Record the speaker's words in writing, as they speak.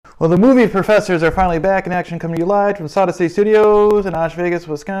Well, the movie professors are finally back in action, coming to you live from Sawdust City Studios in Las Vegas,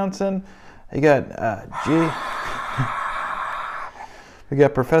 Wisconsin. You got we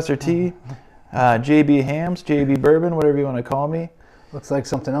got Professor T, JB Hams, JB Bourbon, whatever you want to call me. Looks like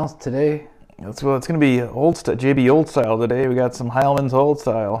something else today. It's going to be JB Old Style today. We got some Heilmann's Old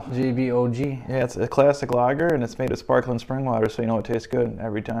Style. JB OG. Yeah, it's a classic lager, and it's made of sparkling spring water, so you know it tastes good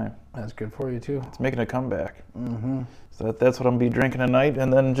every time. That's good for you, too. It's making a comeback. Mm-hmm. So that's what I'm going to be drinking tonight.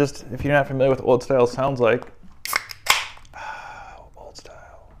 And then just, if you're not familiar with what Old Style sounds like, Old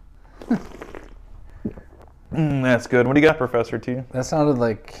Style. That's good. What do you got, Professor T? That sounded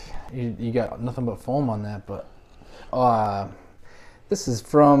like you got nothing but foam on that, but this is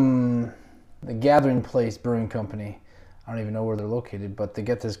from the Gathering Place Brewing Company. I don't even know where they're located, but they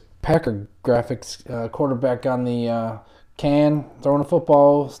get this Packer graphics quarterback on the can, throwing a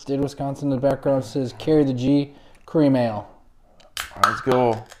football, state of Wisconsin. In the background says, carry the G, cream ale. All right, let's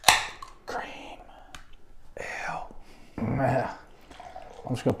go. Cream ale. Yeah.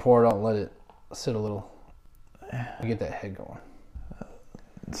 I'm just going to pour it out and let it sit a little. Get that head going.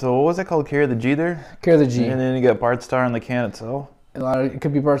 So what was that called? Carry the G there? Carry the G. And then you got Bart Starr on the can itself? It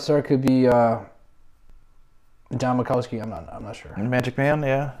could be Bart Starr, it could be John Mikowski. I'm not sure. Magic Man,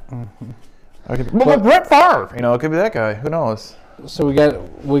 yeah. Mm-hmm. Okay. But Brett Favre, you know, it could be that guy. Who knows? So we got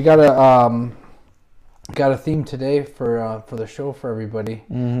a theme today for the show for everybody.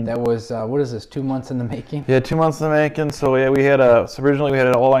 Mm-hmm. That was what is this? 2 months in the making. Yeah, 2 months in the making. So yeah, originally we had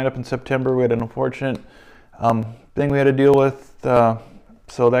it all lined up in September. We had an unfortunate thing we had to deal with,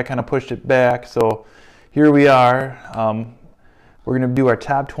 so that kind of pushed it back. So here we are. We're going to do our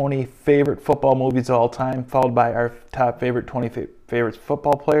top 20 favorite football movies of all time, followed by our top favorite 20 favorite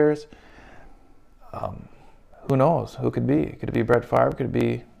football players. Who knows? Who could be? Could it be Brett Favre? Could it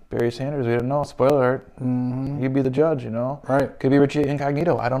be Barry Sanders? We don't know. Spoiler alert. Mm-hmm. You'd be the judge, you know? Right. Could be Richie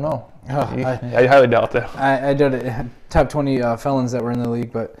Incognito. I don't know. I highly doubt that. I did it. Top 20 felons that were in the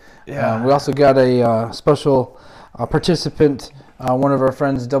league, but yeah. We also got a special participant. One of our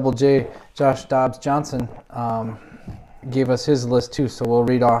friends, Double J, Josh Dobbs Johnson, gave us his list too. So we'll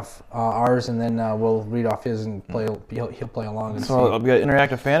read off ours, and then we'll read off his and play. He'll play along. And so we got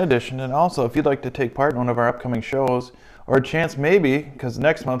Interactive Fan Edition, and also if you'd like to take part in one of our upcoming shows, or a chance maybe, because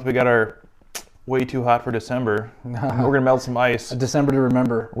next month we got our way too hot for December. We're gonna melt some ice. A December to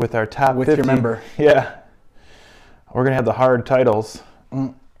remember with our top with 50. Your member. Yeah, we're gonna have the hard titles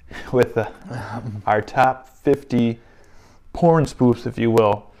with our top 50 porn spoofs, if you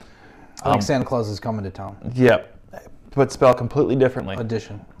will. Like Santa Claus is coming to town. Yep. But spelled completely differently.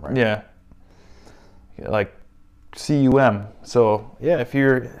 Addition. Right. Yeah. Like C-U-M. So, yeah,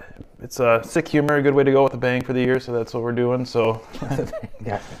 it's a sick humor, a good way to go with a bang for the year, so that's what we're doing. So,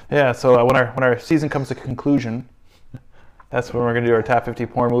 yeah, so when our season comes to conclusion, that's when we're going to do our top 50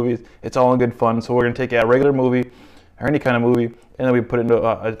 porn movies. It's all in good fun. So we're going to take a regular movie, or any kind of movie, and then we put it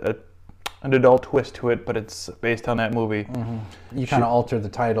into an adult twist to it, but it's based on that movie. Mm-hmm. You kind of alter the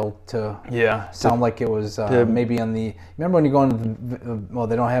title to sound like it was maybe on the... Remember when you go into well,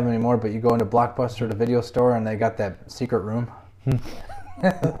 they don't have them anymore, but you go into Blockbuster, the video store, and they got that secret room.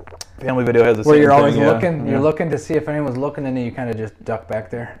 Family Video has the same where you're always thing, looking. Yeah. You're looking to see if anyone's looking, and then you kind of just duck back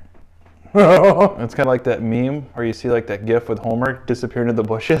there. It's kind of like that meme where you see like that GIF with Homer disappearing in the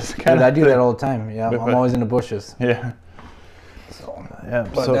bushes. Dude, I do that all the time. Yeah, I'm always in the bushes. Yeah. So, yeah,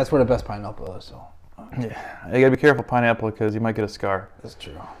 but that's where the best pineapple is. So, yeah, you gotta be careful pineapple because you might get a scar. That's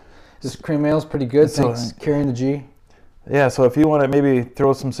true. This cream ale is pretty good. Thanks, carrying the G. Yeah, so if you want to maybe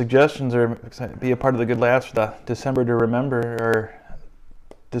throw some suggestions or be a part of the good laughs for the December to remember, or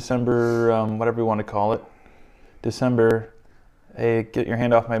December whatever you want to call it, December, hey, get your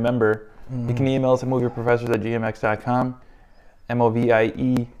hand off my member. You can email us at movieprofessors@gmx.com.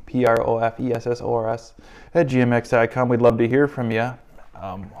 movieprofessors@gmx.com. We'd love to hear from you.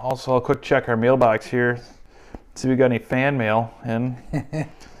 Also, a quick check our mailbox here. See if we got any fan mail in.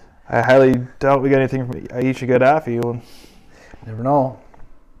 I highly doubt we got anything from Aisha Gaddafi. Never know.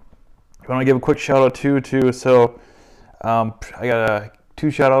 I want to give a quick shout out too. So I got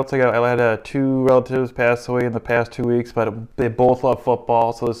 2 shout outs. I had 2 relatives pass away in the past 2 weeks, but they both love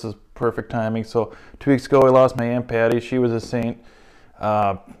football, so this is perfect timing. So 2 weeks ago, I lost my Aunt Patty. She was a saint.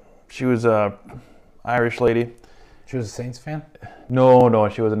 She was a Irish lady. She was a Saints fan? No,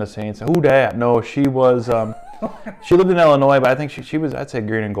 she wasn't a Saints. Who dat? No, she was. She lived in Illinois, but I think she was. I'd say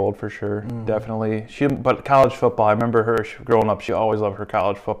green and gold for sure, definitely. But college football. I remember her growing up. She always loved her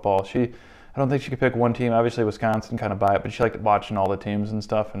college football. I don't think she could pick one team. Obviously, Wisconsin kind of by it, but she liked watching all the teams and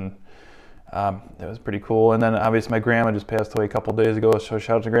stuff, and that was pretty cool. And then obviously my grandma just passed away a couple days ago, so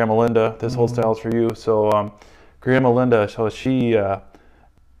shout out to Grandma Linda. This whole style's for you. So Grandma Linda, so she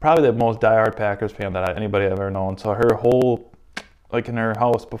probably the most diehard Packers fan that anybody I've ever known. So her whole, like in her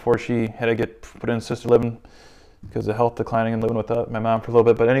house before she had to get put in assisted living because of health declining and living with my mom for a little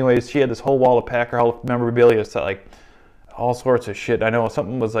bit. But anyways, she had this whole wall of Packer Hall of memorabilia set, like all sorts of shit. I know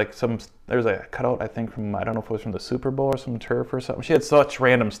something was like there was a cutout, I think, from, I don't know if it was from the Super Bowl or some turf or something. She had such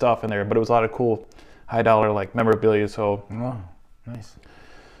random stuff in there, but it was a lot of cool high dollar like memorabilia. So nice.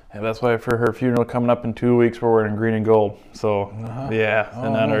 Yeah, that's why for her funeral coming up in 2 weeks, we're wearing green and gold. So and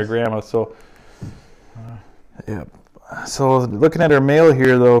then our grandma. So yeah. So looking at our mail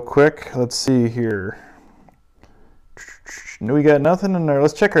here though, quick. Let's see here. No, we got nothing in there.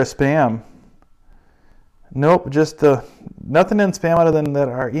 Let's check our spam. Nope, just nothing in spam other than that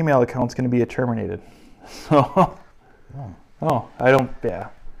our email account's going to be terminated. So, I don't,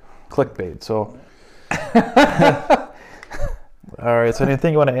 clickbait, so. All right, so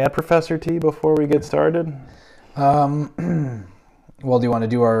anything you want to add, Professor T, before we get started? Well, do you want to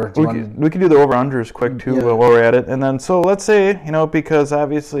do our... We can do the over-unders quick, too, while we're at it. And then, so let's say, because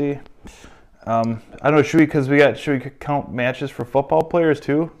obviously, I don't know, should we count matches for football players,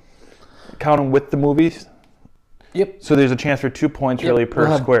 too? Count them with the movies? Yep. So there's a chance for 2 points really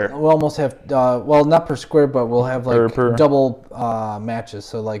per square. We'll almost have, not per square, but we'll have like double matches.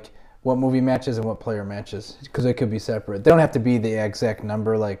 So like what movie matches and what player matches, because they could be separate. They don't have to be the exact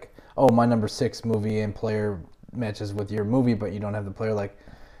number. Like, my number 6 movie and player matches with your movie, but you don't have the player. Like,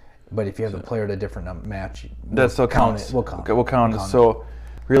 but if you have the player at a different match, that still counts. We'll count. Okay, we'll count it. So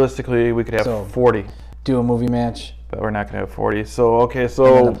realistically, we could have 40. Do a movie match, but we're not going to have 40. So and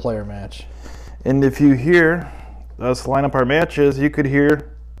then a player match. And if you hear us line up our matches, you could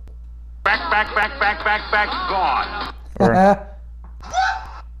hear back, gone. Or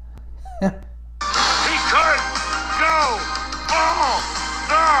He could go all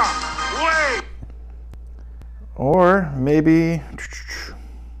the way. Or maybe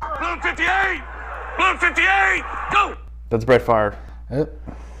Blue 58, go. That's Brett Favre. Yep.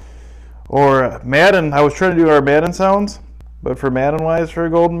 Or Madden. I was trying to do our Madden sounds, but for Madden-wise for a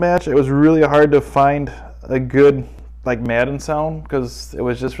golden match, it was really hard to find a good like Madden sound because it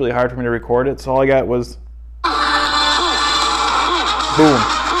was just really hard for me to record it. So all I got was boom.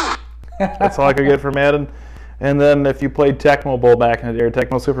 That's all I could get for Madden. And then if you played Tecmo Bowl back in the day, or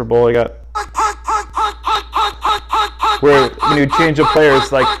Tecmo Super Bowl, I got where when you change the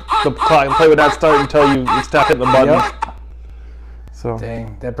players, like the play would not start until you stop hitting the button. Yep. So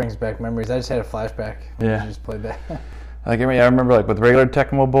dang, that brings back memories. I just had a flashback. Yeah. You just played that. Like I remember, like with regular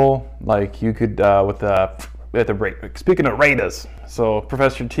Tecmo Bowl, like you could with the speaking of Raiders, so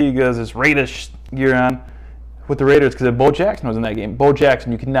Professor T has his Raiders gear on with the Raiders because Bo Jackson was in that game. Bo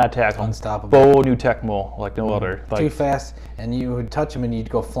Jackson, you could not tackle. Unstoppable. Bo knew Tecmo like no other. Like, too fast, and you would touch him and you'd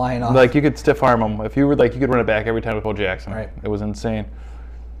go flying off. Like you could stiff arm him if you were like you could run it back every time with Bo Jackson. Right. It was insane.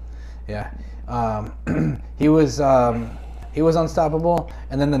 Yeah, he was unstoppable,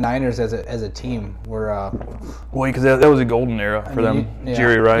 and then the Niners as a team were. Well, because that was a golden era for them.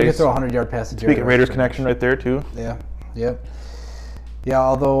 Jerry Rice. You could throw a 100-yard pass to Jerry. Speaking of Raiders connection right there too. Yeah. Yep. Yeah.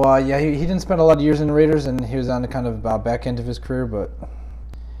 Although, he didn't spend a lot of years in the Raiders, and he was on the kind of back end of his career, but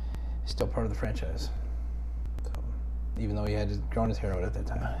he's still part of the franchise. So, even though he had grown his hair out at that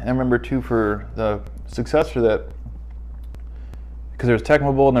time. And I remember too for the successor that. Because there was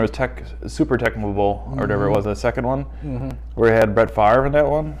Tecmo Bowl and there was Super Tecmo Bowl, or whatever it was, the second one, where you had Brett Favre in that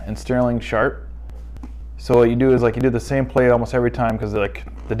one and Sterling Sharp. So what you do is like you do the same play almost every time because like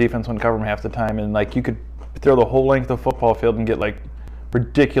the defense wouldn't cover him half the time, and like you could throw the whole length of the football field and get like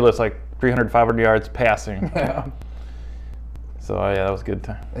ridiculous like 300, 500 yards passing. Yeah. So that was a good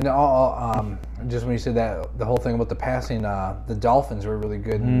time. And just when you said that, the whole thing about the passing, the Dolphins were really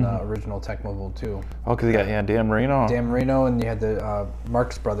good in the original Tecmo Bowl too. Oh, because you got Dan Marino. Dan Marino, and you had the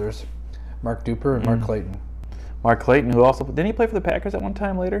Marx brothers, Mark Duper and Mark Clayton. Mark Clayton, who also didn't he play for the Packers at one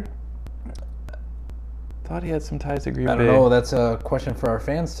time later? Thought he had some ties to Green Bay. I don't know. That's a question for our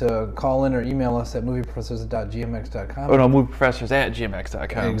fans to call in or email us at movieprofessors@gmx.com. Oh no,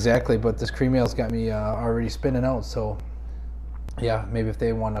 movieprofessors@gmx.com. Exactly, but this email's got me already spinning out. So, yeah, maybe if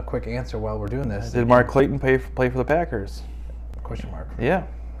they want a quick answer while we're doing this. Did Mark Clayton play for the Packers? Question mark. Yeah,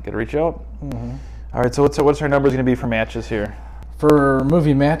 got to reach out. All right, so what's our numbers going to be for matches here? For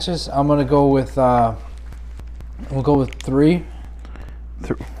movie matches, I'm gonna go with. We'll go with 3.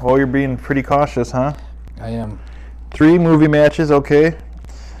 Oh, you're being pretty cautious, huh? I am. 3 movie matches, okay.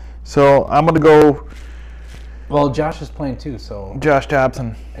 So I'm gonna go. Well, Josh is playing too, so. Josh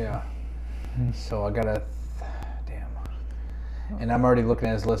Dobson. Yeah. So I gotta. Damn. And I'm already looking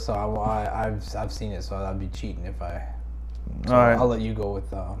at his list, so I've seen it, so I'd be cheating if I. So all right. I'll let you go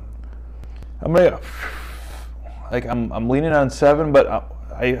with. I'm leaning on 7, but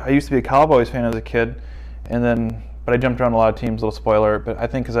I used to be a Cowboys fan as a kid, but I jumped around a lot of teams. Little spoiler, but I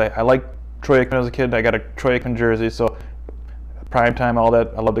think because I liked Troy Aikman as a kid, I got a Troy Aikman jersey. So prime time, all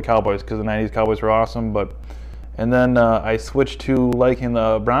that. I love the Cowboys because the '90s Cowboys were awesome. And then I switched to liking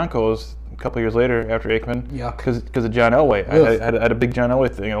the Broncos a couple years later after Aikman. Because of John Elway. Really? I had a big John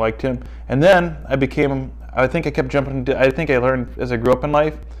Elway thing. I liked him. And then I kept jumping. I think I learned as I grew up in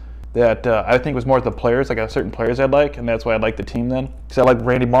life that I think it was more the players. I got certain players I like, and that's why I liked the team then. Because I liked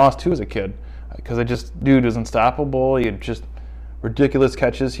Randy Moss too as a kid. Because dude was unstoppable. He had just ridiculous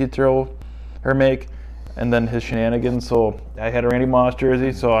catches he'd throw or make, and then his shenanigans. So I had a Randy Moss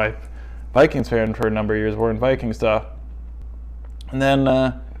jersey. So Vikings fan for a number of years, wearing Viking stuff. And then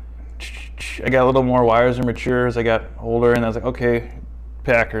I got a little more wise and mature as I got older, and I was like, okay,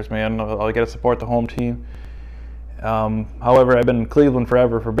 Packers, man, I got to support the home team. However, I've been in Cleveland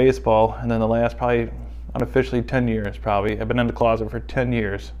forever for baseball, and then the last probably unofficially 10 years probably. I've been in the closet for 10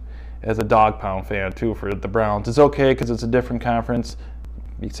 years as a dog pound fan too for the Browns. It's okay because it's a different conference.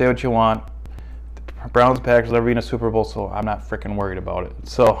 You can say what you want. The Browns and Packers will never be in a Super Bowl, so I'm not freaking worried about it.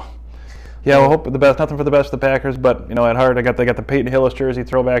 So, yeah, we'll hope for the best. Nothing for the best of the Packers, but at heart, I got the Peyton Hillis jersey,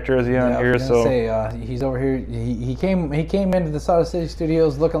 throwback jersey on here. So he's over here. He came into the Soda City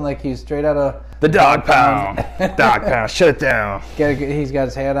Studios looking like he's straight out of the Dog Pound. Dog Pound, shut it down. He's got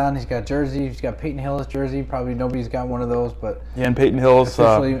his hat on. He's got jersey. He's got Peyton Hillis jersey. Probably nobody's got one of those, but yeah, and Peyton Hillis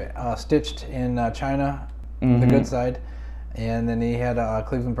officially stitched in China, the good side, and then he had a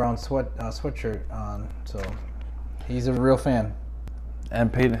Cleveland Browns sweatshirt on. So he's a real fan.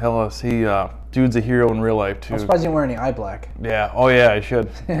 And Peyton Hillis, dude's a hero in real life too. I'm surprised he didn't wear any eye black. Yeah. Oh yeah, I should.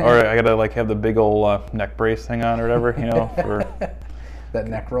 Or I gotta have the big old neck brace thing on or whatever, for that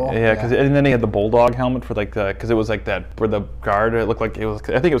neck roll. Yeah, and then he had the bulldog helmet for because it was like that where the guard. It looked like it was.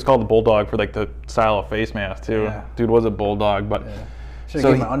 I think it was called the bulldog for the style of face mask too. Yeah. Dude was a bulldog, but should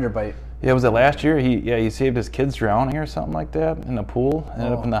have given him an underbite. Yeah, was it last year? He saved his kids drowning or something like that in the pool.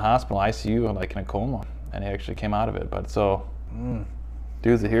 Ended up in the hospital ICU in a coma, and he actually came out of it. But so.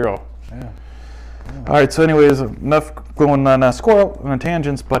 Dude's a hero. Yeah. All right. So, anyways, enough going on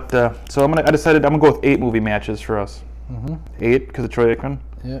tangents. But so I decided I'm gonna go with 8 movie matches for us. 8 because of Troy Aikman.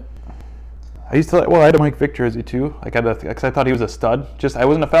 Yeah. I had a Mike Vick jersey too. Because I thought he was a stud. I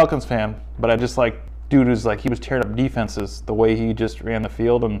wasn't a Falcons fan, but I just dude was he was tearing up defenses the way he just ran the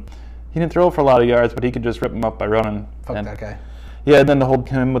field, and he didn't throw for a lot of yards, but he could just rip them up by running. Fuck that guy. Yeah, and then the whole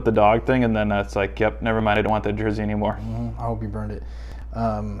him with the dog thing, and then it's yep, never mind. I don't want that jersey anymore. I hope you burned it.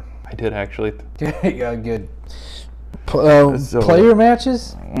 I did actually. Yeah, good. Player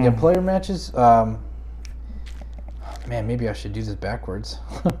matches? Yeah, player matches. Man, maybe I should do this backwards.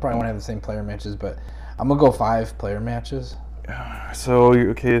 Probably won't have the same player matches, but I'm gonna go 5 player matches. So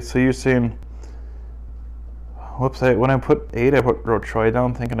you're saying? Whoops! When I put 8, I wrote Troy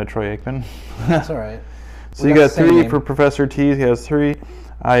down, thinking of Troy Aikman. That's all right. So you got 3 for Professor T. He has 3.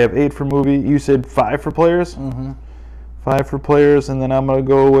 I have 8 for movie. You said 5 for players. 5 for players, and then I'm gonna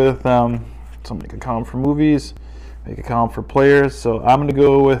go with so make a column for movies, make a column for players. So I'm gonna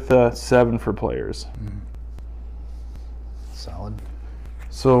go with 7 for players. Solid.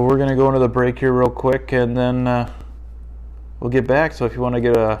 So we're gonna go into the break here real quick, and then we'll get back. So if you want to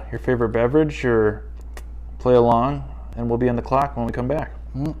get your favorite beverage or play along, and we'll be on the clock when we come back.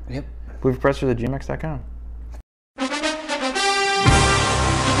 Yep. MoviePressers@gmx.com.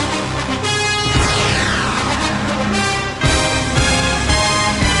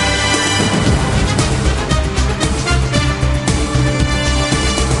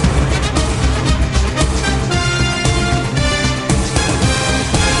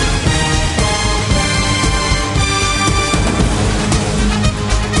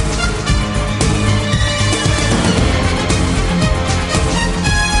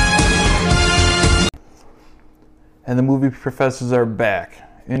 And the movie professors are back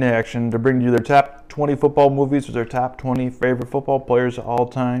in action to bring you their top 20 football movies with their top 20 favorite football players of all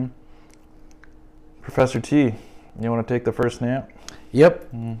time. Professor T, you want to take the first snap?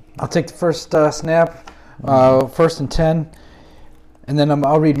 Yep. I'll take the first snap, first and 10, and then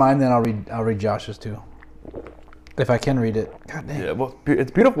I'll read mine. Then I'll read Josh's too, if I can read it. God dang. Yeah, well,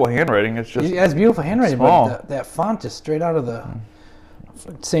 it's beautiful handwriting. It's just it's beautiful handwriting, small. But that font is straight out of the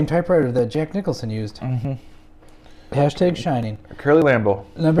same typewriter that Jack Nicholson used. Hashtag shining. Curly Lambeau.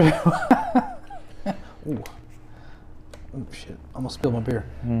 Ooh, shit! Almost spilled my beer.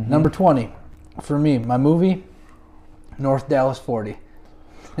 Number 20 for me. My movie, North Dallas 40.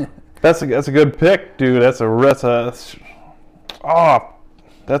 That's a good pick, dude. That's like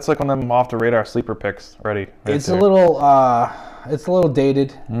one of them off the radar sleeper picks already. It's a little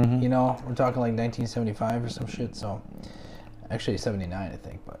dated. We're talking like 1975 or some shit. So Actually, 79, I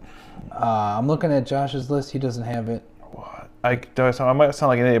think. But I'm looking at Josh's list. He doesn't have it. What? I might sound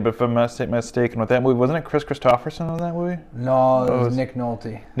like an idiot, but if I'm mistaken with that movie, wasn't it Chris Christopherson in that movie? No, it was Nick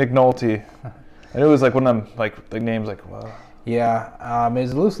Nolte. Nick Nolte. And it was like one of them, like the names, like wow. Yeah,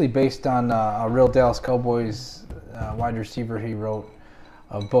 it's loosely based on a real Dallas Cowboys wide receiver. He wrote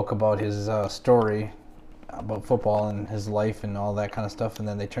a book about his story about football and his life and all that kind of stuff, and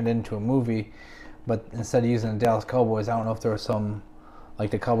then they turned it into a movie. But instead of using the Dallas Cowboys, I don't know if there was some, like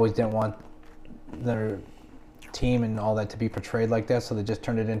the Cowboys didn't want their team and all that to be portrayed like that, so they just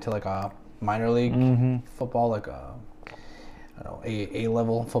turned it into like a minor league football, like a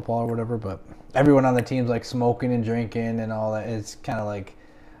A-level football or whatever. But everyone on the team's like smoking and drinking and all that. It's kind of like,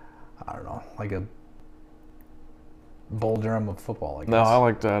 I don't know, like a Bull Durham of football, I guess. No, I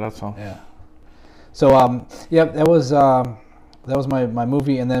like that. That's all. Yeah. So, yeah, that was my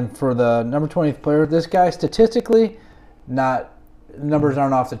movie. And then for the number 20th player, this guy statistically, numbers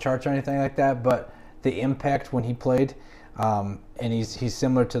aren't off the charts or anything like that, but the impact when he played, and he's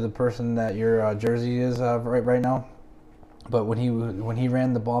similar to the person that your jersey is right now. But when he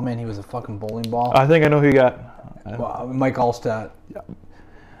ran the ball, man, he was a fucking bowling ball. I think I know who you got. Mike Allstott. Yeah.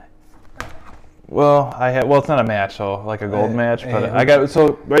 Well, it's not a match, so like a gold match. But I got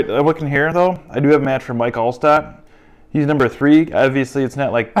right. Looking here though, I do have a match for Mike Allstott. He's number 3. Obviously, it's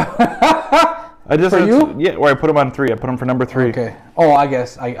not like I just for you? Yeah, where I put him on 3. I put him for number 3. Okay. Oh, I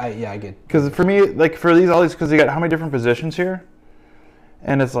guess I get. Because for me, like for all these, because you got how many different positions here,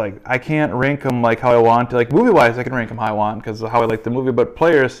 and it's like I can't rank them like how I want to. Like movie wise, I can rank them how I want because of how I like the movie. But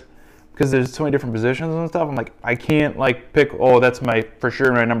players, because there's so many different positions and stuff, I'm like I can't like pick. Oh, that's for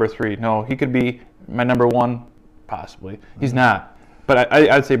sure my number 3. No, he could be my number 1, possibly. He's not. But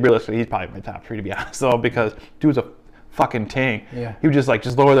I'd say realistically, he's probably my top 3 to be honest. So because dude's a fucking tank. Yeah. He would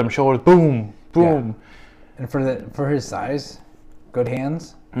just lower them shoulders, boom, boom. Yeah. And for his size, good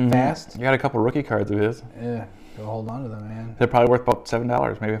hands, fast. You got a couple rookie cards of his. Yeah, go hold on to them, man. They're probably worth about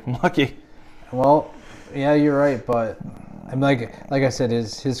 $7, maybe if I'm lucky. Well, yeah, you're right, but I'm like I said,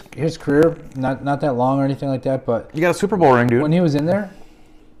 his career not that long or anything like that, but you got a Super Bowl ring, dude. When he was in there,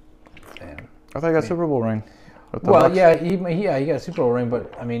 damn. I thought he got a Super Bowl ring. Well, Bucks. Yeah, he got a Super Bowl ring,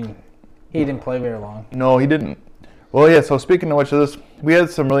 but I mean, he didn't play very long. No, he didn't. Well, yeah. So speaking of which, of this, we had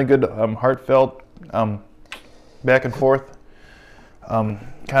some really good heartfelt back and forth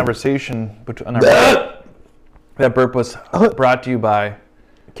conversation between that burp was brought to you by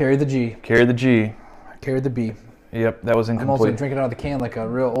Carry the G. Carry the G. Carry the B. Yep, that was incomplete. I'm also drinking out of the can like a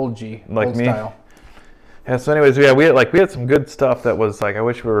real old G, like old me. Style. Yeah. So, anyways, yeah, we had some good stuff that was like I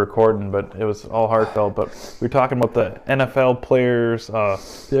wish we were recording, but it was all heartfelt. But we were talking about the NFL players,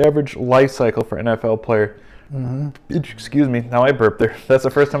 the average life cycle for NFL player. Mm-hmm. Excuse me. Now I burped there. That's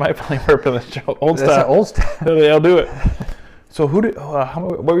the first time I finally burped on the show. Old style. Old style. I'll do it. So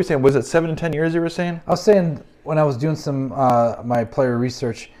what were you saying? Was it 7 to 10 years you were saying? I was saying when I was doing some my player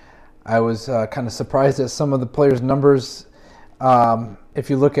research, I was kind of surprised at some of the players' numbers. If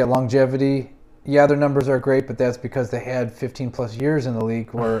you look at longevity, yeah, their numbers are great, but that's because they had 15 plus years in the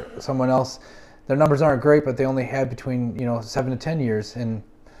league. Where someone else, their numbers aren't great, but they only had between 7 to 10 years. And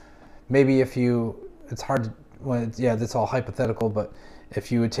maybe it's hard to. That's all hypothetical, but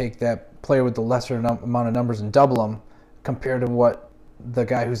if you would take that player with the lesser amount of numbers and double them compared to what the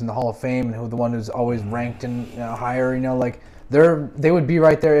guy who's in the Hall of Fame and the one who's always ranked in higher, like they would be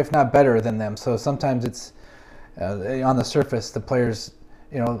right there, if not better than them. So sometimes it's on the surface, the players,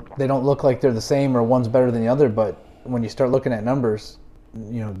 they don't look like they're the same or one's better than the other, but when you start looking at numbers,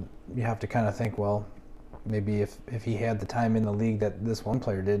 you have to kind of think, well, maybe if he had the time in the league that this one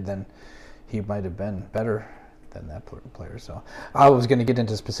player did, then he might have been better than that player. So I was going to get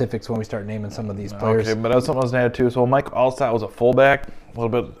into specifics when we start naming some of these players. Okay, but that's something I was going to add too. So Mike Allstott was a fullback, a little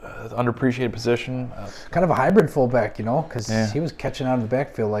bit underappreciated position. Kind of a hybrid fullback, because he was catching out of the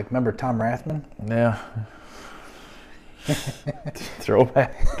backfield. Like, remember Tom Rathman? Yeah.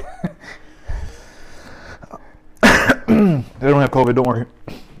 Throwback. They don't have COVID, don't worry.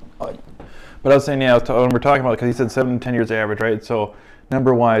 But I was saying, when we're talking about, because he said 7 to 10 years average, right? So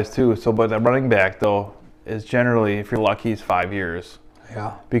number-wise too. So, but that running back though is generally, if you're lucky, he's 5 years.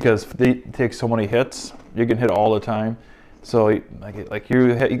 Yeah. Because they take so many hits, you can hit all the time. So they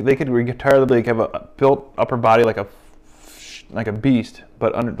could retire the league, have a built upper body like a beast,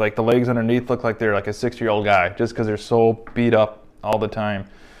 but the legs underneath look like they're like a 6-year-old guy, just because they're so beat up all the time.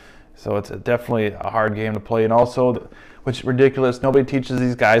 So it's definitely a hard game to play, and also, which is ridiculous, nobody teaches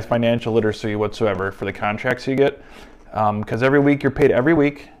these guys financial literacy whatsoever for the contracts you get, because every week you're paid every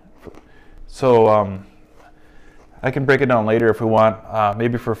week. So I can break it down later if we want.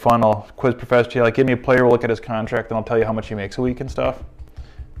 Maybe for fun, I'll quiz Professor T. Like, give me a player, we'll look at his contract, and I'll tell you how much he makes a week and stuff.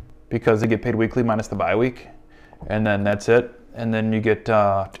 Because they get paid weekly minus the bye week. And then that's it. And then you get,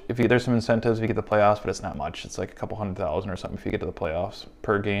 there's some incentives if you get the playoffs, but it's not much. It's like a couple $100,000 or something if you get to the playoffs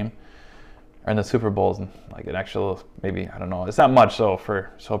per game. And the Super Bowl's like an actual, maybe, I don't know. It's not much, so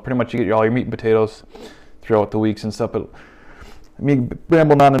pretty much you get all your meat and potatoes throughout the weeks and stuff. But me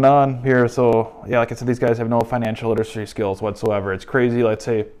rambling on and on here. So, yeah, like I said, these guys have no financial literacy skills whatsoever. It's crazy. Let's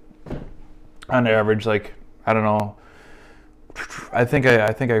say, on average, like, I don't know. I think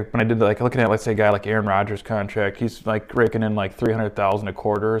when I did like looking at, let's say, a guy like Aaron Rodgers' contract, he's like raking in like $300,000 a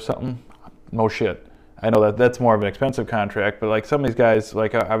quarter or something. No shit. I know that's more of an expensive contract, but like some of these guys,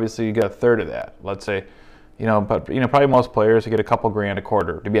 like obviously you get a third of that. Let's say, but probably most players you get a couple grand a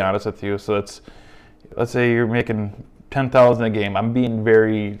quarter. To be honest with you, so let's say you're making $10,000 a game. I'm being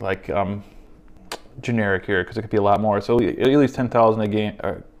very like generic here because it could be a lot more. So at least $10,000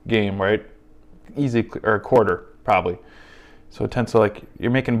 a game, right? Easy, or a quarter probably. So like you're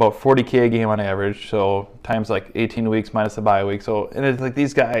making about $40K a game on average. So times like 18 weeks minus the bye week. So and it's like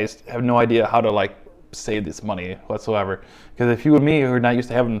these guys have no idea how to like save this money whatsoever. Because if you and me who are not used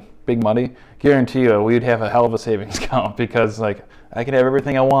to having big money, guarantee you we'd have a hell of a savings account because like I can have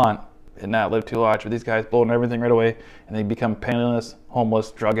everything I want and not live too large. But these guys blowing everything right away and they become penniless,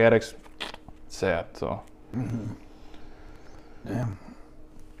 homeless, drug addicts. Sad. So. Mm-hmm. Yeah.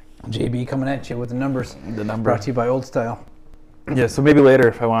 JB coming at you with the numbers. Number brought to you by Old Style. Yeah, so maybe later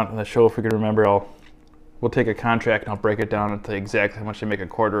if I want in the show, if we can remember, we'll take a contract and I'll break it down and tell you exactly how much they make a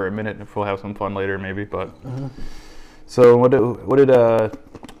quarter or a minute, if we'll have some fun later maybe. But So what did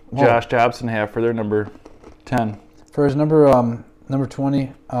Josh Dobson have for their number 10? For his number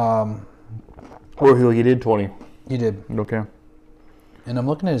 20, Or he did 20. He did. Okay. And I'm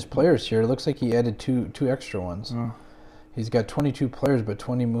looking at his players here. It looks like he added two extra ones. Oh. He's got 22 players, but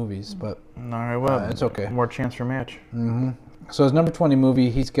 20 movies. But all right, well, it's okay. More chance for match. Mm-hmm. So his number 20 movie,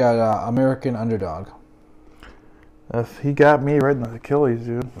 he's got American Underdog. He got me right in the Achilles,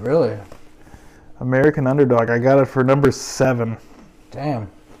 dude. Really? American Underdog. I got it for number 7. Damn.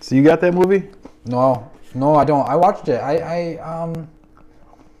 So you got that movie? No, I don't. I watched it. Yeah,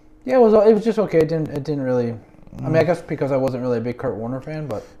 it was just okay. It didn't really. I mean, I guess because I wasn't really a big Kurt Warner fan,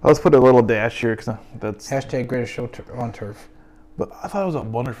 but Let's put a little dash here because that's hashtag greatest show on turf. But I thought it was a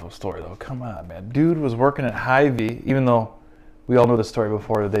wonderful story, though. Come on, man. Dude was working at Hy-Vee, even though we all knew the story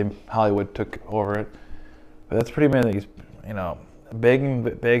before Hollywood took over it. But that's pretty amazing. He's,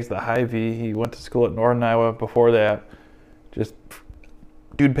 bags the Hy-Vee. He went to school at Northern Iowa before that. Just,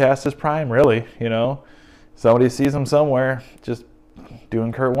 dude past his prime, really, Somebody sees him somewhere, just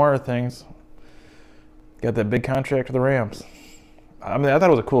doing Kurt Warner things. Got that big contract with the Rams. I mean, I thought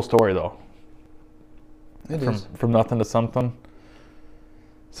it was a cool story, though. It is. From nothing to something.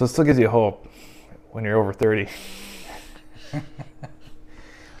 So it still gives you hope when you're over 30.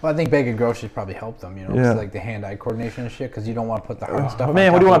 Well, I think bagging groceries probably helped them, Yeah. It's like the hand-eye coordination and shit, because you don't want to put the hard stuff on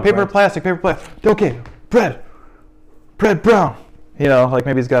Man, what do you top want? of Paper or plastic? Paper or plastic. Okay, bread brown. Like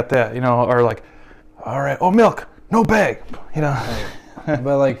maybe he's got that, or like, all right, milk, no bag, Right.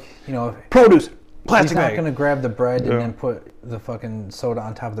 But like, produce, plastic he's not bag. going to grab the bread Yeah. and then put the fucking soda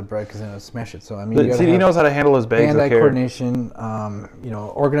on top of the bread because then it'll smash it. So, I mean, He knows how to handle his bags hand-eye with care. coordination,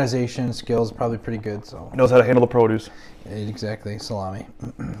 organization skills probably pretty good. So He knows how to handle the produce. Exactly, salami.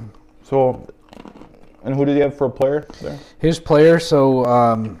 So, and who did he have for a player there? His player,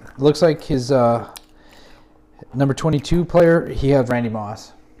 so looks like his number 22 player, he had Randy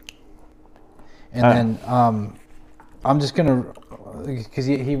Moss. And then I'm just gonna, because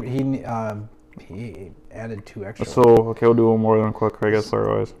he added 2 extra. So okay, we'll do one more then quick, I guess,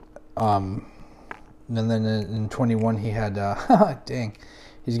 player-wise. And then in 21 he had dang,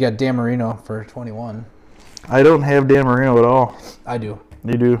 he's got Dan Marino for 21. I don't have Dan Marino at all. I do.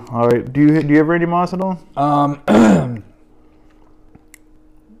 You do? All right. Do you have Randy Moss at all?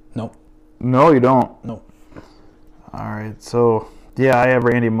 Nope. No, you don't. Nope. All right. So yeah, I have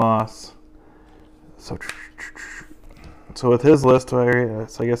Randy Moss. So with his list, I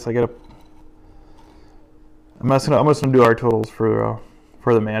guess I got to. I'm just gonna do our totals for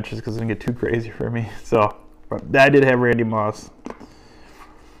the matches because it's gonna get too crazy for me. So I did have Randy Moss.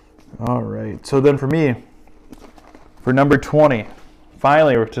 All right. So then for me, for number 20,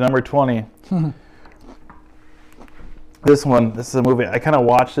 finally we're to number 20. This is a movie. I kind of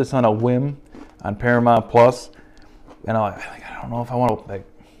watched this on a whim on Paramount Plus, and I don't know if I want to.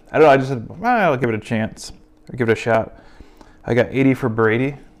 I don't know. I just said I'll give it a chance. Or give it a shot. I got 80 for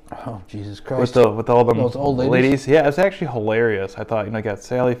Brady. Oh, Jesus Christ. With all them those old ladies? Yeah, it's actually hilarious. I thought, I got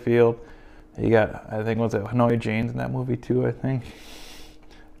Sally Field, You got, I think, was it Hanoi Jane's in that movie too? I think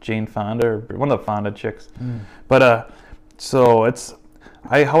Jane Fonda, or one of the Fonda chicks. But so it's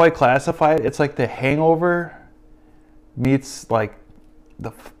how I classify it. It's like The Hangover meets like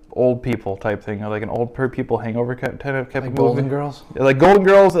the old people type thing, or like an old people hangover type of Like movie. Golden Girls? Yeah, like Golden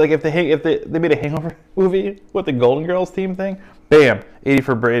Girls, like if they made a hangover movie with the Golden Girls theme thing, bam, 80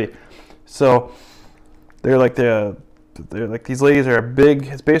 for Brady. So they're like these ladies are big.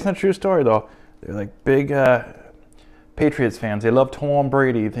 It's based on a true story though. They're like big Patriots fans. They love Tom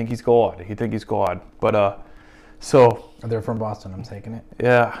Brady. You think he's God. But so They're from Boston. I'm taking it.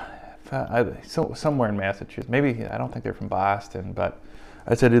 yeah, somewhere in Massachusetts. Maybe I don't think they're from Boston, but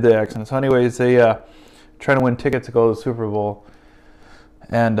I said do the accent. So anyways, they trying to win tickets to go to the Super Bowl,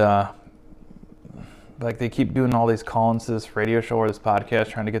 and like they keep doing all these call-ins to this radio show or this podcast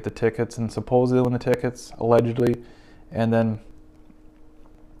trying to get the tickets, and supposedly win the tickets allegedly, and then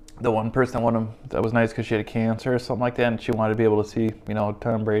the one person that won them, that was nice because she had cancer or something like that, and she wanted to be able to see,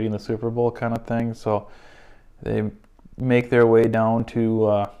 Tom Brady in the Super Bowl kind of thing. So they make their way down to,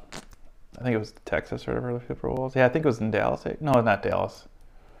 I think it was Texas or whatever the Super Bowl was. Yeah, I think it was in Dallas. No, not Dallas.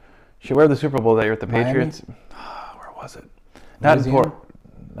 Where the Super Bowl that year with the Patriots? Where was it? Not important.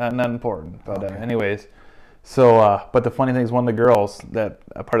 Not important. But Okay. anyways, so but the funny thing is, one of the girls that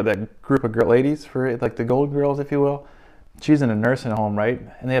a part of that group of ladies for like the Golden Girls, if you will, she's in a nursing home, right?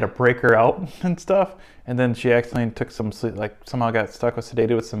 And they had to break her out and stuff. And then she accidentally took some sleep, like somehow got stuck with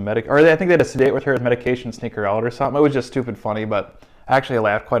sedated with some or I think they had to sedate with her with medication, sneak her out or something. It was just stupid funny, but actually I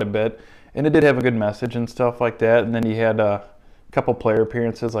laughed quite a bit. And it did have a good message and stuff like that. And then you had couple player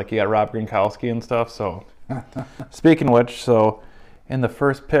appearances, like you got Rob Gronkowski and stuff. So, speaking of which, so in the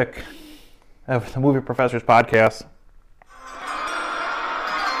first pick of the Movie Professors podcast,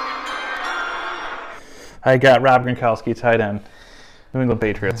 I got Rob Gronkowski, tight end, New England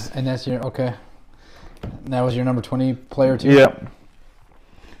Patriots. And that's okay. That was your number 20 player too? Yep.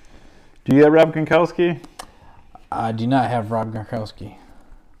 Do you have Rob Gronkowski? I do not have Rob Gronkowski.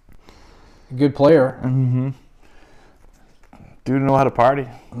 Good player. Mm-hmm. Dude know how to party.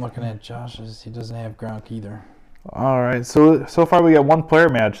 I'm looking at Josh's. He doesn't have Gronk either. All right. So far we got one player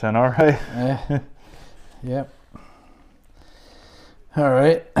match then. All right. Yep. All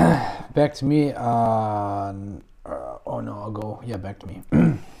right. Back to me. I'll go. Yeah, back to me.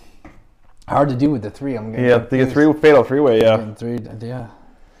 Hard to do with the three. I'm gonna the fatal three-way. Yeah. Three. Yeah.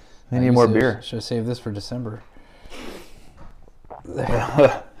 They need more beer. Should have saved this for December.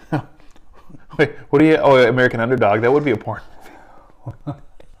 Wait, what do you? Oh, American Underdog. That would be a porn.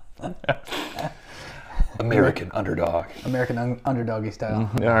 American Underdog. American Underdoggy style.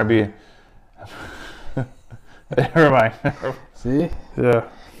 RB. Never mind. See? Yeah.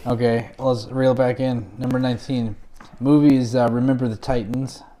 Okay, let's reel back in. Number 19. Movies, Remember the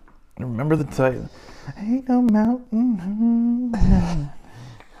Titans. Remember the Titans. Ain't no mountain.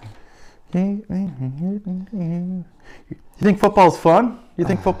 You think football's fun? Is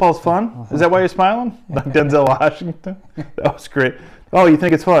that why you're smiling? Like Denzel Washington? That was great. Oh, you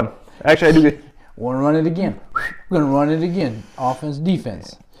think it's fun? Actually, I do. Want to run it again. We're going to run it again. Offense,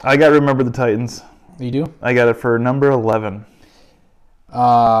 defense. I got to Remember the Titans. You do? I got it for number 11.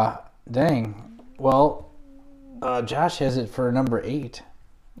 Dang. Well, Josh has it for number 8.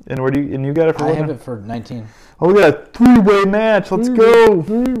 And you got it for I what? have it for 19. Oh, we got a three-way match. Let's go.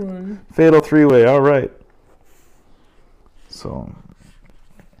 Three-way. Fatal three-way. All right. So.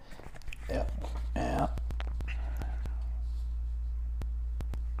 Yeah.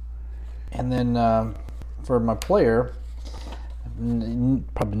 And then for my player,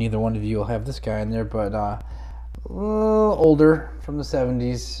 probably neither one of you will have this guy in there, but a little older, from the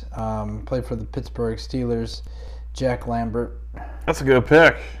 70s, played for the Pittsburgh Steelers, Jack Lambert. That's a good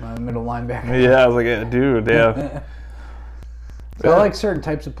pick. My middle linebacker. Yeah, I was like, yeah, dude, yeah. So I like certain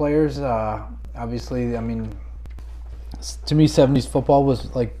types of players. Obviously, I mean, to me, 70s football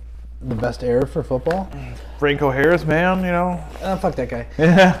was like the best era for football. Franco Harris, man, Fuck that guy.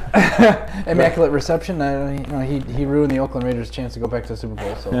 Yeah. Immaculate reception. He ruined the Oakland Raiders' chance to go back to the Super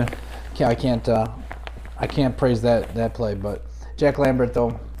Bowl. So yeah, I can't praise that play. But Jack Lambert,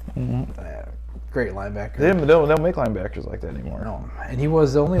 though, great linebacker. They don't make linebackers like that anymore. No, and he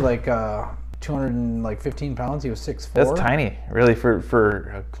was only like 215 pounds. He was 6'4". That's tiny, really, for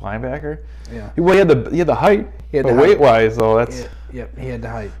a linebacker. Yeah. Well, he had the height. But weight-wise, though, that's. Yep, he had the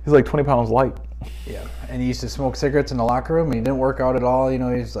height. He's like 20 pounds light. Yeah, and he used to smoke cigarettes in the locker room, and he didn't work out at all.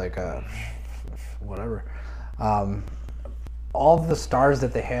 He's like, whatever. All the stars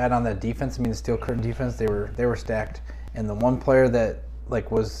that they had on that defense, I mean, the Steel Curtain defense, they were stacked. And the one player that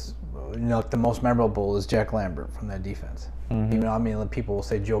was the most memorable is Jack Lambert from that defense. Mm-hmm. Even I mean, people will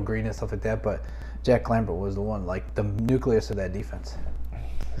say Joe Green and stuff like that, but Jack Lambert was the one, like the nucleus of that defense.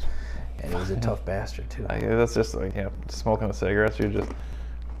 And he was a tough bastard too. That's just like smoking the cigarettes. You just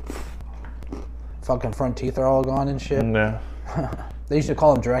fucking front teeth are all gone and shit. yeah. They used to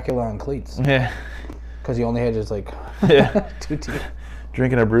call him Dracula on cleats. Yeah. Because he only had just like 2 teeth.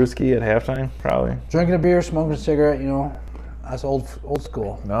 Drinking a brewski at halftime, probably. Drinking a beer, smoking a cigarette, that's old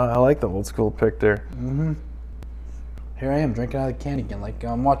school. No, I like the old school pick there. Mm-hmm. Here I am drinking out of the can again. Like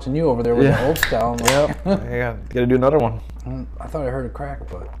I'm watching you over there with the old style. Yep. Yeah, gotta do another one. I thought I heard a crack,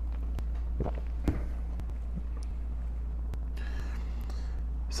 but.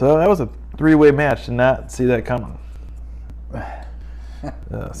 So that was a 3-way match. Did not see that coming.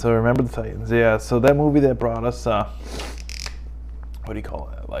 So remember the Titans. Yeah. So that movie that brought us, what do you call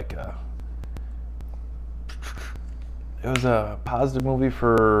it? Like, it was a positive movie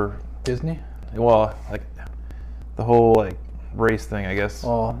for Disney. Well, like the whole like race thing, I guess.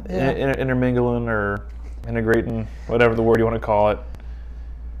 Oh, yeah. Intermingling or integrating, whatever the word you want to call it.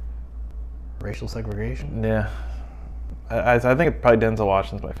 Racial segregation. Yeah. I think probably Denzel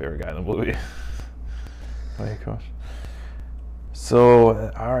Washington's my favorite guy in the movie. Coach.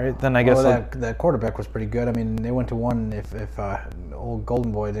 So, all right, then I guess that quarterback was pretty good. I mean, they went to one if old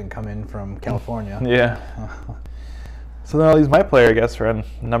Golden Boy didn't come in from California. Yeah. So then I'll use my player, I guess, for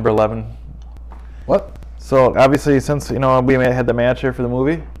number 11. What? So obviously, since we had the match here for the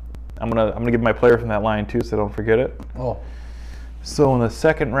movie, I'm gonna give my player from that line too, so don't forget it. Oh. So in the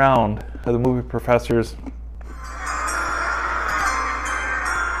second round of the movie Professors,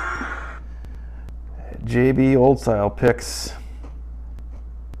 JB Oldstyle picks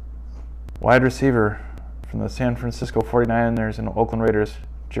wide receiver from the San Francisco 49ers and Oakland Raiders,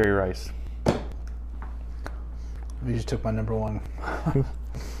 Jerry Rice. You just took my number 1.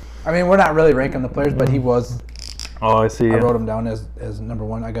 I mean, we're not really ranking the players, but he was. Oh, I see. I wrote him down as number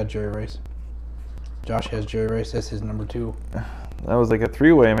 1. I got Jerry Rice. Josh has Jerry Rice as his number 2. That was like a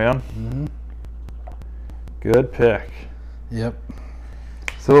 3-way, man. Mm-hmm. Good pick. Yep.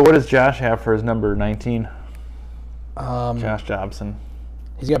 So what does Josh have for his number 19? Josh Jobson.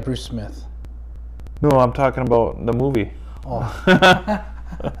 He's got Bruce Smith. No, I'm talking about the movie. Oh.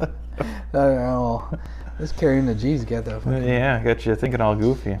 This carrying the G's got that. Yeah, got you thinking all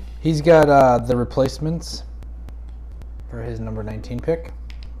goofy. He's got The Replacements for his number 19 pick.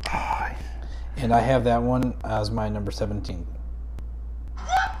 And I have that one as my number 17.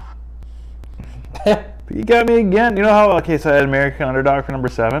 You got me again. You know how, so I had American Underdog for number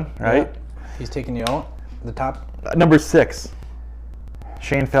 7, right? Yeah. He's taking you out, the top. Number 6,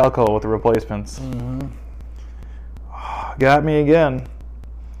 Shane Falco with The Replacements. Mm-hmm. Got me again.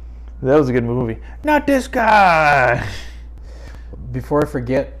 That was a good movie. Not this guy. Before I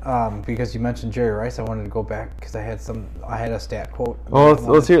forget, because you mentioned Jerry Rice, I wanted to go back because I had a stat quote. Well,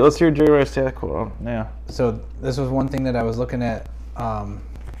 let's hear Jerry Rice stat quote. Yeah. So this was one thing that I was looking at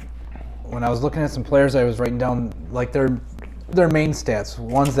when I was looking at some players. I was writing down like their main stats,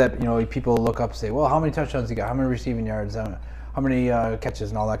 ones that people look up and say, well, how many touchdowns he got, how many receiving yards, how many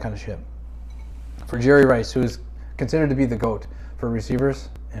catches, and all that kind of shit. For Jerry Rice, who is considered to be the GOAT for receivers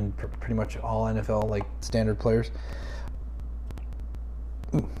and pretty much all NFL like standard players.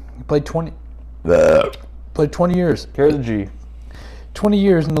 He played 20 years. Here's a G. 20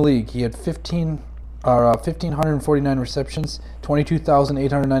 years in the league. He had 1,549 receptions,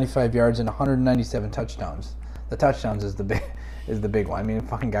 22,895 yards, and 197 touchdowns. The touchdowns is the big one. I mean, the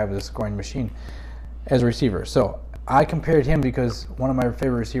fucking guy was a scoring machine as a receiver. So I compared him because one of my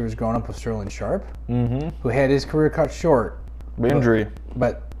favorite receivers growing up was Sterling Sharp, who had his career cut short. Injury.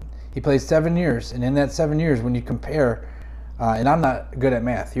 But he played 7 years, and in that 7 years, when you compare, and I'm not good at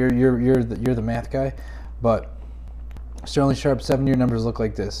math. You're the math guy, but Sterling Sharp's 7-year numbers look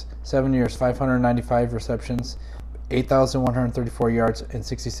like this: 7 years, 595 receptions, 8,134 yards, and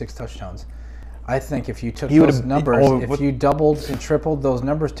 66 touchdowns. I think if you took those numbers, if you doubled and tripled those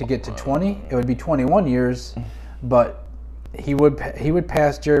numbers to get to 20, it would be 21 years. But he would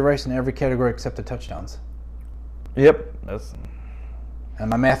pass Jerry Rice in every category except the touchdowns. Yep. And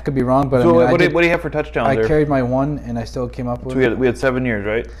my math could be wrong, but so what do you have for touchdowns? I carried my 1, and I still came up with. So we had 7 years,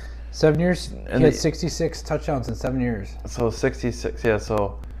 right? 7 years. He had 66 touchdowns in 7 years. So 66, yeah.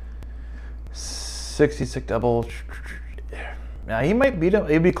 So 66 double. Now he might beat him.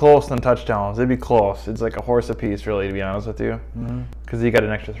 It'd be close on touchdowns. It'd be close. It's like a horse apiece, really, to be honest with you. Because he got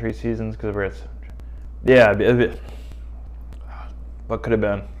an extra 3 seasons. Because we're at. Yeah. What could have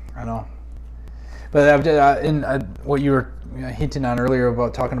been? I know. But what you were hinting on earlier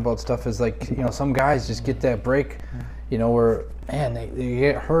about talking about stuff is like, some guys just get that break, where man they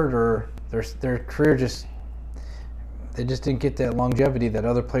get hurt or their career they just didn't get that longevity that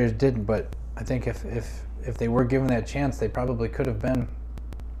other players didn't. But I think if they were given that chance, they probably could have been.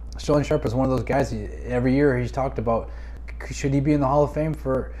 Sterling Sharp is one of those guys. Every year he's talked about, should he be in the Hall of Fame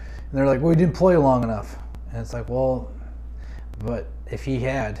for? And they're like, well, he didn't play long enough. And it's like, well, but if he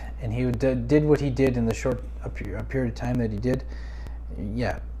had, and he did what he did in the short a period of time that he did,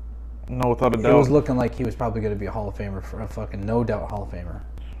 yeah. No, without a doubt. It was looking like he was probably going to be a Hall of Famer, for a fucking no doubt Hall of Famer.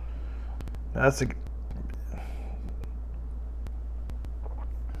 That's a.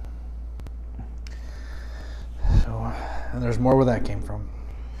 So, and there's more where that came from.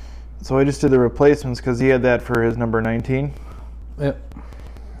 So I just did the replacements because he had that for his number 19. Yep.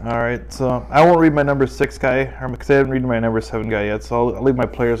 All right, so I won't read my number 6 guy because I haven't read my number 7 guy yet. So I'll leave my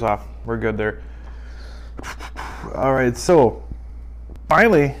players off. We're good there. All right, so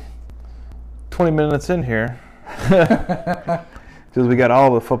finally, 20 minutes in here, because we got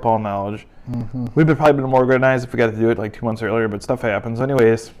all the football knowledge. Mm-hmm. We've probably been more organized if we got to do it like 2 months earlier, but stuff happens.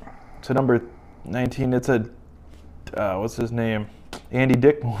 Anyways, so number 19, it's a what's his name? Andy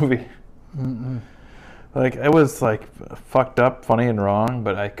Dick movie. Mm-mm. Like, it was like fucked up, funny and wrong,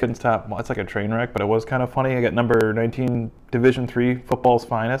 but I couldn't stop. It's like a train wreck, but it was kind of funny. I got number 19, Division III, Football's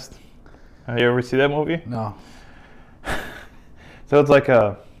Finest. Have you ever see that movie? No. So it's like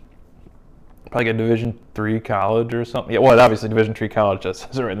probably a Division III college or something. Yeah, well, obviously Division III college just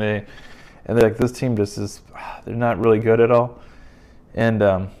says it right in the, and they're like, this team just is, they're not really good at all. And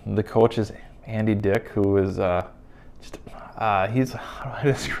the coach is Andy Dick, who is he's, how do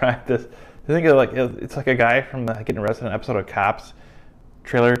I describe this? I think it's like a guy from getting arrested in an episode of Cops,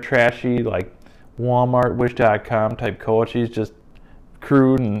 trailer trashy, like Walmart, Wish.com type coach. He's just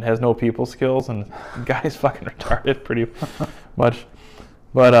crude and has no people skills, and the guy's fucking retarded pretty much.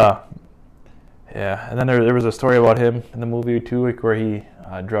 But yeah, and then there was a story about him in the movie too, like where he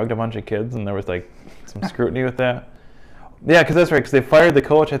drugged a bunch of kids, and there was like some scrutiny with that. Yeah, because that's right, because they fired the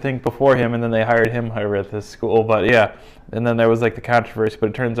coach, I think, before him, and then they hired him over at this school. But yeah, and then there was like the controversy, but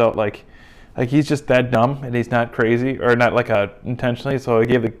it turns out like he's just that dumb, and he's not crazy, or not like intentionally. So he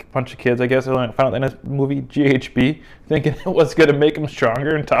gave a bunch of kids, I guess, found out in a movie, GHB, thinking it was going to make them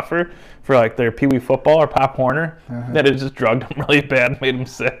stronger and tougher for like their Pee Wee football or Pop Warner. That it just drugged them really bad and made them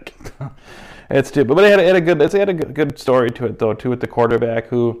sick. It's stupid, but they had a good story to it though, too, with the quarterback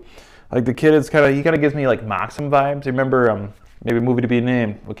who. Like the kid is kind of gives me like Moxham vibes. You remember maybe a movie to be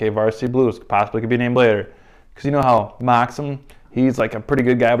named? Okay, Varsity Blues possibly could be named later, because you know how Moxham, he's like a pretty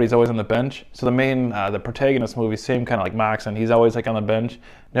good guy, but he's always on the bench. So the protagonist movie, same kind of like Moxham. He's always like on the bench,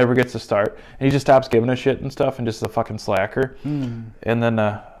 never gets to start, and he just stops giving a shit and stuff, and just a fucking slacker. And then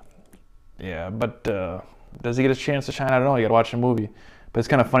but does he get a chance to shine? I don't know. You gotta watch the movie. But it's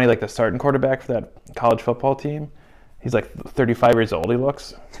kind of funny, like the starting quarterback for that college football team. He's like 35 years old, he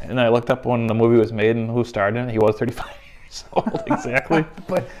looks. And I looked up when the movie was made and who starred in it. He was 35 years old, exactly.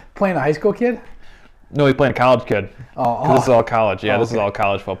 But playing a high school kid? No, he's playing a college kid. Oh. This is all college. Yeah, Oh, this is okay. all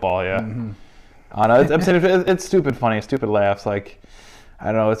college football, yeah. I'm saying it's stupid funny, stupid laughs. Like,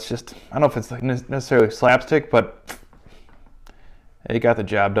 I don't know, it's just, I don't know if it's like necessarily slapstick, but he got the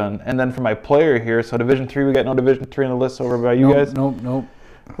job done. And then for my player here, so Division III, we got no Division III on the list over by you guys? Nope.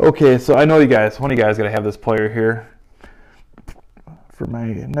 Okay, so I know you guys, one of you guys got to have this player here. For my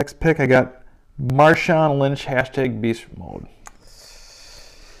next pick, I got Marshawn Lynch, #beast mode.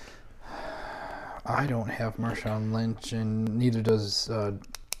 I don't have Marshawn Lynch, and neither does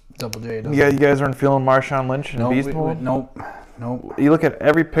Double J. Yeah, you guys aren't feeling Marshawn Lynch in beast mode? Nope. You look at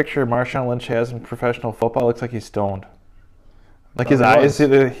every picture Marshawn Lynch has in professional football, it looks like he's stoned. Like his eyes,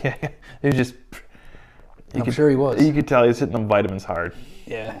 he's just... I'm sure he was. You could tell he's hitting them vitamins hard.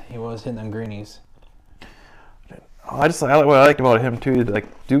 Yeah, he was hitting them greenies. What I like about him too, like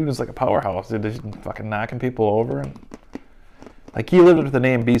dude is like a powerhouse. Dude, he's fucking knocking people over, and like he lived with the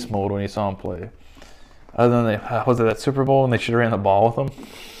name Beast Mode when you saw him play. Other than was it that Super Bowl and they should have ran the ball with him?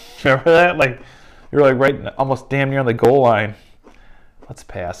 Remember that? Like you're like right, almost damn near on the goal line. Let's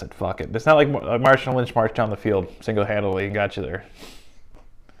pass it. Fuck it. It's not like Marshawn Lynch marched down the field single-handedly and got you there.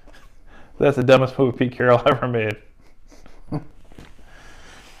 That's the dumbest move Pete Carroll ever made.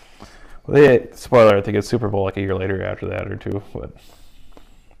 Well, spoiler, I think it's Super Bowl like a year later after that or two. But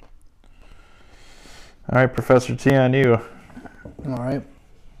all right, Professor T, on you. All right.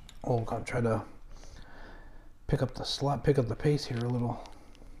 I'll try to pick up the pace here a little.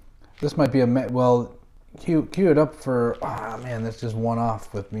 This might be cue it up for. Man, that's just one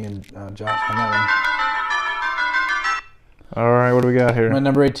off with me and Josh on that one. All right, what do we got here? My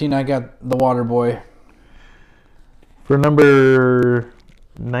number 18, I got the Water Boy. For number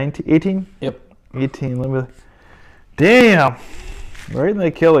 18? Yep. 18. Let me Damn. Right in the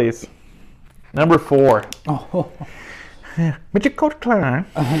Achilles. Number 4. Oh. But your Coach Klein.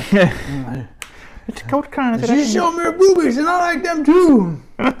 But your Coach Klein. She showed me her boobies, and I like them too.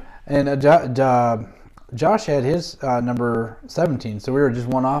 And Josh had his number 17, so we were just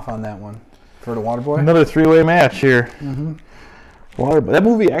one off on that one for the Waterboy. Another 3-way match here. Mm-hmm. Waterboy. That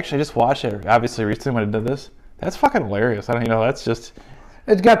movie, actually, I just watched it, obviously, recently when I did this. That's fucking hilarious. I don't that's just...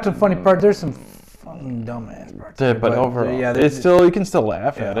 It's got some funny parts. There's some fucking dumbass parts. But overall, it's still, you can still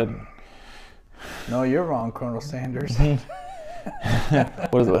laugh at it. No, you're wrong, Colonel Sanders.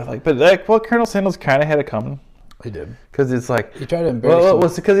 What is it like? But Colonel Sanders kind of had it coming. He did. Because it's like... He tried to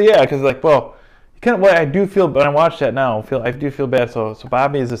embarrass him. Well, I do feel, when I watch that now, I do feel bad. So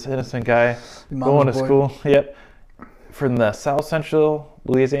Bobby is this innocent guy going to school. Yep. From the South Central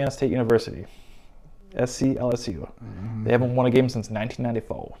Louisiana State University. SCLSU. Mm-hmm. They haven't won a game since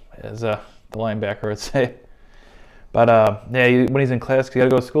 1994, as the linebacker would say. But when he's in class, he got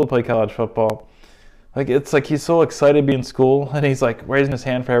to go to school to play college football. Like, it's like he's so excited to be in school, and he's like raising his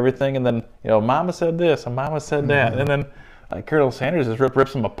hand for everything, and then, Mama said this, and Mama said that, and then Colonel Sanders just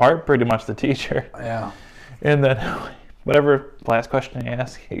rips him apart, pretty much, the teacher. Yeah. And then whatever last question he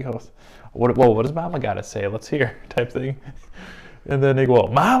asks, he goes, what does Mama got to say? Let's hear, type thing. And then they go,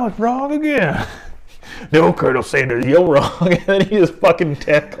 Mama's wrong again. No, Colonel Sanders, you're wrong. And then he just fucking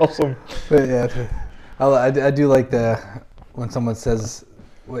tackles him. But yeah, I do like when someone says,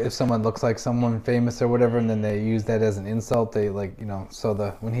 if someone looks like someone famous or whatever, and then they use that as an insult, they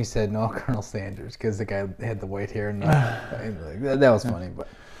when he said no, Colonel Sanders, because the guy had the white hair, and that was funny. But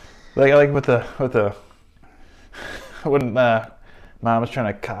like with the when Mom was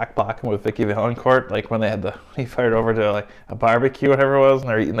trying to cock block him with Vicky Valancourt, like when he fired over to like a barbecue, whatever it was, and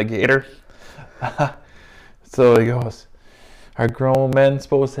they're eating the gator. So he goes, are grown men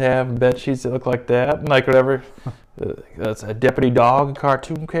supposed to have bed sheets that look like that? And like whatever. That's a Deputy Dog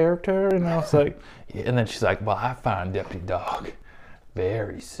cartoon character. It's like, yeah. And then she's like, well, I find Deputy Dog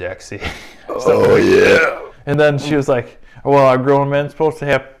very sexy. Yeah. And then she was like, well, are grown men supposed to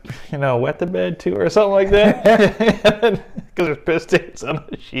have, wet the bed too or something like that? Because there's piss stains on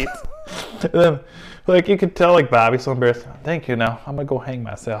the sheets. And then, like, you could tell, like, Bobby's so embarrassed. Thank you, now. I'm going to go hang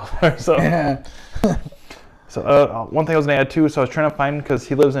myself or something. Yeah. So one thing I was going to add, too, so I was trying to find, because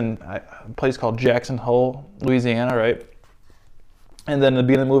he lives in a place called Jackson Hole, Louisiana, right? And then at the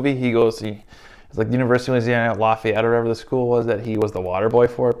beginning of the movie, it's like the University of Louisiana at Lafayette, or whatever the school was, that he was the water boy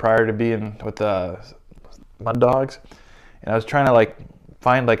for prior to being with the Mud Dogs. And I was trying to, like,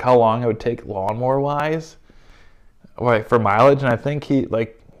 find, like, how long it would take lawnmower-wise, like, for mileage, and I think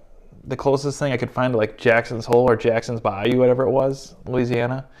the closest thing I could find to, like, Jackson's Hole or Jackson's Bayou, whatever it was,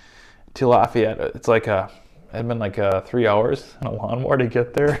 Louisiana, to Lafayette, it's like it'd been like 3 hours in a lawnmower to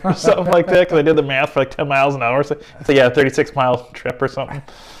get there or something like that, because I did the math for like 10 miles an hour. So it's a 36-mile trip or something.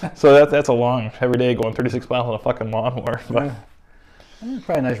 So that's a long, every day going 36 miles on a fucking lawnmower. But. Yeah.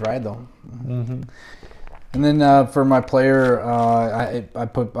 Probably a nice ride, though. Mm-hmm. And then for my player, I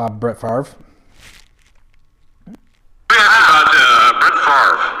put Brett Favre. Brett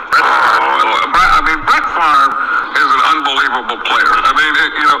Favre. Brett Favre is an unbelievable player. I mean,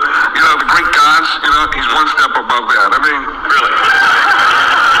 the great guys, he's one step above that. I mean, really.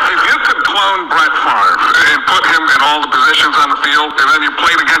 If you could clone Brett Favre and put him in all the positions on the field, and then you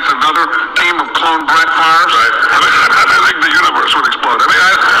played against another team of clone Brett Favre, right. I think the universe would explode. I mean,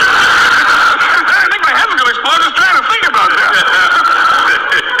 I think my head's going to explode just trying to think about that.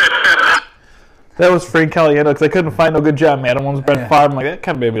 That was Frank Caliendo, because I couldn't find no good job, Madam. One's Brett Favre. I'm like, that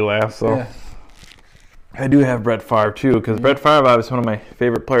kind of made me laugh, so... Yeah. I do have Brett Favre, too, because Brett Favre is one of my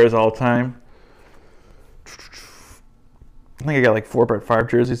favorite players of all time. I think I got like 4 Brett Favre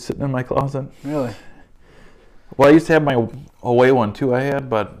jerseys sitting in my closet. Really? Well, I used to have my away one, too,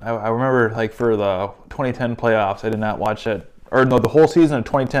 but I remember, like, for the 2010 playoffs, I did not watch it. Or, no, the whole season of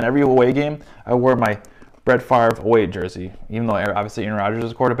 2010, every away game, I wore my Brett Favre away jersey, even though, obviously, Aaron Rodgers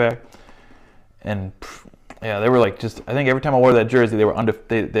was quarterback. And... yeah, they were like I think every time I wore that jersey, they were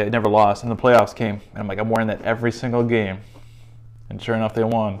they never lost, and the playoffs came, and I'm like, I'm wearing that every single game. And sure enough, they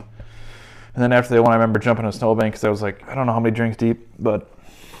won. And then after they won, I remember jumping a snowbank, because I was like, I don't know how many drinks deep, but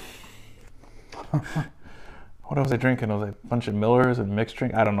what was I drinking? It was like a bunch of Millers and mixed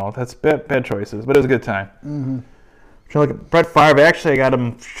drink. I don't know. That's bad choices, but it was a good time. Mm-hmm. Trying to look at Brett Favre, actually, I got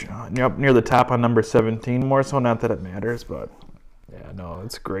him up near the top on number 17 more so, not that it matters, but... yeah, no,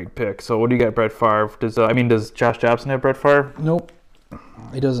 it's a great pick. So what do you got, Brett Favre? Does Josh Dobson have Brett Favre? Nope,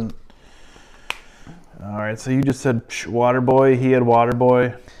 he doesn't. All right, so you just said Waterboy. He had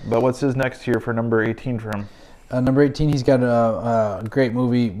Waterboy. But what's his next year for number 18 for him? Number 18, he's got a great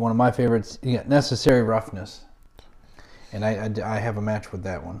movie, one of my favorites. He got Necessary Roughness. And I have a match with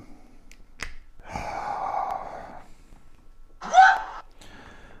that one.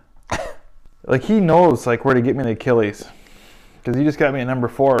 Like, he knows, like, where to get me the Achilles. Because he just got me at number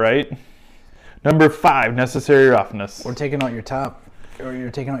 4, right? Number 5, necessary roughness. We're taking out your top, or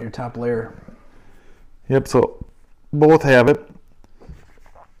you're taking out your top layer. Yep, so both have it.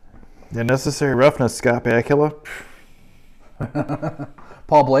 Yeah, necessary roughness, Scott Bakula.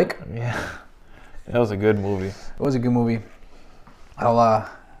 Paul Blake. Yeah, that was a good movie. It was a good movie. My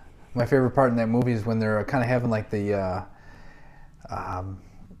favorite part in that movie is when they're kind of having like the,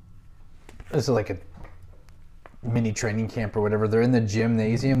 this is like a mini training camp or whatever. They're in the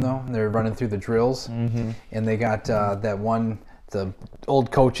gymnasium though, and they're running through the drills, and they got that one. The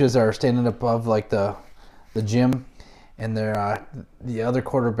old coaches are standing above like the gym, and they're the other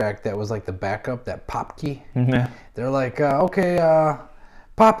quarterback that was like the backup, that Popke. They're like, okay,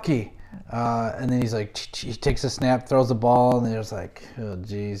 Popke. And then he's like, he takes a snap, throws the ball, and there's like, oh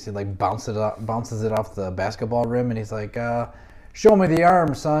geez, he like bounces it off the basketball rim, and he's like, show me the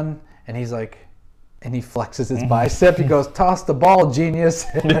arm, son. And he's like, and he flexes his bicep. He goes, toss the ball, genius.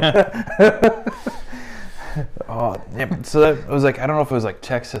 Oh, yeah. So that was like, I don't know if it was like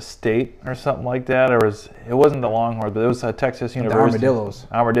Texas State or something like that, or it wasn't the Longhorns, but it was Texas University. The Armadillos.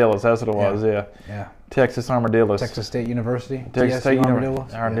 Armadillos, that's what it was, yeah. Yeah. Texas Armadillos. Texas State University. Texas State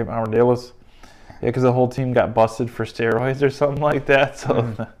Armadillos. Armadillos. Yeah, because the whole team got busted for steroids or something like that.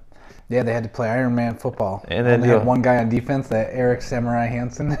 So. Yeah, they had to play Iron Man football. And then they had one guy on defense, that Eric Samurai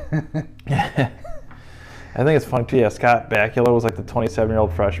Hansen. I think it's funny too. Yeah, Scott Bakula was like the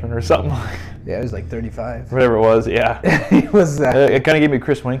 27-year-old freshman or something. Yeah, he was like 35. Whatever it was, yeah. He was. It kind of gave me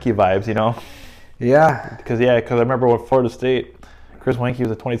Chris Winkie vibes, you know. Yeah. Because I remember with Florida State, Chris Winkie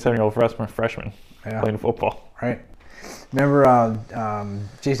was a 27-year-old freshman playing football. Right. Remember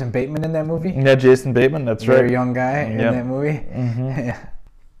Jason Bateman in that movie? Yeah, Jason Bateman. That's right. Very young guy in that movie. Mm-hmm. Yeah.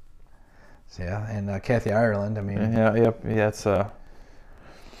 So, yeah, and Kathy Ireland. I mean. Yeah. It's a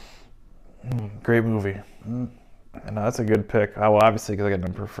great movie. And that's a good pick. Well, obviously, because I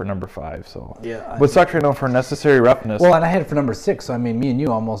got number 5. So yeah. But sucks right now for necessary roughness. Well, and I had it for number 6. So I mean, me and you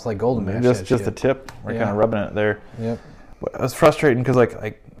almost like golden match. Just a tip. We're kind of rubbing it there. Yep. But it was frustrating because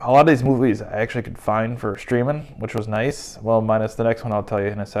like a lot of these movies I actually could find for streaming, which was nice. Well, minus the next one I'll tell you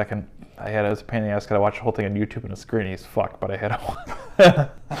in a second. It was a pain in the ass because I watched the whole thing on YouTube and it's grainy as fuck, but I had it.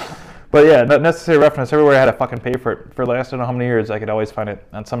 But yeah, necessary roughness. Everywhere I had to fucking pay for it. For the last I don't know how many years, I could always find it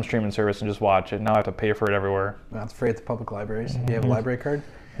on some streaming service and just watch it. Now I have to pay for it everywhere. That's free at the public libraries. Do you have a library card?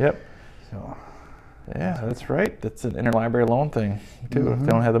 Yep. So. Yeah, that's right. That's an interlibrary loan thing too. If they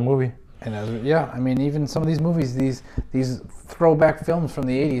don't have the movie. And I mean, even some of these movies, these throwback films from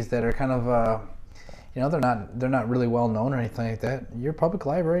the '80s that are kind of, they're not really well known or anything like that. Your public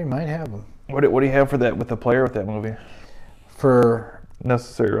library might have them. What do you have for that with the player with that movie? For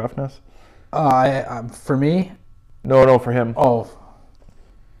necessary roughness. For me. No, for him. Oh.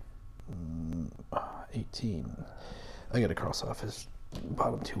 18. I got to cross off his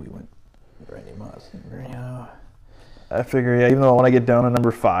bottom 2. We went Randy Moss. Yeah. I figure, yeah, even though when I get down to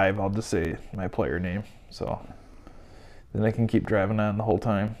number 5, I'll just say my player name. So then I can keep driving on the whole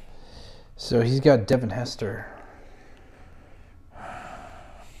time. So he's got Devin Hester.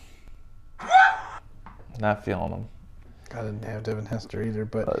 Not feeling him. I didn't have Devin Hester either,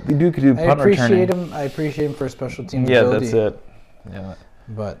 but the Duke could do punt returning. I appreciate him for his special team ability. Yeah, that's it. Yeah.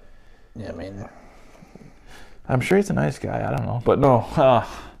 But, yeah, I mean. I'm sure he's a nice guy. I don't know. But no.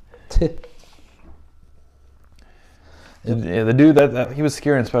 Yeah, the dude that he was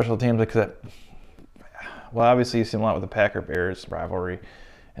scary in special teams because obviously you see him a lot with the Packer-Bears rivalry,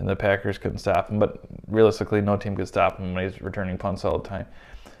 and the Packers couldn't stop him. But realistically, no team could stop him when he's returning punts all the time.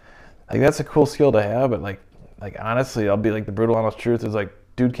 Like that's a cool skill to have, but like honestly, I'll be like the brutal honest truth is like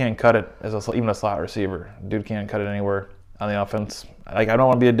dude can't cut it even a slot receiver. Dude can't cut it anywhere on the offense. Like I don't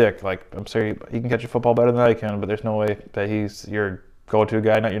want to be a dick. Like I'm sorry, he can catch a football better than I can, but there's no way that he's your go-to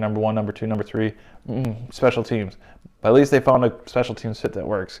guy, not your number 1, number 2, number 3. Special teams. But at least they found a special teams fit that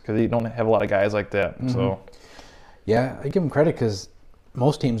works because you don't have a lot of guys like that. Mm-hmm. So yeah, I give him credit because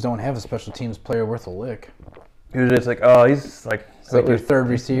most teams don't have a special teams player worth a lick. Usually it's like, oh, he's like your third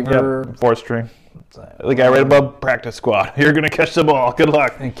receiver, 4th string. The guy right above practice squad. You're gonna catch the ball. Good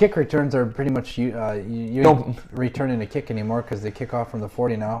luck. And kick returns are pretty much you don't return in a kick anymore because they kick off from the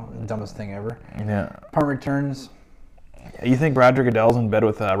 40 now. Dumbest thing ever. Yeah. Punt returns. You think Roger Goodell's in bed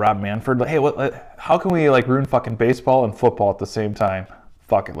with Rob Manfred? Like, hey, how can we like ruin fucking baseball and football at the same time?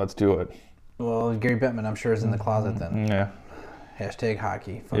 Fuck it, let's do it. Well, Gary Bettman, I'm sure, is in the closet then. Yeah. Hashtag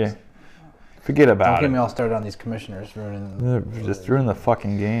hockey. Folks. Yeah. Forget about it. Don't get me all started on these commissioners ruining. Just ruin the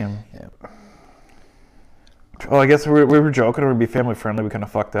fucking game. Yep. Oh, I guess we were joking. It would be family friendly. We kind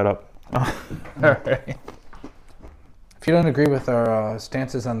of fucked that up. All right. If you don't agree with our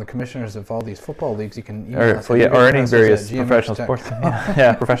stances on the commissioners of all these football leagues, you can email us. Or any various professional sports.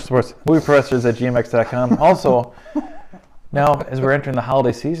 Yeah, professional sports. Movie professors at gmx.com. Also, now as we're entering the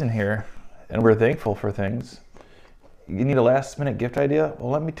holiday season here, and we're thankful for things, you need a last minute gift idea?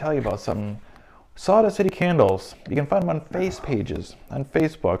 Well, let me tell you about something. Sawdust City Candles. You can find them on face pages on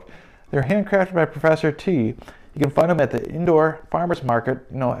Facebook. They're handcrafted by Professor T. You can find them at the indoor farmers market,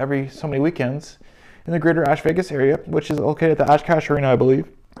 every so many weekends in the greater Osh Vegas area, which is located at the Oshkosh Arena, I believe.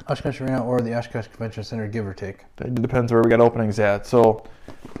 Oshkosh Arena or the Oshkosh Convention Center, give or take. It depends where we got openings at. So,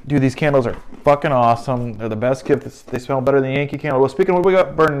 dude, these candles are fucking awesome. They're the best gift. They smell better than Yankee Candle. Well, speaking of what we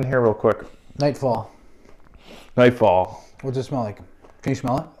got burning here real quick. Nightfall. What's it smell like? Can you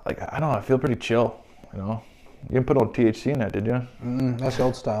smell it? Like, I don't know. I feel pretty chill, You didn't put no THC in that, did you? That's the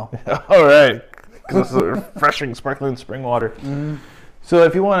old style. All right. Because this is refreshing, sparkling spring water. Mm-hmm. So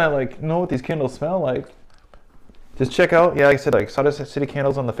if you want to know what these candles smell like, just check out, like I said, Sawdust City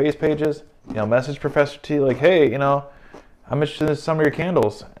Candles on the face pages. Message Professor T, hey, I'm interested in some of your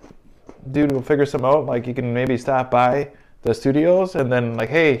candles. Dude, we'll figure something out. Like, you can maybe stop by the studios and then,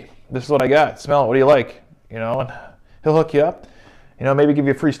 hey, this is what I got. Smell it. What do you like? And he'll hook you up. Maybe give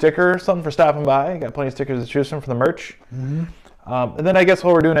you a free sticker or something for stopping by. Got plenty of stickers to choose from the merch. Mm-hmm. And then I guess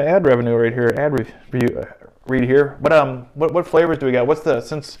while we're doing an ad revenue right here, read here. What flavors do we got?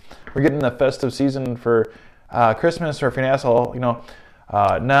 Since we're getting the festive season for Christmas, or if you're an asshole,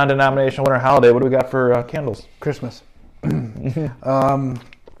 non-denominational winter holiday, what do we got for candles? Christmas. Kwanzas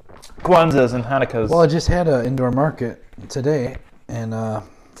and Hanukkahs. Well, I just had an indoor market today, and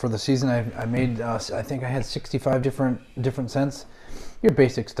for the season, I made. I think I had 65 different scents. Your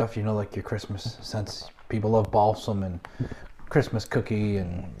basic stuff, like your Christmas scents. People love balsam and Christmas cookie,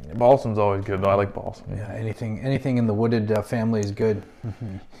 and balsam's always good. Though I like balsam. Yeah, anything in the wooded family is good.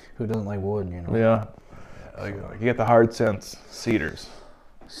 Mm-hmm. Who doesn't like wood? Yeah. You get the hard scents. Cedars,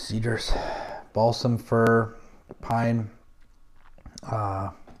 balsam, fir, pine.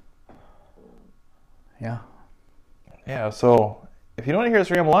 Yeah. So if you don't want to hear us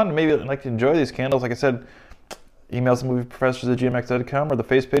ramble on, maybe you'd like to enjoy these candles. Like I said, email some movie professors at gmx.com or the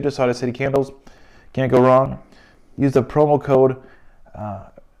face page of Sawdust City Candles. Can't go wrong. Use the promo code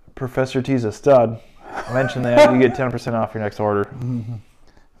Professor T's a stud. Mention that, you get 10% off your next order. Mm-hmm.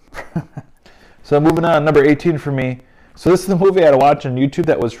 So moving on, number 18 for me. So this is the movie I had to watch on YouTube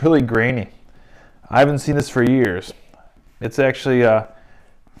that was really grainy. I haven't seen this for years. It's actually,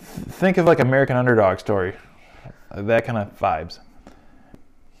 think of American Underdog Story. That kind of vibes.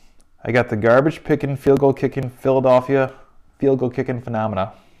 I got the garbage picking, field goal kicking, Philadelphia field goal kicking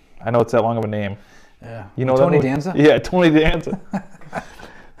phenomena. I know it's that long of a name. Yeah. Tony Danza? Yeah, Tony Danza.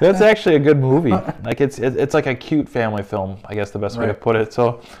 That's actually a good movie. It's like a cute family film, I guess the best way to put it.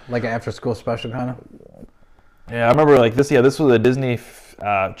 So like an after school special kind of? Yeah, I remember this was a Disney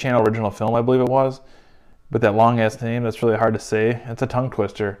Channel original film, I believe it was. But that long ass name, that's really hard to say. It's a tongue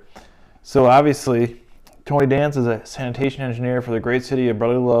twister. So obviously, Tony Danza is a sanitation engineer for the great city of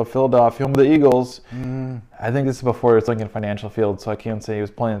brotherly love, Philadelphia, home of the Eagles. I think this is before he was Lincoln Financial Field, so I can't say he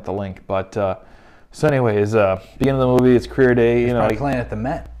was playing at the Link. But so anyways, beginning of the movie, it's career day. He's probably playing at the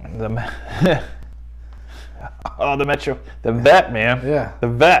Met. The Met. Oh, the Metro. The Vet, man. Yeah. The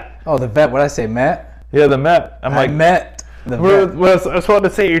Vet. Oh, the Vet. What did I say, Met? Yeah, the Met. I met the Vet. I was about to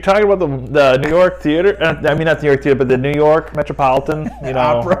say, you're talking about the New York Theater. I mean, not the New York Theater, but the New York Metropolitan.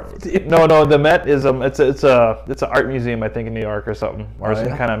 Opera. No. The Met is it's an art museum, I think, in New York or something, or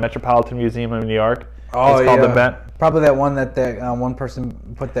some kind of Metropolitan Museum in New York. Oh, it's called the Met. Probably that one that one person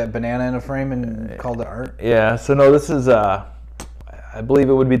put that banana in a frame and called it art. Yeah. So no, this is I believe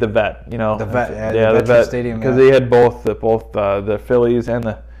it would be the Vet. The Vet. The Vet Stadium. Because they had both the Phillies and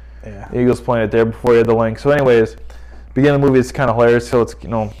the Eagles playing it there before they had the Link. So anyways, beginning of the movie is kind of hilarious. So it's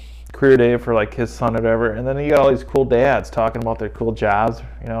career day for his son or whatever, and then you got all these cool dads talking about their cool jobs,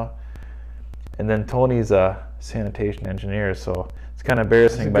 And then Tony's a sanitation engineer, so it's kind of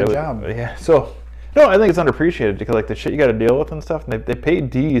embarrassing. That's a good job. Yeah. So. No, I think it's underappreciated because the shit you got to deal with and stuff. And they pay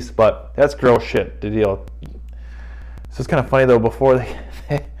D's, but that's gross shit to deal. So it's kind of funny though. Before they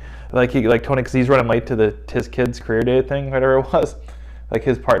Tony, because he's running late to his kid's career day thing, whatever it was.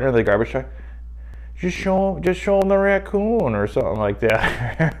 His partner, the garbage truck, just show him the raccoon or something like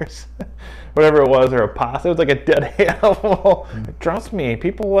that, whatever it was, or a possum. It was like a dead animal. Trust me,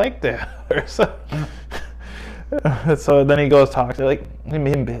 people like that. Or something. So then he goes talk to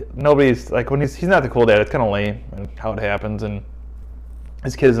nobody's when he's not the cool dad. It's kind of lame and how it happens, and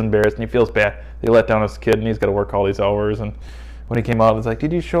his kid is embarrassed and he feels bad. They let down his kid and he's got to work all these hours, and when he came out, it was like,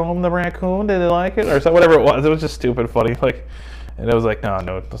 did you show them the raccoon? Did they like it? Or so, whatever it was. It was just stupid funny. Like, and it was like, no,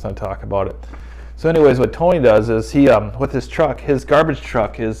 let's not talk about it. So anyways, what Tony does is he, with his truck, his garbage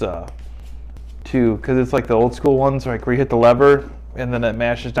truck is because it's like the old school ones, like where you hit the lever and then it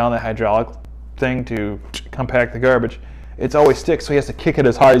mashes down the hydraulic thing to compact the garbage. It's always sticks, so he has to kick it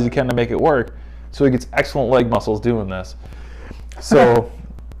as hard as he can to make it work. So he gets excellent leg muscles doing this. So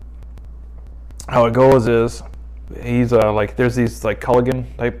how it goes is he's like, there's these like Culligan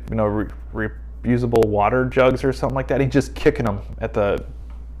type, reusable water jugs or something like that. He's just kicking them at the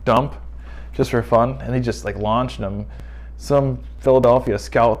dump just for fun, and he just like launching them. Some Philadelphia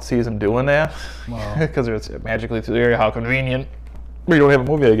scout sees him doing that because it's magically through the area. How convenient. We don't have a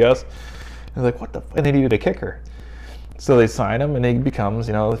movie, I guess. And like, what the? And they needed a kicker, so they sign him, and he becomes,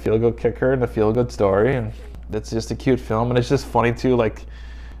 the feel-good kicker and the feel-good story, and it's just a cute film, and it's just funny too. Like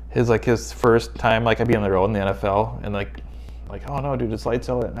his first time, like I'd be on the road in the NFL, and like, oh no, dude, it's lights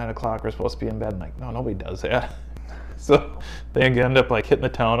out at 9 o'clock. We're supposed to be in bed. And like, no, nobody does that. So they end up like hitting the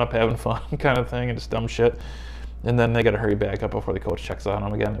town up, having fun, kind of thing, and just dumb shit. And then they got to hurry back up before the coach checks on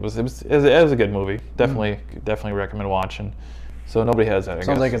them again. It was a good movie. Definitely recommend watching. So nobody has that.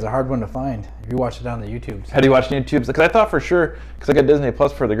 Sounds like it's a hard one to find. If you watch it on the YouTube. Had you watched YouTube? Because I thought for sure, because I got Disney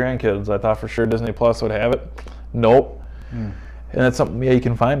Plus for the grandkids, I thought for sure Disney Plus would have it. Nope. And that's something you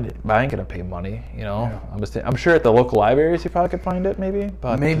can find it, but I ain't gonna pay money. Yeah. I'm sure at the local libraries you probably could find it. Maybe.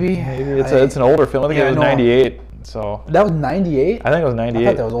 But maybe it's an older film. I think it was 98. So that was 98. I think it was 98. I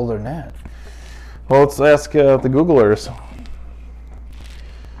thought that was older than that. Well, let's ask the Googlers.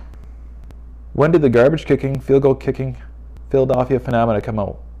 When did the garbage kicking, field goal kicking, Philadelphia phenomena come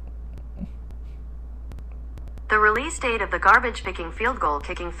out? The release date of the garbage picking, field goal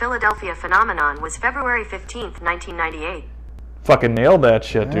kicking Philadelphia phenomenon was February 15th, 1998. Fucking nailed that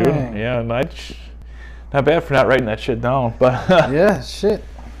shit, dude. Dang. Yeah, not bad for not writing that shit down. But yeah, shit.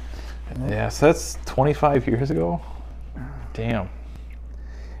 Yeah, so that's 25 years ago. Damn.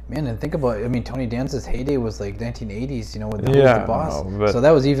 Man, and think about it. I mean, Tony Danza's heyday was like 1980s, with Yeah, Who's the Boss. no, So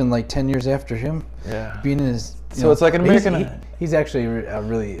that was even like 10 years after him. Yeah. Being in his. So it's like an American. He's actually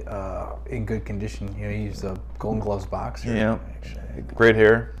really in good condition. He's a Golden Gloves boxer. Yeah. Great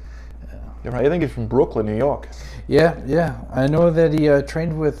hair. Yeah. I think he's from Brooklyn, New York. Yeah. I know that he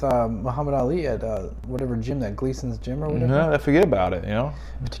trained with Muhammad Ali at whatever gym, that Gleason's gym or whatever. No, I forget about it,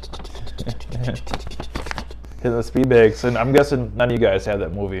 Hitting the speed bags, and I'm guessing none of you guys had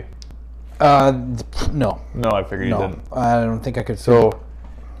that movie. No. No, I figured you didn't. I don't think I could. So,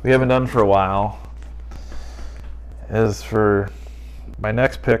 we haven't done for a while. As for my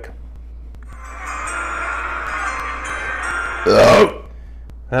next pick,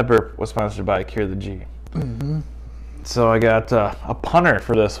 that burp was sponsored by Cure the G. Mm-hmm. So I got a punter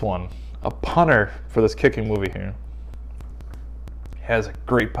for this one. A punter for this kicking movie here. Has a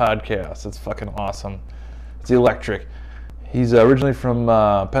great podcast. It's fucking awesome. It's electric. He's originally from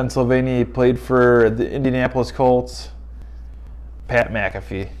Pennsylvania. He played for the Indianapolis Colts. Pat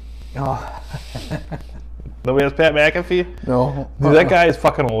McAfee. Oh. Nobody has Pat McAfee? No. Dude, that guy is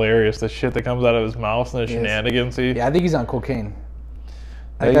fucking hilarious. The shit that comes out of his mouth and the shenanigans. Yeah, I think he's on cocaine.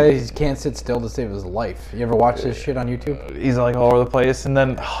 That guy can't sit still to save his life. You ever watch this shit on YouTube? He's like all over the place. And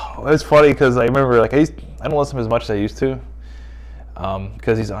then it was funny because I remember I don't listen to him as much as I used to.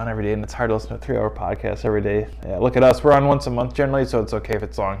 Because he's on every day, and it's hard to listen to a 3-hour podcast every day. Yeah, look at us. We're on once a month generally, so it's okay if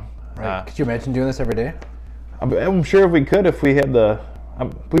it's long. Right. Could you imagine doing this every day? I'm sure if we could, if we had the...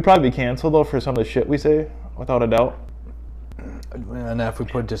 we'd probably be canceled, though, for some of the shit we say, without a doubt. And if we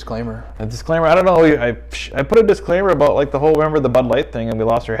put a disclaimer. A disclaimer? I don't know. I put a disclaimer about like the whole, remember the Bud Light thing, and we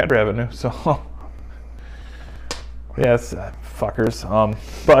lost our head revenue, so... yeah, it's fuckers.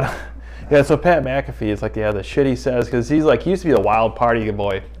 But... yeah, so Pat McAfee is like, the shit he says, because he used to be a wild party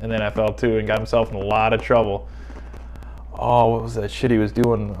boy in the NFL too, and got himself in a lot of trouble. Oh, what was that shit he was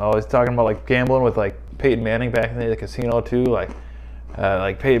doing? Oh, he's talking about like gambling with like Peyton Manning back in the casino too, like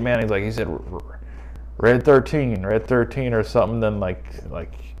Peyton Manning's like, he said red 13 or something, then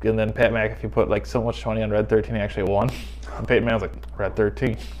and then Pat McAfee put like so much money on red 13 he actually won. And Peyton Manning's like, red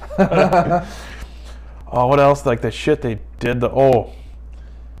 13. Oh, what else? Like the shit they did,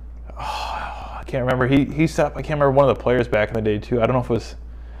 I can't remember. He stopped. I can't remember one of the players back in the day too. I don't know if it was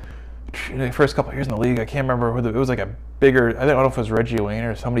the first couple of years in the league. I can't remember whether it was like a bigger. I don't know if it was Reggie Wayne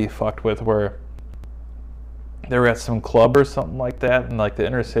or somebody he fucked with, where they were at some club or something like that in like the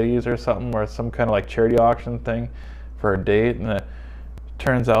inner cities or something, or some kind of like charity auction thing for a date, and it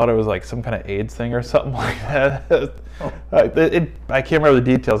turns out it was like some kind of AIDS thing or something like that. I can't remember the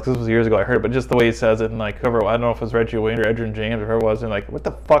details because this was years ago I heard it, but just the way he says it, and like whoever, I don't know if it was Reggie Wayne or Edrin James or whoever it was, and like, what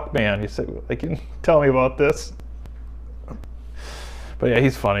the fuck, man? You said, like, you tell me about this. But yeah,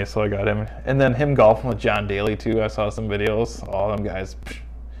 he's funny, so I got him. And then him golfing with John Daly too. I saw some videos. All them guys,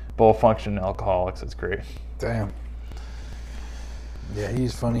 both functioning alcoholics. It's great. Damn. Yeah,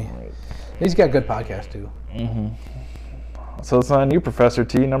 he's funny. He's got a good podcast too. Mm-hmm. So it's on you, Professor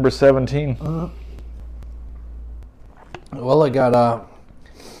T, number 17. Well, I got a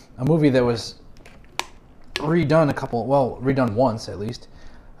movie that was redone once at least.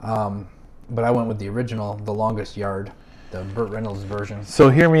 But I went with the original, The Longest Yard, the Burt Reynolds version. So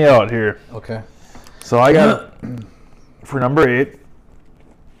hear me out here. Okay. So I got it for number 8.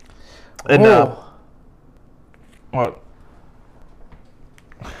 And what?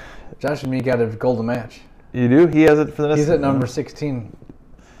 Josh and me got a golden match. You do? He has it for this. He's at number 16.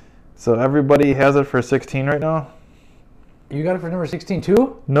 So everybody has it for 16 right now? You got it for number 16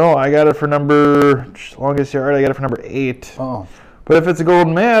 too? No, I got it for number Longest Yard. I got it for number 8. Oh. But if it's a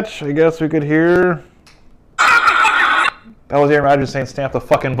golden match, I guess we could hear. That was Aaron Rodgers saying, "Stamp the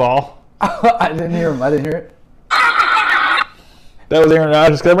fucking ball." I didn't hear him. I didn't hear it. That was Aaron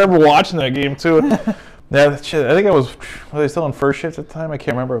Rodgers. 'Cause I remember watching that game too. Yeah, shit. I think I was they still in first shift at the time? I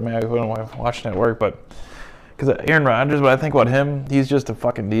can't remember. Maybe I wasn't watching at work, but because Aaron Rodgers. But I think about him, he's just a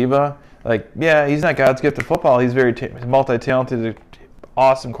fucking diva. Like, yeah, he's not God's gift to football. He's very he's multi-talented,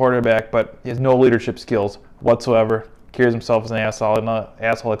 awesome quarterback, but he has no leadership skills whatsoever. Carries himself as an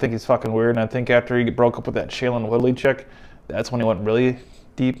asshole. I think he's fucking weird. And I think after he broke up with that Shailene Woodley chick, that's when he went really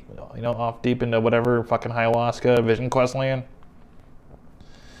deep, off deep into whatever fucking ayahuasca, Vision Quest land.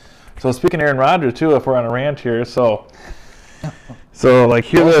 So speaking of Aaron Rodgers too, if we're on a rant here, so like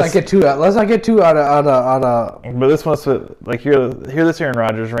hear this. Let's not get too out of. But this one's like hear this Aaron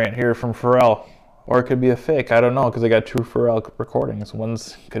Rodgers rant here from Pharrell, or it could be a fake. I don't know because I got 2 Pharrell recordings.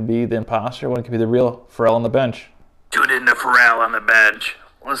 One's could be the imposter, one could be the real Pharrell on the bench. Tuned into Pharrell on the bench.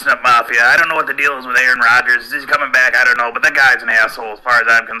 Listen up, Mafia. I don't know what the deal is with Aaron Rodgers. Is he coming back? I don't know, but that guy's an asshole as far as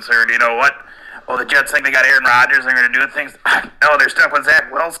I'm concerned. You know what? Oh, the Jets think they got Aaron Rodgers. They're going to do things. Oh, they're stuck with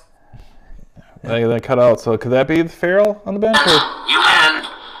Zach Wilson. They cut out. So could that be the Pharrell on the bench? Or? You win.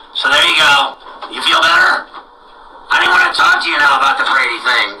 So there you go. You feel better? I didn't want to talk to you now about the Brady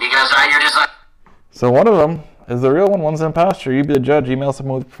thing because you're just like. So one of them is the real one. One's an imposter. You be the judge. Email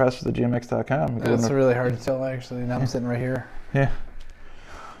someone with professors@gmx.com. That's really hard to tell actually. Now I'm sitting right here. Yeah.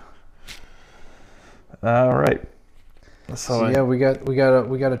 All right. So yeah, we got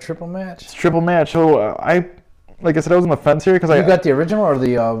a triple match. It's a triple match. So like I said, I was on the fence here because You got the original or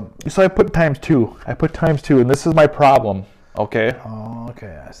the? So I put times 2. And this is my problem. Okay. Oh,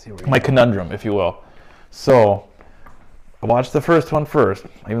 okay. I see where My conundrum, if you will. So I watched the first one first,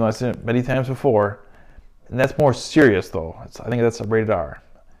 even though I've seen it many times before, and that's more serious though. I think that's a rated R.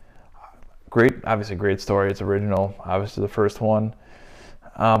 Obviously great story. It's original. Obviously the first one.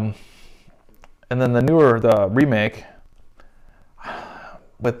 And then the remake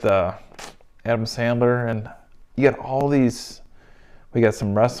with Adam Sandler, and you got all these. We got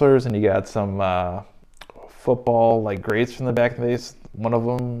some wrestlers, and you got some football like greats from the back of the days. One of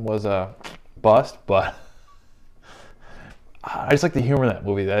them was a bust, but I just like the humor in that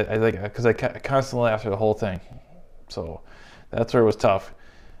movie. I like because I constantly laugh through the whole thing. So that's where it was tough.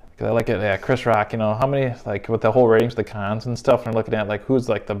 Because I like it. Yeah, Chris Rock. How many like with the whole ratings, the cons and stuff, and they're looking at like who's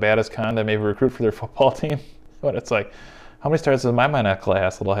like the baddest con to maybe recruit for their football team. But it's like, how many stars does my monocle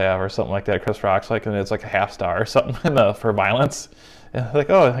will have or something like that? Chris Rock's like, and it's like a half star or something for violence. And like,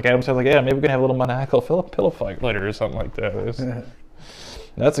 oh, like Adam said, like, yeah, maybe we can have a little monocle pillow fight later or something like that.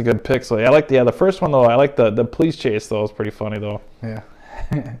 That's a good pick. So yeah, I like the first one though. I like the police chase though. It's pretty funny though. Yeah.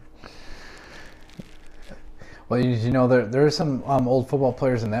 Well, there are some old football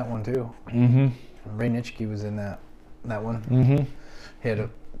players in that one too. Mm-hmm. Ray Nitschke was in that one. Mm-hmm. He had a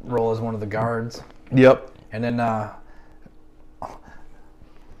role as one of the guards. Yep. And then I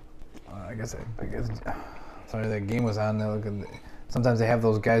guess sorry, that game was on there. Sometimes they have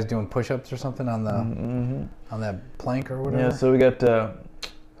those guys doing push-ups or something on the on that plank or whatever. Yeah. So we got the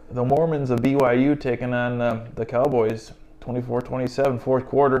Mormons of BYU taking on the Cowboys, 24-27, fourth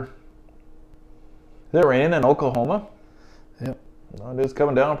quarter. Is it raining in Oklahoma? Yep. No, it is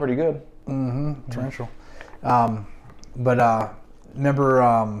coming down pretty good. Mm-hmm. Torrential. But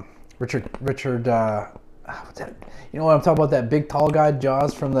remember Richard what's that? You know what I'm talking about? That big tall guy,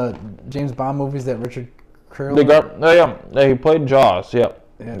 Jaws, from the James Bond movies. That Richard Curley. Yeah, he played Jaws. Yep.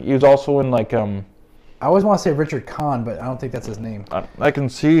 Yeah. He was also in like I always want to say Richard Kahn, but I don't think that's his name. I can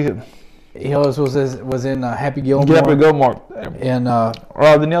see. He always was in Happy Gilmore. Happy Gilmore. And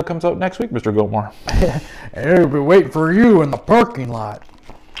the nail comes out next week, Mr. Gilmore. I'll be waiting for you in the parking lot.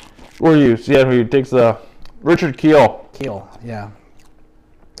 Where you? Yeah, he takes the Richard Keel. Keel, yeah.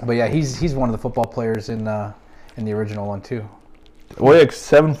 But yeah, he's one of the football players in the original one too. Well, like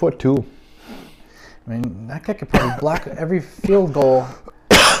 7'2". I mean, that guy could probably block every field goal.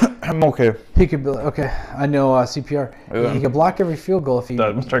 I'm okay. He could be okay. I know CPR. Yeah. He could block every field goal if he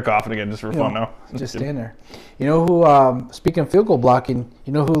I'm start coughing again just for fun now. just stand there. You know who? Speaking of field goal blocking,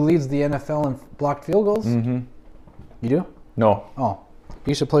 you know who leads the NFL in blocked field goals? Mm-hmm. You do? No. Oh,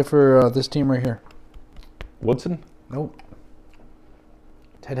 he used to play for this team right here. Woodson? Nope.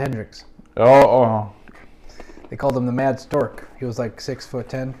 Ted Hendricks. Oh. They called him the Mad Stork. He was like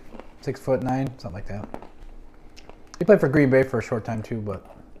 6'10", 6'9", something like that. He played for Green Bay for a short time too, but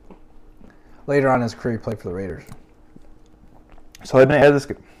later on in his career, he played for the Raiders. So I didn't add this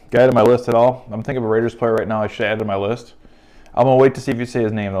guy to my list at all. I'm thinking of a Raiders player right now I should add to my list. I'm going to wait to see if you say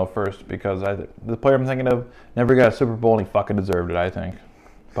his name, though, first, because the player I'm thinking of never got a Super Bowl, and he fucking deserved it, I think.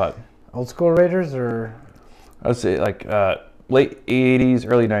 But Old school Raiders or? I'd say, like, late 80s,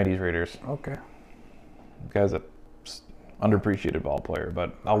 early 90s Raiders. Okay. The guy's a underappreciated ball player,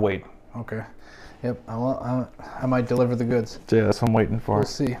 but I'll wait. Okay. Yep. I might deliver the goods. Yeah, that's what I'm waiting for. We'll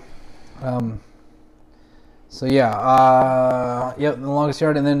see. So yeah, the longest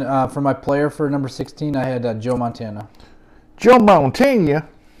yard, and then for my player for number 16, I had Joe Montana. Joe Montana.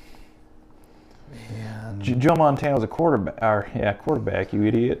 Yeah. Joe Montana was a quarterback, you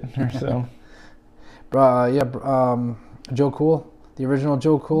idiot. So. Joe Cool, the original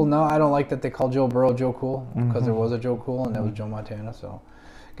Joe Cool. No, I don't like that they call Joe Burrow Joe Cool because there was a Joe Cool and that was Joe Montana. So,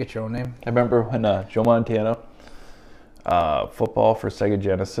 get your own name. I remember when Joe Montana, football for Sega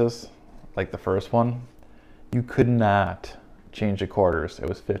Genesis, like the first one, you could not change the quarters. It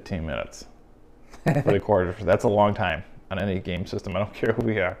was 15 minutes for the quarters. That's a long time on any game system. I don't care who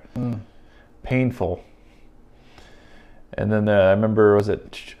we are. Painful. And then I remember, I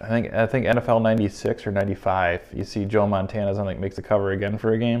think NFL 96 or 95, you see Joe Montana makes the cover again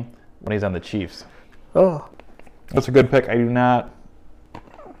for a game when he's on the Chiefs. Oh. That's a good pick. I do not.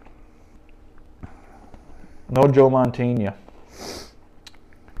 No Joe Montana.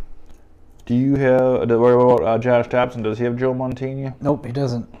 Do you have, what about Josh Dobson? Does he have Joe Montana? Nope, he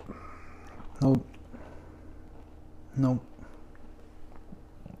doesn't. Nope.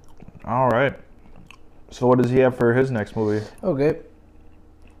 All right. So what does he have for his next movie? Okay.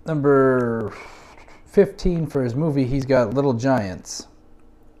 Number 15 for his movie, he's got Little Giants.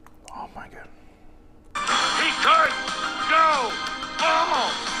 Oh my God. He could go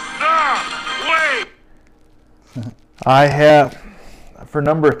almost the way. I have, for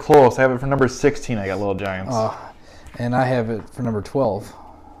number close, I have it for number 16. I got Little Giants. And I have it for number 12.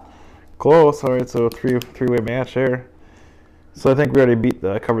 Close. All right, so three-way match there. So I think we already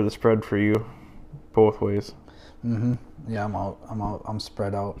covered the spread for you both ways. Mm-hmm. Yeah, I'm out. I'm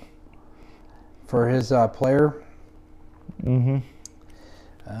spread out. For his player,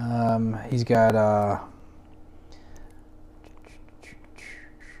 he's got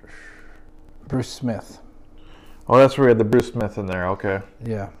Bruce Smith. Oh, that's where we had the Bruce Smith in there. Okay.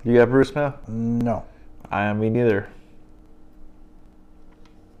 Yeah. You got Bruce Smith? No. Me neither.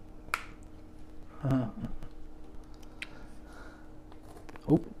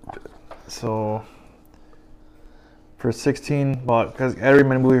 So for 16, well, because I read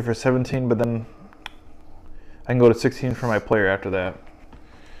my movie for 17, but then I can go to 16 for my player after that.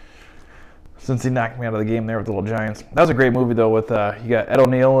 Since he knocked me out of the game there with the Little Giants. That was a great movie, though, with you got Ed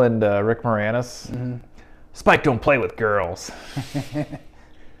O'Neill and Rick Moranis. Mm-hmm. Spike don't play with girls.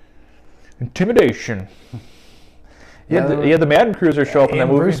 Intimidation. You had the Madden Cruiser show up in that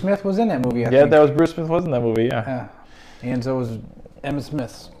movie. Bruce Smith was in that movie, I think. That was Bruce Smith was in that movie, yeah. And so was Emmitt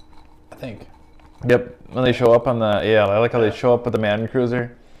Smith, I think. Yep, when they show up on I like how they show up with the Madden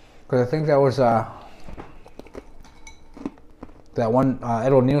Cruiser. Because I think that was that one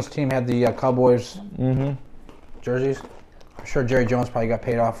Ed O'Neill's team had the Cowboys jerseys. I'm sure Jerry Jones probably got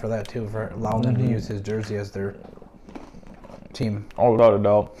paid off for that too, for allowing them to use his jersey as their team. Oh, without a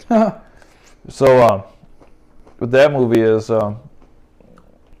doubt. So, with that movie is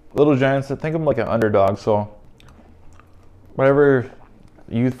Little Giants. Think of them like an underdog. So, whatever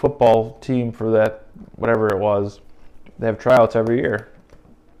youth football team for that, whatever it was, they have tryouts every year.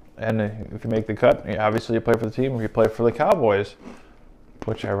 And if you make the cut, obviously you play for the team. If you play for the Cowboys,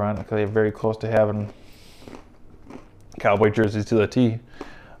 which ironically they're very close to having Cowboy jerseys to the T.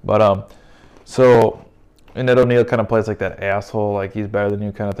 But and Ed O'Neill kind of plays like that asshole, like he's better than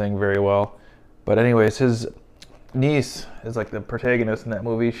you kind of thing, very well. But anyways, his niece is like the protagonist in that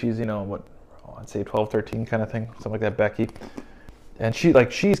movie. She's I'd say 12, 13 kind of thing, something like that, Becky. And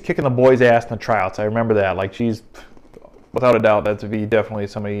she's kicking the boys' ass in the tryouts. I remember that. Like she's, without a doubt, that would be definitely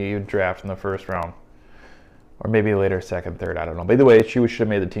somebody you'd draft in the first round. Or maybe later, second, third, I don't know. But either way, she should have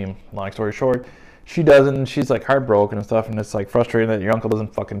made the team. Long story short, she doesn't, and she's like heartbroken and stuff, and it's like frustrating that your uncle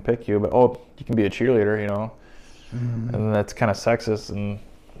doesn't fucking pick you, but you can be a cheerleader, you know. And that's kind of sexist, and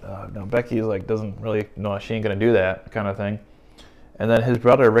no, Becky's like doesn't really know she ain't gonna do that kind of thing. And then his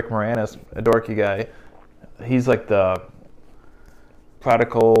brother Rick Moranis, a dorky guy, he's like the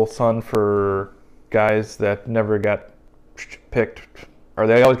prodigal son for guys that never got picked, or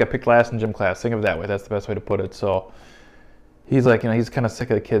they always got picked last in gym class. Think of it that way. That's the best way to put it. So he's like, he's kind of sick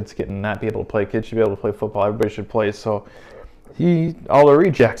of the kids not be able to play. Kids should be able to play football. Everybody should play. So all the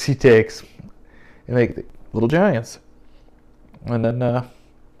rejects he takes and make the Little Giants, and then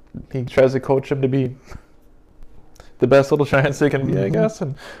he tries to coach them to be the best Little Giants they can be, I guess.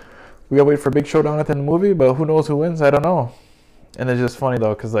 And we gotta wait for a big showdown at the end of the movie, but who knows who wins? I don't know. And it's just funny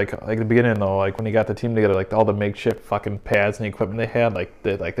though, because like the beginning though, like when he got the team together, like all the makeshift fucking pads and equipment they had, like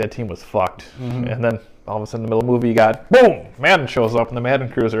that team was fucked. And then all of a sudden in the middle of the movie, you got boom, Madden shows up in the Madden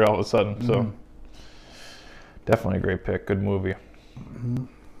Cruiser all of a sudden. So definitely a great pick, good movie.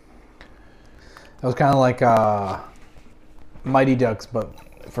 It was kind of like Mighty Ducks, but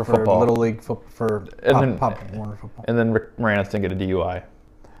for football, Little League for Pop Warner football. And then Rick Moranis didn't get a DUI.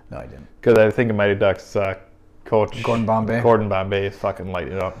 No, I didn't. Because I think in Mighty Ducks, Coach Gordon Bombay is fucking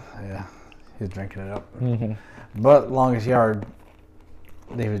lighting it up. Yeah, he was drinking it up. But longest yard,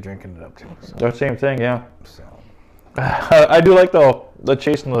 they was drinking it up too. So. The same thing, yeah. So. I do like the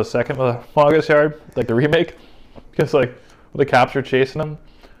chasing the second, the longest yard, like the remake, because like when the cops are chasing him,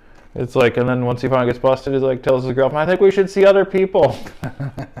 it's like, and then once he finally gets busted, he's like tells his girlfriend, "I think we should see other people."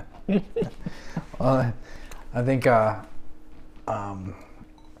 Well, I think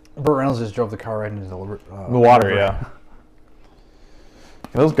Burt Reynolds just drove the car right into the water, river. yeah.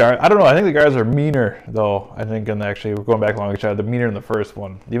 Those guys, I don't know. I think the guys are meaner, though. I think, and actually, we're going back along each other. They're meaner in the first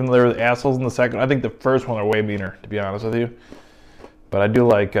one, even though they were the assholes in the second. I think the first one are way meaner, to be honest with you. But I do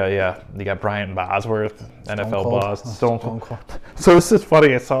like, you got Brian Bosworth, NFL boss, Stone Cold. So this is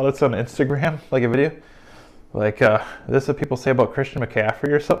funny. I saw this on Instagram, like a video. Like, this is what people say about Christian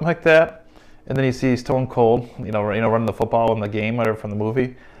McCaffrey or something like that. And then you see Stone Cold, running the football in the game, whatever, from the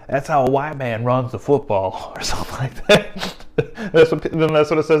movie. That's how a white man runs the football, or something like that. That's what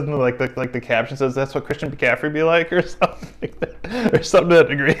it says in the caption says. That's what Christian McCaffrey be like, or something like that, or something to that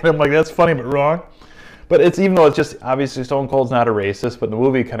degree. And I'm like, that's funny but wrong. But it's, even though it's just obviously Stone Cold's not a racist, but the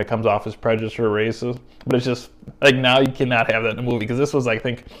movie kind of comes off as prejudiced or racist. But it's just like, now you cannot have that in the movie, because this was, I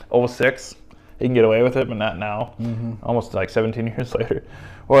think, 06. He can get away with it, but not now. Almost like 17 years later.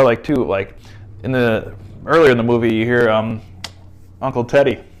 Or like earlier in the movie, you hear Uncle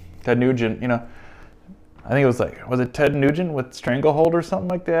Ted Nugent, I think it was was it Ted Nugent with Stranglehold or something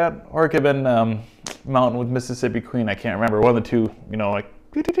like that? Or it could have been Mountain with Mississippi Queen, I can't remember. One of the two,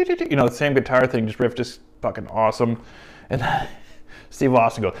 the same guitar thing, just riff, just fucking awesome. And then Steve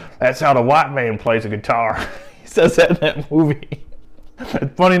Austin goes, "That's how the white man plays a guitar." He says that in that movie.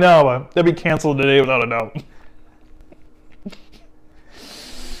 It's funny now, but they'll be canceled today without a doubt.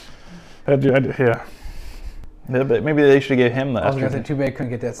 Yeah. But maybe they should give him that. I was going to say, too bad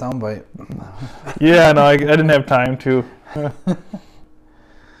couldn't get that soundbite. Yeah, no, I didn't have time to. All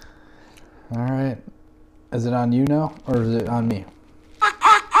right. Is it on you now, or is it on me?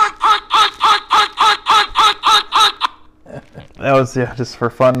 That was, just for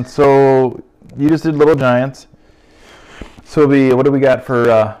fun. So, you just did Little Giants. So, what do we got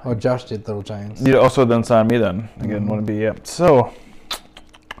for... Josh did Little Giants. Also, then it's on me then. Again, wouldn't be, So,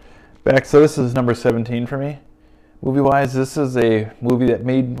 so this is number 17 for me. Movie-wise, this is a movie that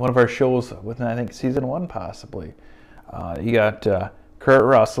made one of our shows within, I think, season 1, possibly. You got Kurt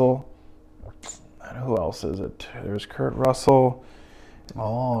Russell. And who else is it? There's Kurt Russell.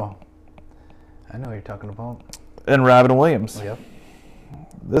 Oh, I know what you're talking about. And Robin Williams. Yep.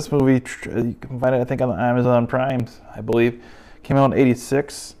 This movie, you can find it, I think, on Amazon Prime, I believe. Came out in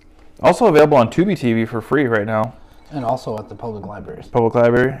 '86. Also available on Tubi TV for free right now. And also at the public libraries. Public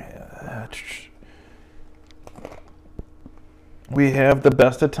library. We have The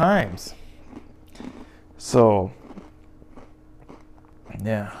Best of Times. So,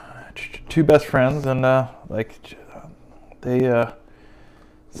 yeah, two best friends, and they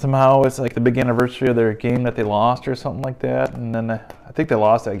somehow it's like the big anniversary of their game that they lost or something like that, and then I think they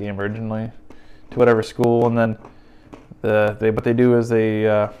lost that game originally to whatever school, and then what they do is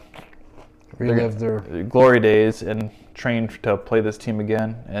they relive their glory days and train to play this team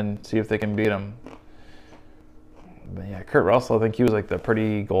again and see if they can beat them. But yeah, Kurt Russell, I think he was like the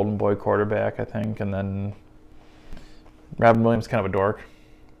pretty golden boy quarterback, I think, and then Robin Williams, kind of a dork.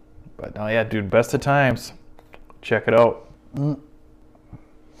 But no, yeah, dude, Best of Times. Check it out. You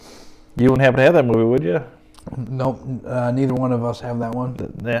wouldn't happen to have that movie, would you? Nope, neither one of us have that one.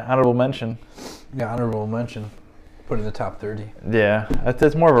 The honorable mention. Yeah, honorable mention. Put in the top 30. Yeah,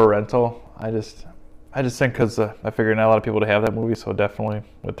 it's more of a rental. I just think because I figured not a lot of people to have that movie, so definitely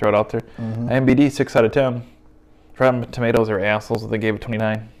would throw it out there. IMDb 6 out of 10. Rotten Tomatoes are assholes. They gave it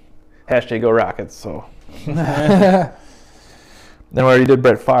 29. Hashtag go Rockets. So. Then we already did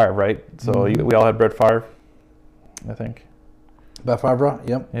Brett Favre, right? So we all had Brett Favre, I think. Brett Favre,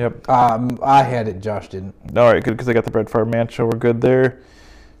 yep. Yep. I had it. Josh didn't. All right, good, because I got the Brett Favre Man Show. We're good there.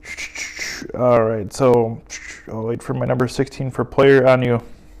 All right, so I'll wait for my number 16 for player on you.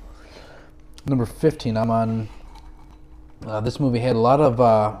 Number 15, I'm on. This movie had a lot of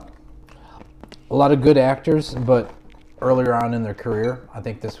good actors, but earlier on in their career, I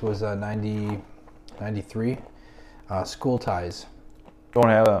think this was 93. School Ties. Don't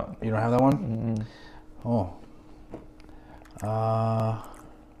have that. You don't have that one? Oh.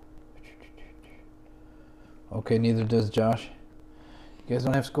 Okay, neither does Josh. You guys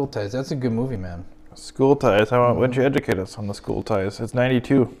don't have School Ties. That's a good movie, man. School Ties. Why don't you educate us on the School Ties? It's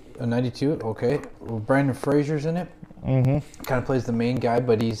 92. 92. Okay. Well, Brandon Fraser's in it. Kind of plays the main guy,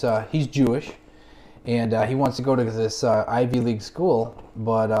 but he's Jewish, and he wants to go to this Ivy League school,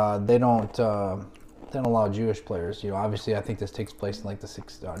 but they don't allow Jewish players. You know, obviously, I think this takes place in like the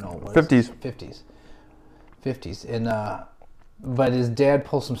 50s. 50s, and but his dad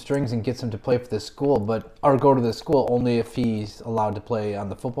pulls some strings and gets him to play for this school, or go to this school only if he's allowed to play on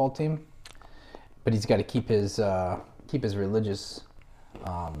the football team. But he's got to keep his religious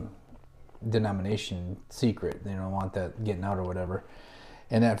denomination secret. They don't want that getting out or whatever.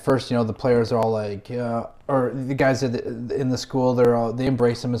 And at first, you know, the players are all like, or the guys in the school, they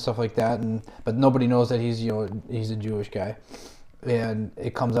embrace him and stuff like that. But nobody knows that he's a Jewish guy. And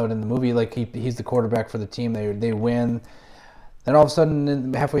it comes out in the movie like he's the quarterback for the team. They win. Then all of a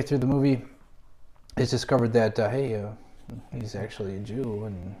sudden, halfway through the movie, it's discovered that hey, he's actually a Jew,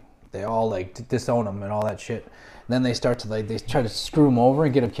 and they all like disown him and all that shit. And then they start to they try to screw him over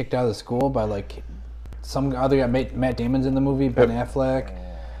and get him kicked out of the school by like some other guy. Matt Damon's in the movie. Ben Affleck.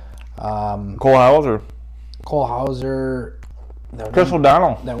 Cole Hauser. Chris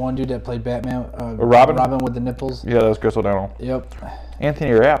O'Donnell. That one dude that played Batman. Robin? Robin with the nipples. Yeah, that was Chris O'Donnell. Yep.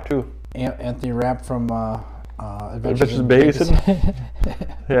 Anthony Rapp, too. Anthony Rapp from Adventures in Babysitting.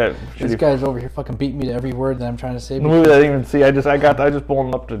 Yeah. This guy's over here fucking beating me to every word that I'm trying to say. The movie I didn't even see. I just pulled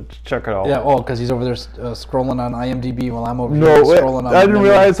him up to check it out. Yeah, because he's over there scrolling on IMDb while I'm over here scrolling on. I didn't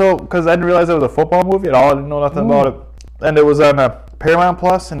realize it was a football movie at all. I didn't know nothing about it, and it was on Paramount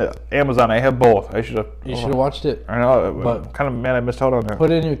Plus and Amazon. I have both. You should have watched it. I know, but kind of mad I missed out on that.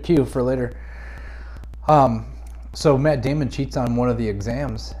 Put it in your queue for later. So Matt Damon cheats on one of the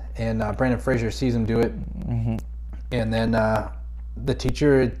exams, and Brandon Fraser sees him do it, and then the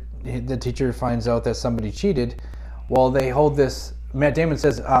teacher finds out that somebody cheated. Well, they hold this. Matt Damon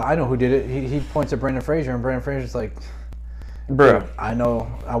says, "I know who did it." He points at Brandon Fraser, and Brandon Fraser's like, "Bro, I know.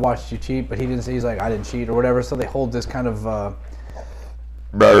 I watched you cheat," but he didn't say. He's like, "I didn't cheat" or whatever. So they hold this kind of.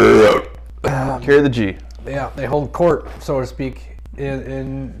 Carry the G. Yeah, they hold court, so to speak,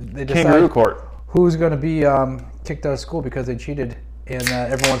 and they decide Kangaroo court. Who's going to be kicked out of school because they cheated, and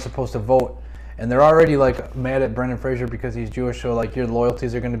everyone's supposed to vote. And they're already like mad at Brendan Fraser because he's Jewish, so like your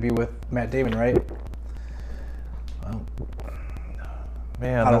loyalties are going to be with Matt Damon, right? Well,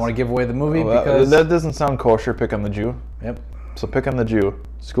 man, I don't want to give away the movie because that doesn't sound kosher. Pick on the Jew. Yep. So pick on the Jew.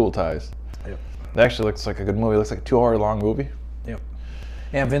 School Ties. Yep. It actually looks like a good movie. It looks like a 2-hour long movie. Yep.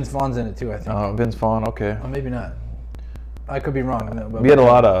 Yeah, Vince Vaughn's in it too, I think. Oh, Vince Vaughn. Okay. Or maybe not. I could be wrong. We had a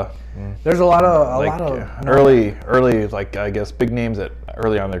lot of. There's a lot of early, like I guess big names that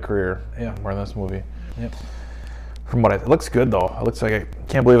early on in their career. Yeah. Were in this movie. Yep. From what it looks good though. It looks like I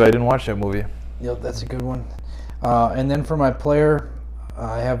can't believe I didn't watch that movie. Yep, that's a good one. And then for my player,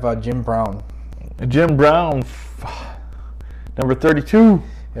 I have Jim Brown. Jim Brown, number 32.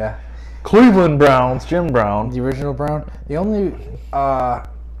 Yeah. Cleveland Browns, Jim Brown. The original Brown. The only,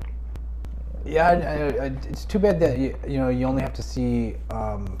 it's too bad that you only have to see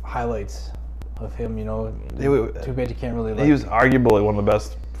highlights of him. Too bad you can't really. He was arguably one of the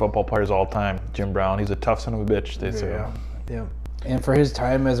best football players of all time. Jim Brown. He's a tough son of a bitch. They say. Yeah. And for his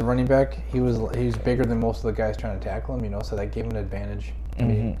time as a running back, he was bigger than most of the guys trying to tackle him. So that gave him an advantage. I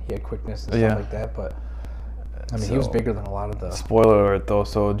mean, he had quickness and stuff like that, but. I mean, he was bigger than a lot of the... Spoiler alert, though.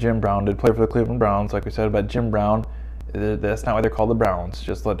 So Jim Brown did play for the Cleveland Browns, like we said. But Jim Brown, that's not why they're called the Browns.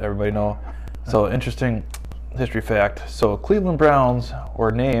 Just let everybody know. So interesting history fact. So Cleveland Browns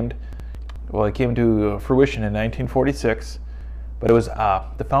were named... Well, it came to fruition in 1946. But it was...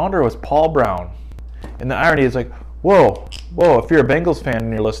 the founder was Paul Brown. And the irony is like, whoa, if you're a Bengals fan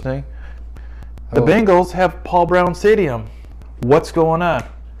and you're listening, the Bengals have Paul Brown Stadium. What's going on?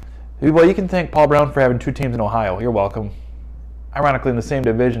 Well, you can thank Paul Brown for having 2 teams in Ohio. You're welcome. Ironically, in the same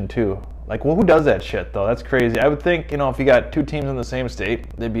division, too. Like, well, who does that shit, though? That's crazy. I would think, if you got 2 teams in the same state,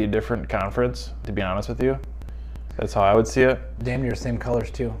 they'd be a different conference, to be honest with you. That's how I would see it. Damn near same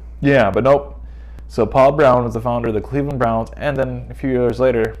colors, too. Yeah, but nope. So Paul Brown was the founder of the Cleveland Browns, and then a few years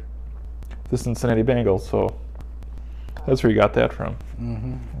later, the Cincinnati Bengals. So that's where you got that from.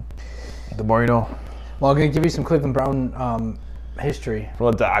 Mm-hmm. The more you know. Well, I'm going to give you some Cleveland Brown history.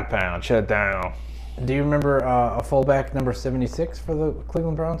 From the dog pound, shut it down. Do you remember a fullback number 76 for the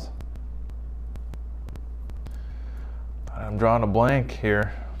Cleveland Browns? I'm drawing a blank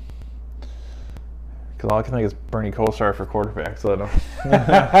here. Because all I can think is Bernie Kosar for quarterback. So I don't.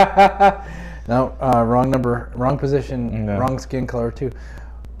 No, wrong number, wrong position, No. wrong skin color too.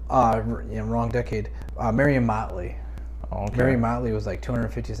 Wrong decade. Marion Motley. Okay. Marion Motley was like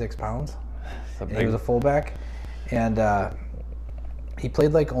 256 pounds. That's a And he big- was a fullback, and he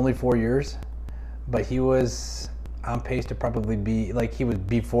played like only 4 years, but he was on pace to probably be like he was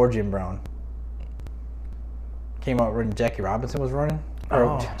before Jim Brown. Came out when Jackie Robinson was running.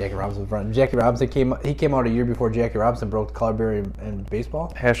 Or Jackie Robinson was running. Jackie Robinson came out a year before Jackie Robinson broke the color barrier in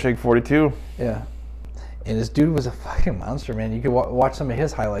baseball. Hashtag 42. Yeah. And this dude was a fucking monster, man. You could watch some of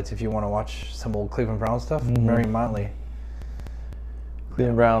his highlights if you want to watch some old Cleveland Brown stuff. Marion Motley.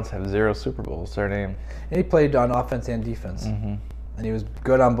 Cleveland Browns have 0 Super Bowls. Their name. And he played on offense and defense. And he was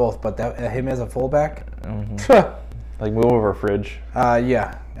good on both, but him as a fullback, Like move over fridge.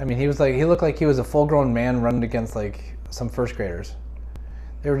 yeah. I mean, he looked like he was a full-grown man running against like some first graders.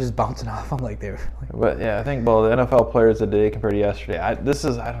 They were just bouncing off him like they were. But yeah, I think the NFL players today compared to yesterday. This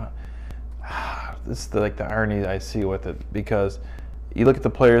is the irony I see with it, because you look at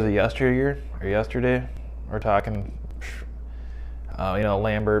the players of yesterday. We're talking,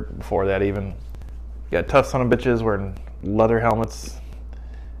 Lambert before that even. You got tough son of bitches wearing leather helmets,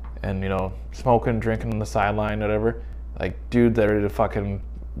 and smoking, drinking on the sideline, whatever. Like dudes that are ready to fucking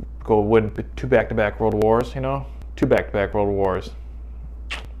go win 2 back-to-back World Wars. 2 back-to-back World Wars.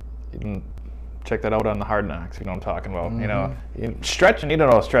 You can check that out on the Hard Knocks. You know what I'm talking about. Stretching. You don't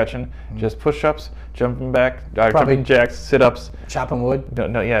know stretching. Just push-ups, jumping back, jumping jacks, sit-ups. Chopping wood.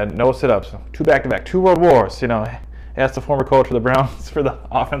 No sit-ups. 2 back-to-back, 2 World Wars. Ask the former coach for the Browns for the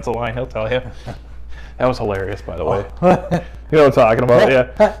offensive line. He'll tell you. That was hilarious, by the way. You know what I'm talking about?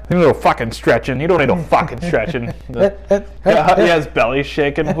 Yeah. You know, fucking stretching. You don't need no fucking stretching. He has belly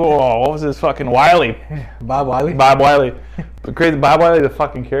shaking. Whoa, what was his fucking Wiley? Bob Wiley. Bob Wiley. But crazy, Bob Wiley, the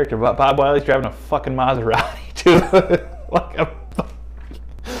fucking character. Bob Wiley's driving a fucking Maserati, too.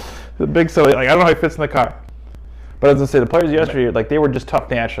 The big silly. Like, I don't know how he fits in the car. But I was gonna say, the players yesterday, like, they were just tough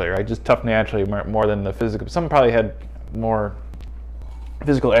naturally, right? Just tough naturally more than the physical. Some probably had more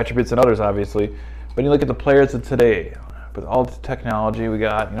physical attributes than others, obviously. But you look at the players of today, with all the technology we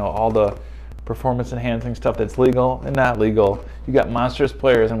got, all the performance-enhancing stuff that's legal and not legal. You got monstrous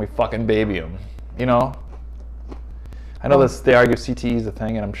players, and we fucking baby them. I know they argue CTE is a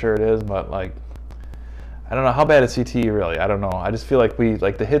thing, and I'm sure it is, but like, I don't know how bad is CTE really. I don't know. I just feel like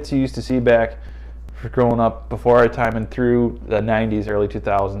the hits you used to see back for growing up before our time and through the 90s, early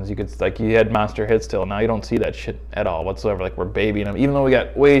 2000s, you had monster hits still. Now you don't see that shit at all whatsoever. Like, we're babying them, even though we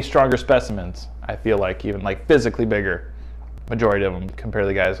got way stronger specimens. I feel like even like physically bigger, majority of them compared to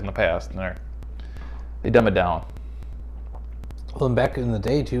the guys in the past, and they dumb it down. Well, and back in the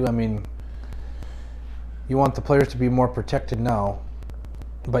day too, I mean, you want the players to be more protected now,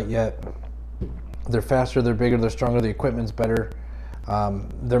 but yet they're faster, they're bigger, they're stronger, the equipment's better.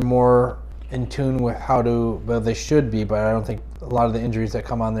 They're more in tune with well, they should be, but I don't think a lot of the injuries that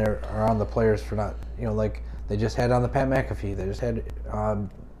come on there are on the players for not, like they just had on the Pat McAfee, they just had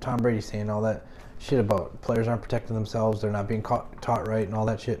Tom Brady saying all that shit about players aren't protecting themselves, they're not being taught right and all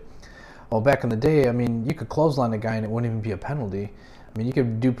that shit. Well, back in the day, I mean, you could clothesline a guy and it wouldn't even be a penalty. I mean, you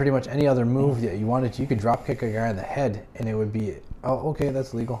could do pretty much any other move that you wanted to. You could drop kick a guy in the head and it would be, oh, okay,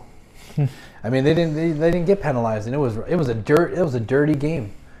 that's legal. I mean, they didn't get penalized, and it was a dirty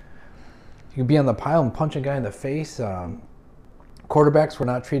game. You could be on the pile and punch a guy in the face. Quarterbacks were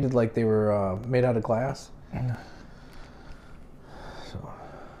not treated like they were made out of glass.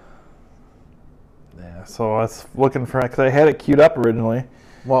 So I was looking for, because I had it queued up originally.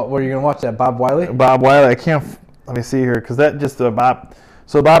 Well, were you gonna watch that Bob Wiley? Bob Wiley, I can't. Let me see here, because that just Bob.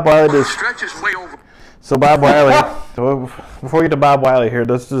 So Bob Wiley does. Stretches way over. So Bob Wiley. So before we get to Bob Wiley here,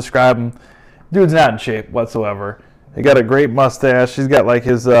 let's describe him. Dude's not in shape whatsoever. He got a great mustache. He's got like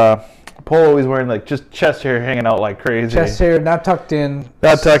his polo. He's wearing like just chest hair hanging out like crazy. Chest hair, not tucked in.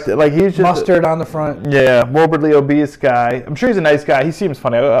 Not tucked. Like he's just mustard on the front. Yeah, morbidly obese guy. I'm sure he's a nice guy. He seems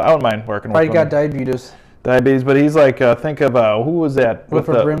funny. I wouldn't mind working with him. Probably got diabetes. Diabetes, but he's like, think of, who was that?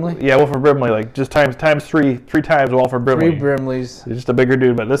 Wilford Brimley? Yeah, Wilford Brimley, like just times three times Wilford Brimley. 3 Brimleys. He's just a bigger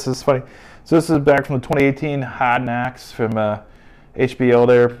dude, but this is funny. So this is back from the 2018 Hard Knocks from HBO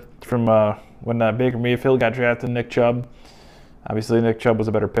there, from when Baker Mayfield got drafted, Nick Chubb. Obviously, Nick Chubb was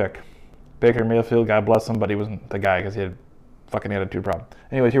a better pick. Baker Mayfield, God bless him, but he wasn't the guy because he had fucking attitude problem.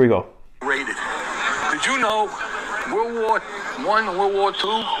 Anyways, here we go. Rated. Did you know World War I, World War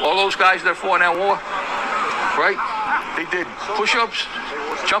II, all those guys that fought in that war, right? They did push-ups,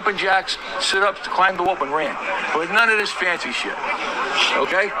 jumping jacks, sit-ups, climbed the rope and ran. But none of this fancy shit,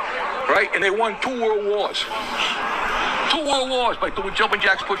 okay? Right? And they won 2 world wars. 2 world wars by doing jumping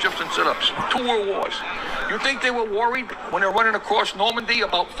jacks, push-ups, and sit-ups. 2 world wars. You think they were worried when they're running across Normandy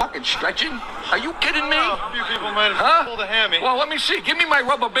about fucking stretching? Are you kidding me? A few people might have pulled a hammy. Well, let me see. Give me my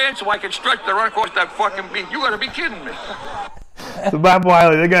rubber band so I can stretch to run across that fucking beat. You gotta be kidding me. So Bob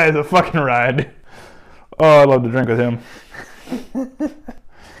Wiley, the guy is a fucking ride. Oh, I'd love to drink with him.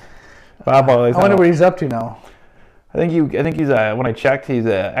 Bob Wiley. I wonder what he's up to now. I think he's when I checked, he's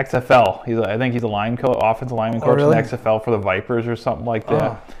a XFL. I think he's a line coach, offensive lineman coach really? in the XFL for the Vipers or something like that.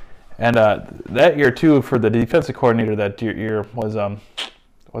 Oh. And that year too, for the defensive coordinator that year was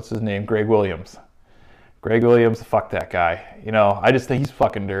what's his name? Greg Williams. Greg Williams, fuck that guy. You know, I just think he's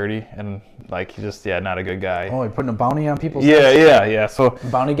fucking dirty and like he's just not a good guy. Oh, you're putting a bounty on people's Yeah. So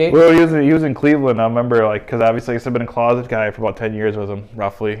bounty gate. Well, he was in Cleveland. I remember like because obviously I've been a closet guy for about 10 years with him,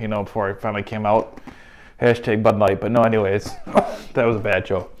 roughly. You know, before I finally came out. Hashtag Bud Light. But no, anyways, that was a bad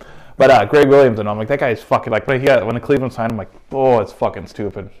joke. But Greg Williams, and I'm like, that guy's fucking like when the Cleveland signed, I'm like, oh, it's fucking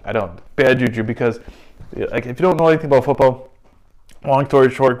stupid. Bad juju because like if you don't know anything about football, long story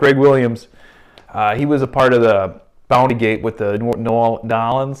short, Greg Williams, he was a part of the bounty gate with the New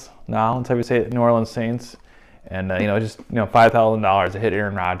Orleans, how do you say it? New Orleans Saints, and $5,000 to hit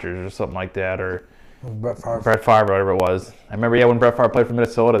Aaron Rodgers or something like that, or Brett Favre, whatever it was. I remember, when Brett Favre played for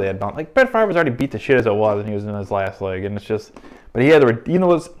Minnesota, they had Brett Favre was already beat the shit as it was, and he was in his last leg, and it's just. But he had it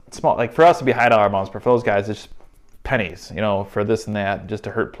was small. Like for us to be high dollar amounts, but for those guys, it's just pennies, for this and that, just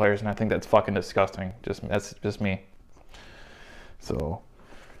to hurt players, and I think that's fucking disgusting. That's just me. So,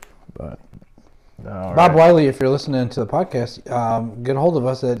 but. Bob Wiley, if you're listening to the podcast, get a hold of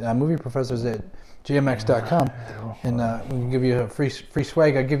us at movieprofessors@gmx.com, and we can give you a free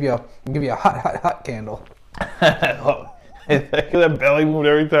swag. I'll give you a hot candle. That belly moved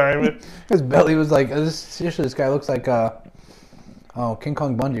every time. His belly was like, seriously, this guy looks like King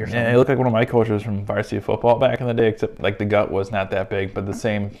Kong Bundy or something. Yeah, he looked like one of my coaches from varsity football back in the day, except like the gut was not that big, but the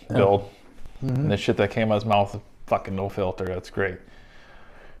same build. Mm-hmm. And the shit that came out of his mouth, fucking no filter. That's great.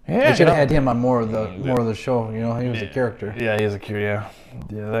 Yeah, they should have had him on more of the show. He was a character. Yeah, he's a character.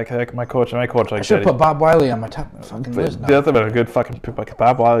 Yeah. That my coach like I should put Bob Wiley on my top fucking list now. That's been a good fucking pick. Like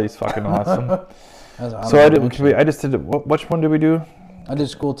Bob Wiley's fucking awesome. So I just did. Which one did we do? I did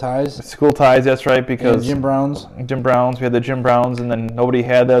School Ties. School Ties, that's right, because and Jim Brown's. We had the Jim Browns, and then nobody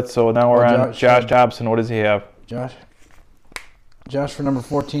had that, so now we're on Josh Dobson. What does he have? Josh for number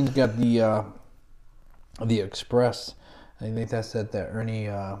 14's got the Express. I think that's that Ernie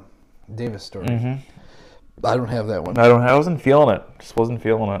Davis story. Mm-hmm. I don't have that one. I wasn't feeling it. Just wasn't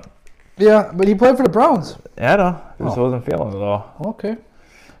feeling it. Yeah, but he played for the Browns. Yeah, I know. Just wasn't feeling it at all. Okay.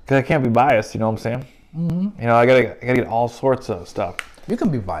 Because I can't be biased, you know what I'm saying? Mm-hmm. I gotta get all sorts of stuff. You can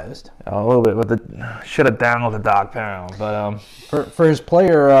be biased. A little bit, but should have down with the dog pound. But for his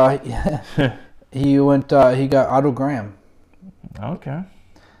player, he got Otto Graham. Okay.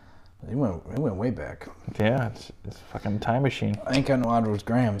 He went way back. Yeah, it's a fucking time machine. I ain't got no Otto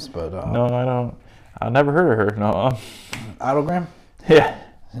Grahams, but no, I don't. I never heard of her. No. Otto Graham. Yeah.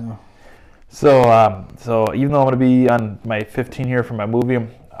 So even though I'm gonna be on my 15 here for my movie,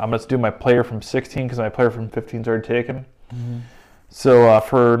 I'm gonna do my player from 16 because my player from 15's already taken. Mm-hmm. So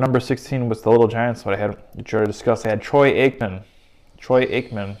for number 16 was the Little Giants. What I had to discuss. I had Troy Aikman. Troy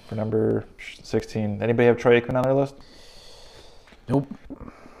Aikman for number 16. Anybody have Troy Aikman on their list? Nope.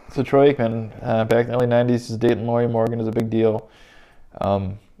 So Troy Aikman, back in the early 90s, is dating Lori Morgan, is a big deal.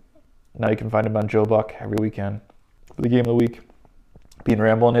 Now you can find him on Joe Buck every weekend for the game of the week. Being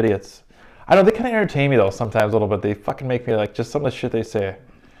rambling idiots. I know, they kind of entertain me, though, sometimes a little bit. They fucking make me, like, just some of the shit they say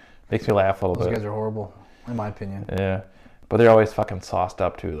makes me laugh a little bit. Those guys are horrible, in my opinion. Yeah. But they're always fucking sauced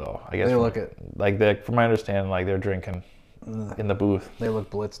up, too, though. I guess. They look it. Like, from my understanding, like, they're drinking in the booth. They look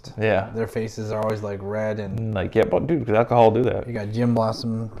blitzed. Yeah. Their faces are always, like, red and... Like, yeah, but, dude, alcohol will do that. You got Jim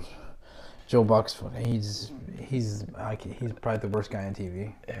Blossom, Joe Buck's... He's probably the worst guy on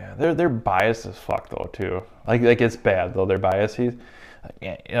TV. Yeah, they're biased as fuck, though, too. Like it's bad, though. They're biased.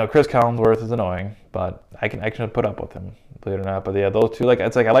 Chris Collinsworth is annoying, but I can put up with him, believe it or not. But yeah, those two, like,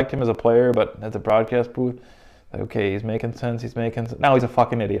 it's like I liked him as a player, but at the broadcast booth, like, okay, he's making sense. Now he's a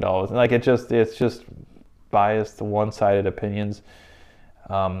fucking idiot always. And like, it's just biased, one-sided opinions.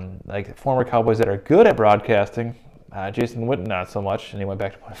 Like former Cowboys that are good at broadcasting, Jason Witten not so much, and he went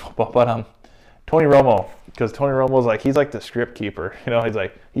back to playing football. But Tony Romo, because Tony Romo's like, he's like the script keeper. He's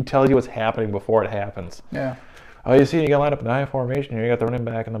like, he tells you what's happening before it happens. Yeah. Oh, you see, you got lined up in high formation here. You got the running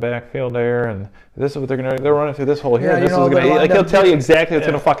back in the backfield there, and this is what they're running through this hole here. Yeah, and this is gonna, like, he'll tell you exactly what's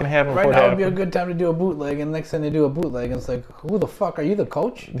gonna fucking happen. Right before now it would be a happens. good time to do a bootleg, and next time they do a bootleg, and it's like, who the fuck are you, the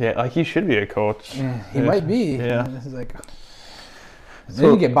coach? Yeah, like he should be a coach. He might be. Yeah. It's like,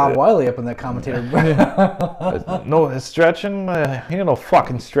 then you get Bob Wiley up in that commentator. No, it's stretching. He ain't no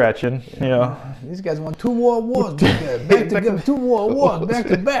fucking stretching. These guys won 2 World Wars back together. 2 World Wars back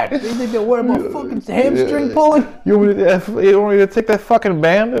to back. They think they're worried about fucking hamstring pulling. You want me to take that fucking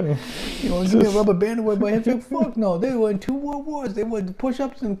band and You want to give me a rubber band away by hamstring? Fuck no. They won 2 World Wars. They won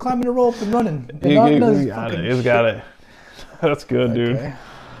push-ups and climbing the rope and running. He's got it. That's good, dude. Okay.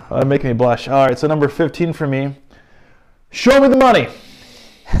 Making me blush. All right, so number 15 for me. Show me the money.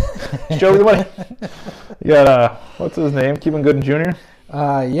 Show me the money. You got what's his name? Cuban Gooden Jr.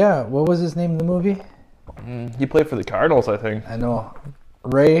 Yeah. What was his name in the movie? He played for the Cardinals, I think. I know.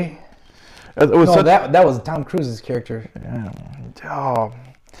 Ray. It was No, that was Tom Cruise's character. Yeah. Oh.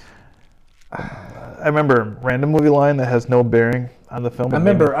 I remember a random movie line that has no bearing on the film. I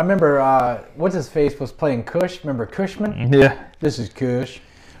remember. What's his face was playing Cush. Remember Cushman? Yeah. This is Cush.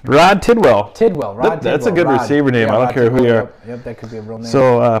 Rod Tidwell. Rod Tidwell. That's a good receiver name. Yeah, I don't Rod care who Tidwell, you are. Yep, that could be a real name.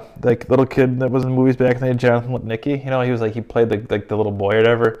 So, like little kid that was in movies back in the day, Jonathan Lipnicki. He played the little boy or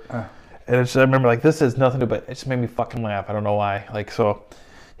whatever. And I remember like this has nothing to do, but it just made me fucking laugh. I don't know why. Like so,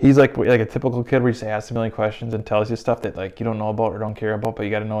 he's like a typical kid where he just asks a million questions and tells you stuff that like you don't know about or don't care about, but you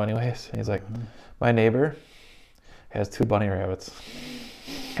got to know anyways. And he's like, my neighbor has 2 bunny rabbits.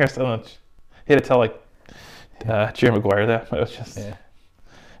 He had to tell like Jerry Maguire that. But it was just. Yeah.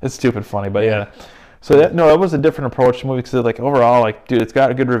 It's stupid funny, but yeah. So that was a different approach to the movie because like overall, like dude, it's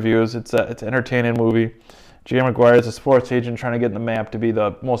got good reviews. It's an entertaining movie. Jerry Maguire is a sports agent trying to get in the map to be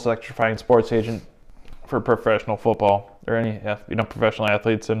the most electrifying sports agent for professional football or any professional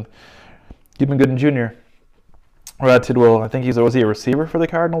athletes. And Cuban Gooden Jr. Rod Tidwell, I think was he a receiver for the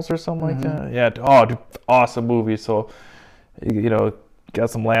Cardinals or something like that? Yeah. Oh, dude, awesome movie. So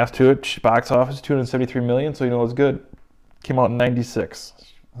got some laughs to it. Box office $273 million, so it's good. Came out in '96.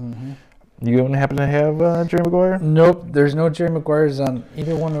 You don't happen to have Jerry Maguire? Nope, there's no Jerry Maguires on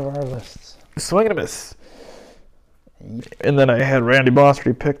either one of our lists. Swing and a miss. And then I had Randy Moss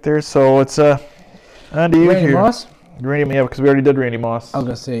already picked there, so it's on to you Randy here. Moss? Randy, yeah, because we already did Randy Moss. I was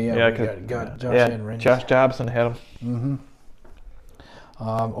gonna say we got Josh and Randy. Josh Dobson had him.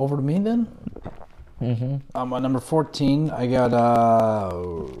 Over to me then. On number 14, I got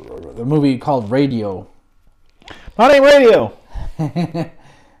a movie called Radio. My name Radio.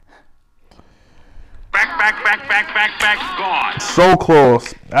 Back, gone. So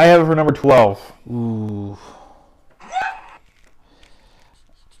close. I have it for number 12. Ooh.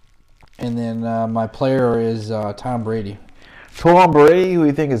 And then my player is Tom Brady. Tom Brady, who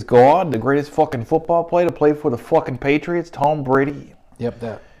you think is God, the greatest fucking football player to play for the fucking Patriots. Tom Brady. Yep,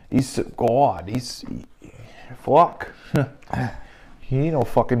 that. He's God. Fuck. He ain't no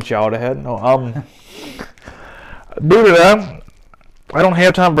fucking shout ahead. No, dude, I don't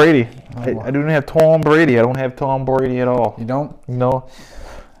have Tom Brady. I don't have Tom Brady. I don't have Tom Brady at all. You don't? No.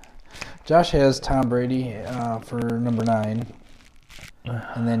 Josh has Tom Brady for number 9.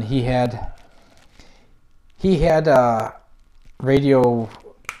 And then he had radio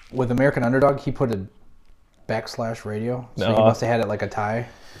with American Underdog. He put a /radio, so he must have had it like a tie.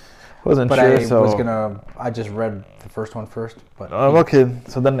 Wasn't but sure. I just read the first one first. But okay,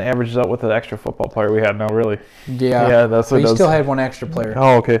 so then it averages out with the extra football player we had now, really. Yeah, that's what he it does. Still had one extra player.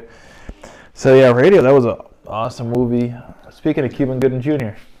 Oh, okay. So yeah, Radio. That was an awesome movie. Speaking of Cuban Gooden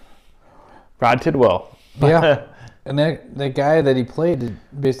Jr., Rod Tidwell. Yeah. And that guy that he played,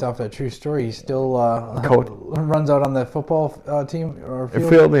 based off that true story, he still runs out on the football team or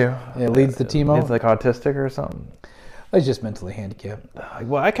field. Yeah, leads the team out. He's like autistic or something. He's just mentally handicapped.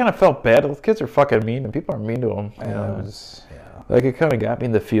 Well, I kind of felt bad. Those kids are fucking mean, and people are mean to him. Like it kind of got me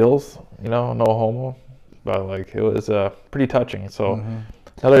in the feels, no homo, but like it was pretty touching. So, and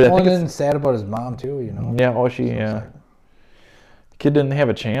then sad about his mom too, Yeah, the kid didn't have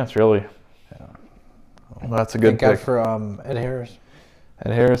a chance really. Well, that's a good pick. Thank God for Ed Harris.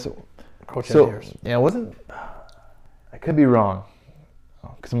 Ed Harris. Coach Ed Harris. Yeah, I could be wrong.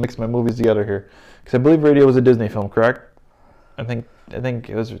 Because I'm mixing my movies together here. Because I believe Radio was a Disney film, correct? I think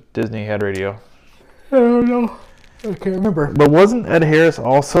it was Disney had radio. I don't know. I can't remember. But wasn't Ed Harris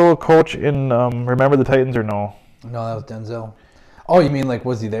also a coach in Remember the Titans or no? No, that was Denzel. Oh, you mean like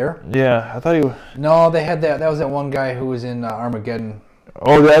was he there? Yeah, I thought he was. No, they had that. That was that one guy who was in Armageddon.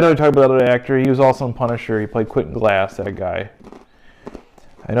 Oh, I know you're talking about that other actor. He was also in Punisher. He played Quentin Glass, that guy.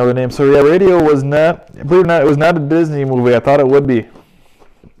 I know the name. So yeah, radio was not, believe it or not, it was not a Disney movie. I thought it would be.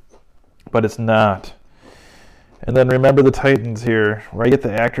 But it's not. And then Remember the Titans here, where I get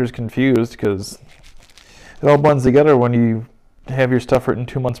the actors confused because it all blends together when you have your stuff written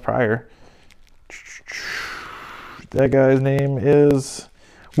 2 months prior. That guy's name is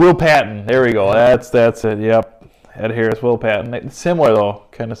Will Patton. There we go. That's it. Yep. Ed Harris, Will Patton. Similar though,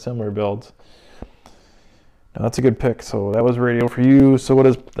 kind of similar builds. No, that's a good pick. So that was radio for you. So what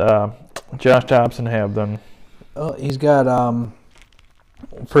does Josh Dobson have then? Oh, he's got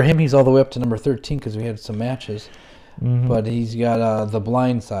for him he's all the way up to number 13 because we had some matches. Mm-hmm. But he's got The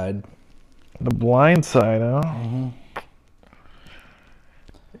Blind Side. The Blind Side, huh? Mm-hmm.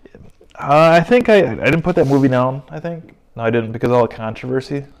 I think I didn't put that movie down. I think no, I didn't because of all the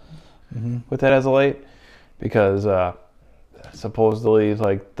controversy with that as of late. Because supposedly,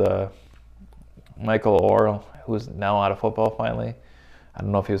 like the Michael Orr, who's now out of football finally, I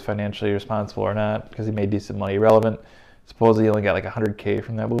don't know if he was financially responsible or not because he made decent money. Irrelevant. Supposedly, he only got like $100K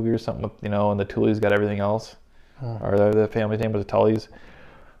from that movie or something. You know, and the Toolies got everything else, or the family's name was the Tullys.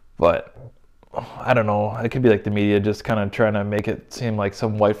 But I don't know. It could be like the media just kind of trying to make it seem like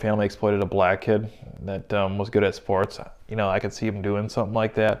some white family exploited a black kid that was good at sports. You know, I could see him doing something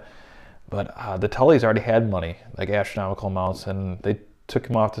like that. But the Tullys already had money, like astronomical amounts, and they took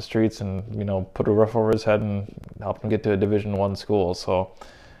him off the streets and, you know, put a roof over his head and helped him get to a Division I school. So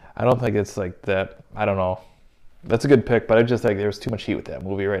I don't think it's like that. I don't know. That's a good pick, but I just think there's too much heat with that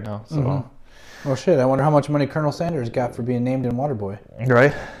movie right now. So. Well, shit, I wonder how much money Colonel Sanders got for being named in Waterboy.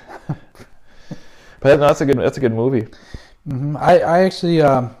 Right. But no, that's a good movie. Mm-hmm. I actually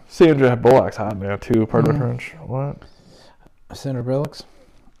Sandra Bullock's hot now too. Pardon French. What? Sandra Bullock's.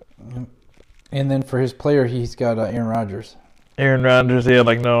 And then for his player, he's got Aaron Rodgers. Aaron Rodgers, yeah,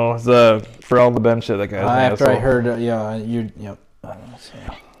 like no, for all the bench shit, that guy's after asshole. I heard, yep.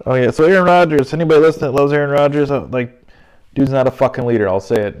 Oh yeah, so Aaron Rodgers. Anybody listening that loves Aaron Rodgers, like, dude's not a fucking leader. I'll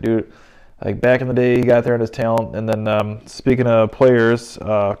say it, dude. Like back in the day, he got there in his talent. And then speaking of players,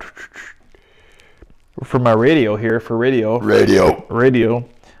 for my radio here, radio,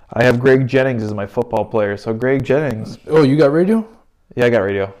 I have Greg Jennings as my football player. So Greg Jennings. Oh, you got radio? Yeah, I got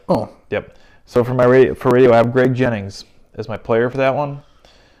radio. Oh, yep. So for radio, I have Greg Jennings as my player for that one.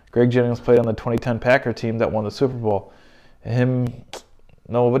 Greg Jennings played on the 2010 Packer team that won the Super Bowl.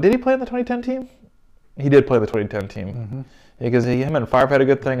 But did he play on the 2010 team? He did play on the 2010 team. Mm-hmm. Yeah, because him and Favre had a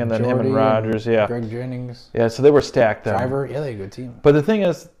good thing, and then Jordy, him and Rodgers, yeah. Greg Jennings. Yeah, so they were stacked then. Driver, yeah, they had a good team. But the thing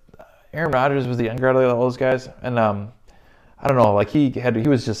is, Aaron Rodgers was the younger out of all those guys, and I don't know, like he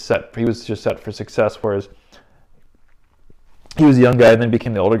was just set for success, whereas he was a young guy and then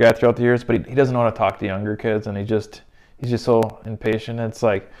became the older guy throughout the years, but he doesn't know how to talk to younger kids, and he's just so impatient. It's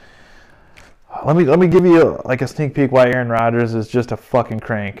like, let me give you like a sneak peek why Aaron Rodgers is just a fucking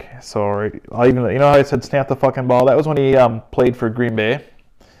crank. So I'll even, you know how I said snap the fucking ball? That was when he played for Green Bay.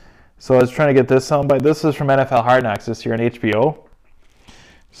 So I was trying to get this soundbite. This is from NFL Hard Knocks this year on HBO.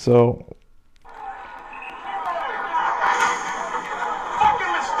 So.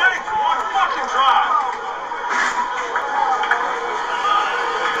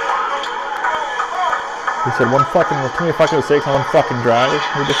 He said too many fucking mistakes on one fucking drive.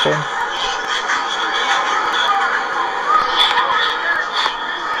 He just said.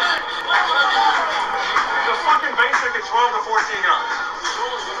 The fucking basic is 12 to 14 yards.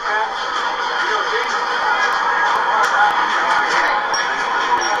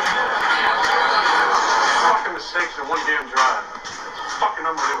 Fucking mistakes in one damn drive. It's fucking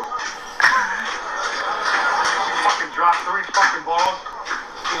unbelievable. Fucking drop 3 fucking balls.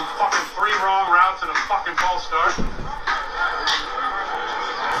 Fucking 3 wrong routes and a fucking false start.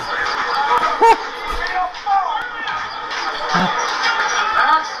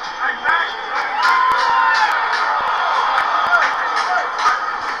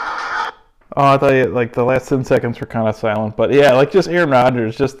 Oh, I thought like the last 10 seconds were kind of silent, but yeah, like just Aaron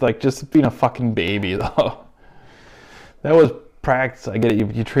Rodgers, just being a fucking baby though. That was practice. I get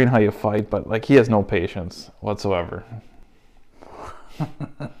it. You train how you fight, but like he has no patience whatsoever.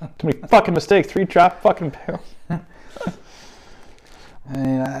 Too many fucking mistakes. 3 drop fucking pills. I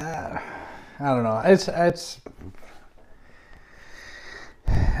mean, I don't know. It's.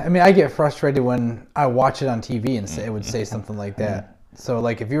 I mean, I get frustrated when I watch it on TV and it would say something like that. So,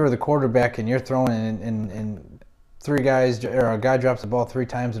 like, if you were the quarterback and you're throwing and three guys or a guy drops the ball 3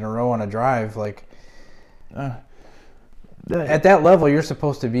 times in a row on a drive, like at that level, you're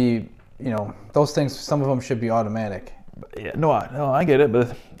supposed to be, those things. Some of them should be automatic. Yeah, no, I get it,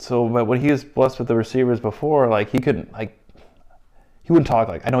 but when he was blessed with the receivers before, like he couldn't, like he wouldn't talk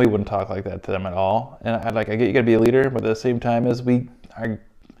like, I know he wouldn't talk like that to them at all, and I get you got to be a leader, but at the same time as we are,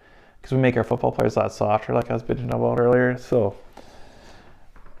 because we make our football players a lot softer, like I was bitching about earlier, so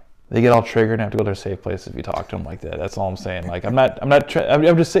they get all triggered and have to go to their safe place if you talk to them like that. That's all I'm saying. Like I'm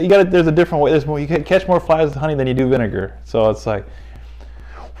just saying there's a different way. You can catch more flies with honey than you do vinegar. So it's like,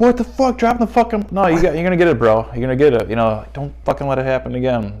 what the fuck? Dropping the fucking no, you're gonna get it, bro. You're gonna get it. Don't fucking let it happen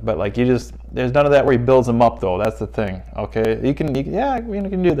again. But like there's none of that where he builds them up though. That's the thing. Okay, you can do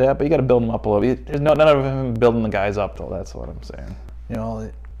that, but you got to build them up a little bit. There's none of him building the guys up though. That's what I'm saying.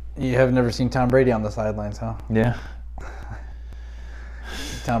 You have never seen Tom Brady on the sidelines, huh? Yeah.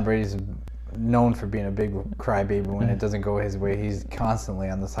 Tom Brady's known for being a big crybaby when it doesn't go his way. He's constantly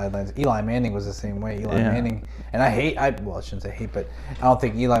on the sidelines. Eli Manning was the same way. Manning, and I shouldn't say hate, but I don't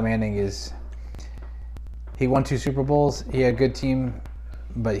think Eli Manning he won 2 Super Bowls. He had a good team,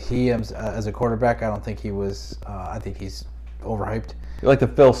 but he, as a quarterback, I don't think he was, I think he's overhyped. Like the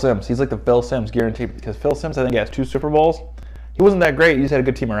Phil Simms. He's like the Phil Simms guaranteed, because Phil Simms, I think, has 2 Super Bowls. He wasn't that great. He just had a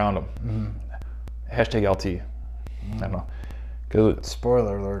good team around him. Mm-hmm. #LT. I don't know.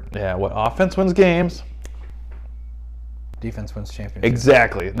 Spoiler alert. Yeah, what offense wins games, defense wins championships.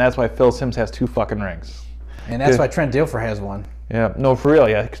 Exactly, and that's why Phil Simms has 2 fucking rings. And that's why Trent Dilfer has 1. Yeah, no, for real,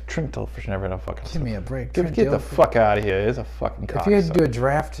 yeah. Trent Dilfer should never have a fucking. Give me a break. Get the fuck out of here. He's a fucking cocksucker. If you had to do a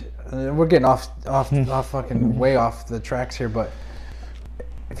draft, we're getting off fucking way off the tracks here, but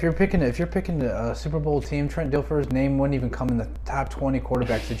if you're picking a Super Bowl team, Trent Dilfer's name wouldn't even come in the top 20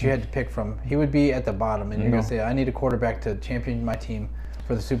 quarterbacks that you had to pick from. He would be at the bottom, and you're gonna say, "I need a quarterback to champion my team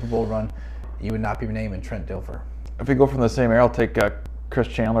for the Super Bowl run." You would not be naming Trent Dilfer. If we go from the same era, I'll take Chris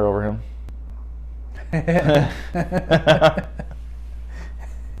Chandler over him. I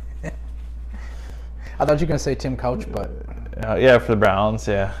thought you were gonna say Tim Couch, but yeah, for the Browns,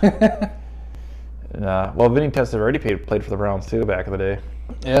 yeah. Well, Vinny Testaverde played for the Browns too back in the day.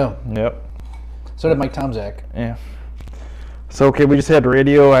 Yeah. Yep. So did Mike Tomczak. Yeah. So okay, we just had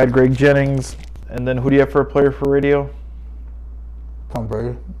radio. I had Greg Jennings, and then who do you have for a player for radio? Tom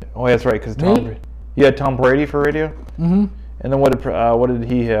Brady. Oh, yeah, that's right, because Tom Brady. You had Tom Brady for radio. Mm-hmm. And then what did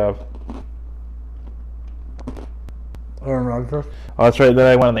he have? Aaron Rodgers. Oh, that's right. Then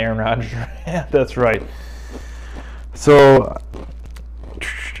I went on the Aaron Rodgers. Yeah, that's right. So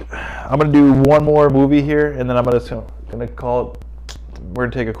I'm gonna do one more movie here, and then I'm gonna call it. We're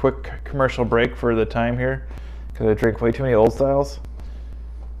gonna take a quick commercial break for the time here, because I drink way too many Old Styles.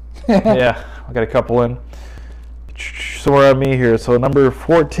 Yeah, I got a couple in. So we're on me here. So number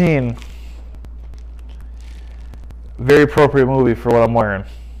 14. Very appropriate movie for what I'm wearing.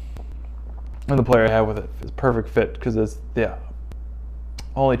 And the player I have with it is perfect fit, because it's the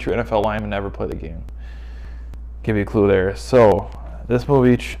only true NFL lineman to ever play the game. Give you a clue there. So this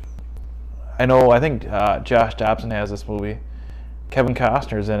movie, I think Josh Dobson has this movie. Kevin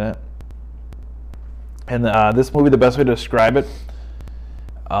Costner's in it. And this movie, the best way to describe it,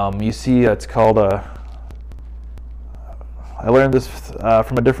 you see it's called I learned this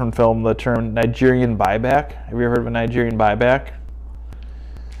from a different film, the term Nigerian buyback. Have you ever heard of a Nigerian buyback?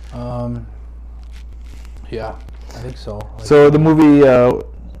 Yeah, I think so. So the movie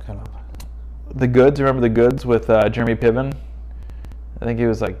kind of. The Goods, remember The Goods with Jeremy Piven? I think he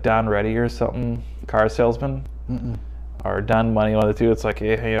was like Don Reddy or something, car salesman. Mm-mm. Or Don Money, one of the two. It's like,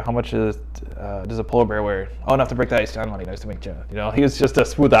 hey, how much does a polar bear weigh? Oh, enough to break the ice. Don Money, nice to meet you. He was just a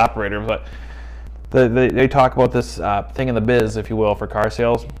smooth operator. But they talk about this thing in the biz, if you will, for car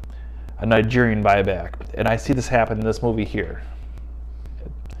sales, a Nigerian buyback. And I see this happen in this movie here.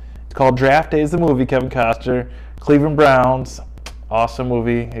 It's called Draft Days, the movie, Kevin Costner, Cleveland Browns. Awesome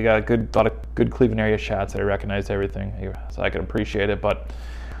movie. You got a lot of good Cleveland area shots that I recognized everything, so I can appreciate it. But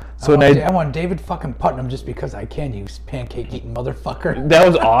so I want David fucking Putnam just because I can, you pancake eating motherfucker. That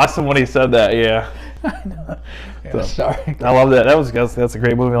was awesome when he said that. Yeah. I know. Yeah, sorry. I love that. That's a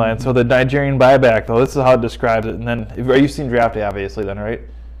great movie line. So the Nigerian buyback, though, this is how it describes it. And then you've seen Draft Day, obviously, then, right?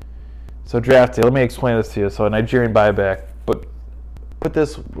 So Draft Day. Let me explain this to you. So a Nigerian buyback, but put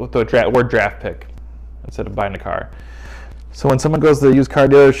this with the word draft pick instead of buying a car. So when someone goes to the used car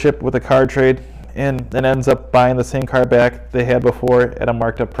dealership with a car trade and then ends up buying the same car back they had before at a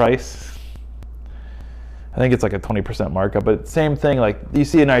marked up price, I think it's like a 20% markup, but same thing, like you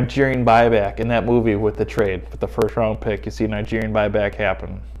see a Nigerian buyback in that movie with the trade, with the first round pick, you see a Nigerian buyback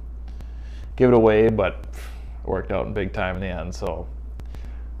happen. Give it away, but it worked out in big time in the end. So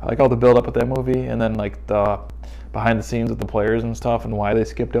I like all the build up with that movie, and then like the behind the scenes with the players and stuff, and why they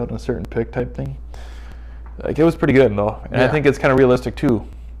skipped out on a certain pick type thing. Like it was pretty good though, and I think it's kind of realistic too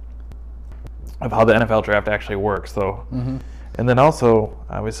of how the NFL draft actually works though. And then also,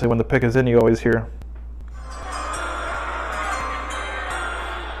 obviously, when the pick is in, you always hear.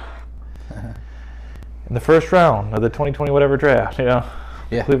 In the first round of the 2020 whatever draft,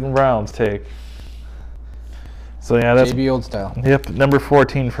 Cleveland Browns take. So yeah, that's JB Old style. Yep, number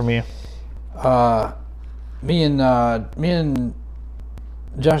 14 for me. Me and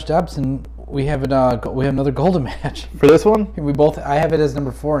Josh Dobson, we have another golden match. For this one? I have it as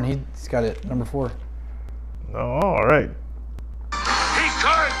number 4, and he's got it number 4. Oh, all right. He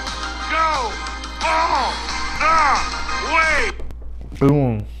could go all the way.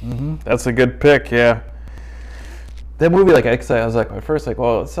 Boom. That's a good pick, yeah. That movie, like, I was like, at first, like,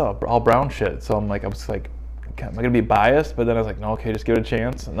 well, it's all brown shit. So I was like, am I gonna be biased? But then I was like, no, okay, just give it a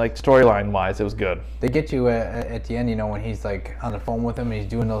chance. And like storyline-wise, it was good. They get you at the end, when he's like on the phone with him and he's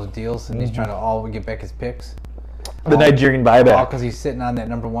doing those deals and he's trying to all get back his picks. The Nigerian buyback. All because he's sitting on that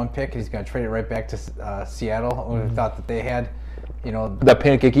number 1 pick and he's gonna trade it right back to Seattle. We thought that they had, that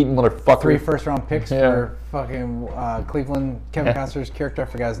pancake-eating motherfucker. 3 first-round picks for fucking Cleveland. Kevin Costner's character, I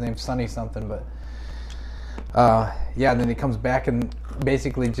forgot his name, Sonny something, but and then he comes back and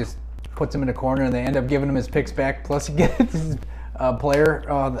basically just puts him in a corner, and they end up giving him his picks back. Plus, he gets his player,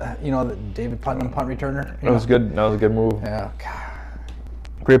 the David Putnam punt returner. That was good. That was a good move. Yeah.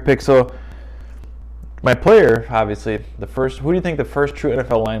 Great pick. So, my player, obviously, who do you think the first true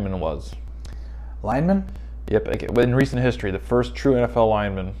NFL lineman was? Lineman? Yep. In recent history, the first true NFL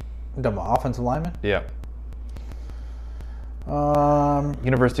lineman. The offensive lineman? Yeah.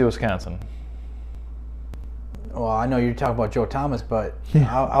 University of Wisconsin. Well, I know you're talking about Joe Thomas, but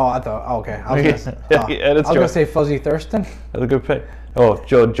I thought, okay. I was going to say Fuzzy Thurston. That's a good pick. Oh,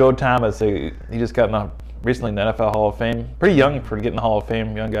 Joe Thomas, he just got recently in the NFL Hall of Fame. Pretty young for getting the Hall of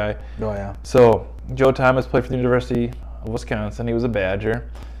Fame, young guy. Oh, yeah. So, Joe Thomas played for the University of Wisconsin. He was a Badger.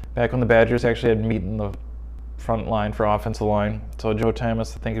 Back when the Badgers actually had meat in the front line for offensive line. So, Joe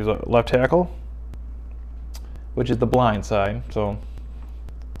Thomas, I think he was a left tackle, which is the blind side. So,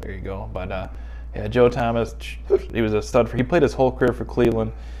 there you go. But, yeah, Joe Thomas, he was a stud. He played his whole career for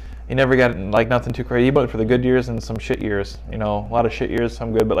Cleveland. He never got nothing too crazy. He went for the good years and some shit years. A lot of shit years,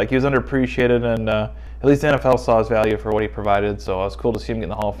 some good. But he was underappreciated, and at least the NFL saw his value for what he provided. So it was cool to see him get in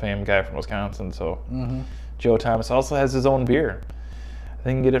the Hall of Fame. Guy from Wisconsin. So Joe Thomas also has his own beer. I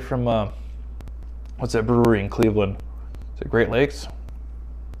think you can get it from what's that brewery in Cleveland? Is it Great Lakes,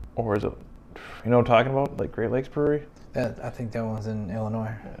 or is it? You know what I'm talking about? Like Great Lakes Brewery. I think that one's in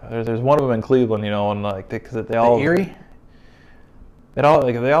Illinois. There's one of them in Cleveland, and because they all Erie. They all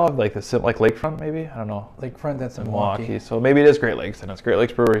have the Lakefront maybe, I don't know. Lakefront, that's in Milwaukee. So maybe it is Great Lakes, and it's Great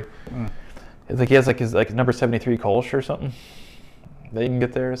Lakes Brewery. It's like he has his number 73 Kolsch or something that you can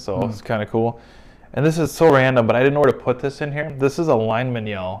get there, so it's kind of cool. And this is so random, but I didn't know where to put this in here. This is a lineman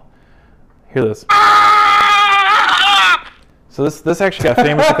yell. Hear this. So this actually got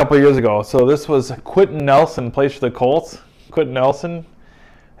famous a couple years ago. So this was Quentin Nelson, plays for the Colts. Quentin Nelson,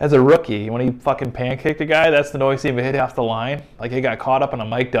 as a rookie, when he fucking pancaked a guy, that's the noise he hit off the line. Like he got caught up on a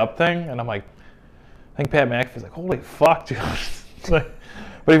mic'd up thing, and I'm like, I think Pat McAfee's like, holy fuck, dude. But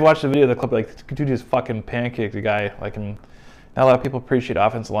if you watch the video, the clip, dude just fucking pancaked a guy. And not a lot of people appreciate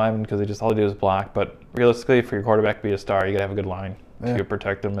offensive linemen because all they do is block. But realistically, for your quarterback to be a star, you gotta have a good line to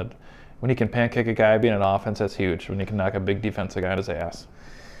protect him. When he can pancake a guy being an offense, that's huge. When he can knock a big defensive guy on his ass.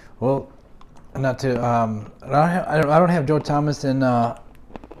 Well, not to I don't have Joe Thomas, and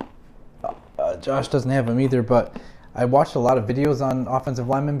Josh doesn't have him either. But I watched a lot of videos on offensive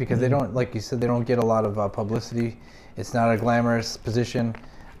linemen because they don't, like you said, they don't get a lot of publicity. It's not a glamorous position.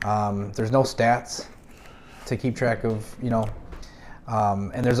 There's no stats to keep track of,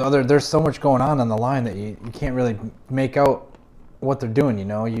 and there's so much going on the line that you can't really make out what they're doing.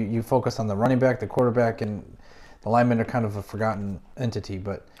 You focus on the running back, the quarterback, and the linemen are kind of a forgotten entity.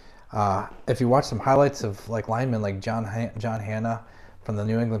 But if you watch some highlights of linemen like John Hanna from the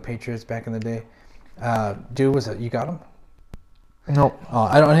New England Patriots back in the day, you got him? No.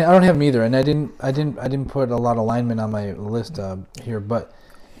 I don't have him either, and I didn't put a lot of linemen on my list here, but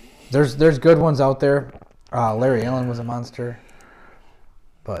there's good ones out there. Larry Allen was a monster,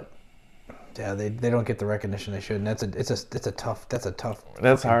 but yeah, they don't get the recognition they should, and that's a tough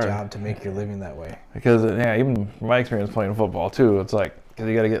hard job to make your living that way. Because even from my experience playing football too, it's because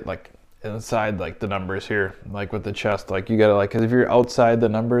you got to get inside the numbers here, with the chest, you got to because if you're outside the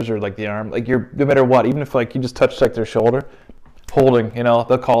numbers or the arm, you're no matter what, even if you just touch their shoulder, holding,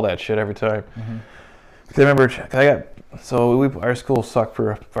 they'll call that shit every time. I remember So our school sucked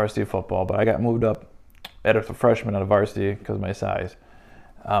for varsity football, but I got moved up as a freshman out of varsity because of my size,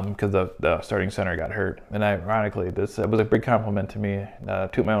 because the starting center got hurt. And ironically, this was a big compliment to me.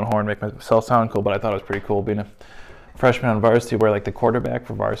 Toot my own horn, make myself sound cool, but I thought it was pretty cool being a freshman on varsity, where like the quarterback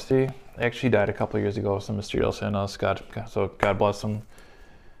for varsity actually died a couple of years ago. Some mysterious illness. So God bless him,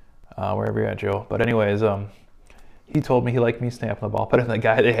 wherever you're at, Joe. But anyways, he told me he liked me snapping the ball better than the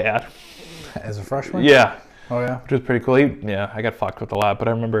guy they had. As a freshman? Yeah. Oh, yeah? Which was pretty cool. I got fucked with a lot, but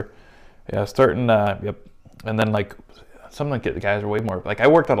I remember, starting, and then, like, some of the guys are way more, like, I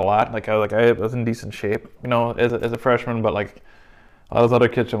worked out a lot. Like, I was in decent shape, as a freshman, but, like, all those other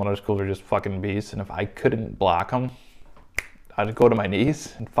kids from other schools are just fucking beasts, and if I couldn't block them, I'd go to my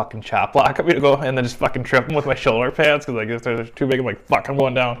knees and fucking chop block them, and then just fucking trip them with my shoulder pads, because, like, if they're too big, I'm like, fuck, I'm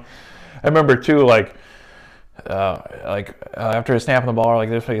going down. I remember, too, after snapping the ball, or like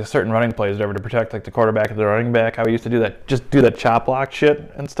there's like a certain running plays whatever to protect like the quarterback and the running back, I used to do that chop block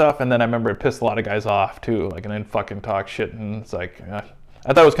shit and stuff, and then I remember it pissed a lot of guys off too, like, and then fucking talk shit, and it's like I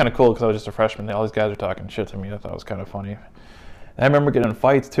thought it was kind of cool because I was just a freshman. All these guys are talking shit to me. I thought it was kind of funny. And I remember getting in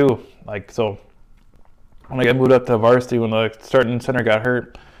fights too, like, so when I got moved up to varsity, when the starting center got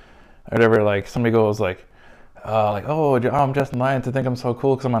hurt or whatever, like somebody goes like, I'm Justin Lyons to think I'm so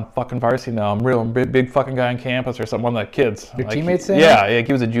cool because I'm on fucking varsity now. I'm real big fucking guy on campus or something. One of the kids. Your like, teammates saying? Yeah,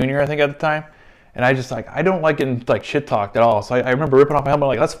 he was a junior, I think, at the time. And I just, like, I don't like getting, like, shit talked at all. So I remember ripping off my helmet,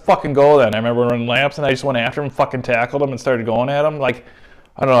 like, let's fucking go then. I remember running laps, and I just went after him, fucking tackled him, and started going at him. Like,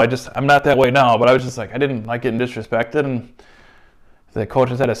 I don't know, I'm not that way now, but I was just like, I didn't like getting disrespected, and the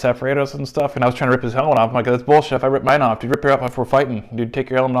coaches had to separate us and stuff, and I was trying to rip his helmet off. I'm like, that's bullshit. If I rip mine off, dude, rip your up if we're fighting. Dude, take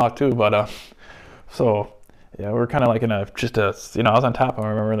your helmet off too. But, so... Yeah, we were kind of like I was on top of him. I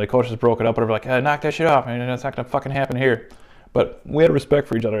remember the coaches broke it up, but they were like, knock that shit off. I mean, it's not going to fucking happen here. But we had respect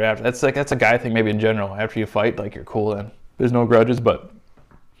for each other after. That's a guy thing maybe in general. After you fight, like, you're cool then. There's no grudges, but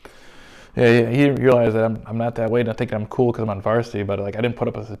yeah, he realized that I'm not that way, and I think I'm cool because I'm on varsity, but like I didn't put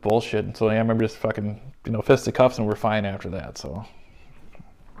up with this bullshit. And so I remember just fucking, fisticuffs, and we're fine after that, so.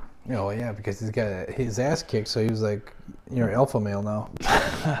 Yeah, because he's got his ass kicked, so he was like, you're an alpha male now.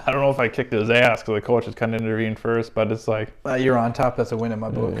 I don't know if I kicked his ass because the coach has kind of intervened first, but it's like... you're on top, that's a win in my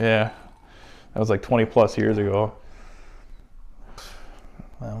book. Yeah. That was like 20 plus years ago.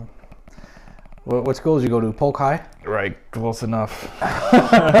 Well, what school did you go to? Polk High? Right, close enough.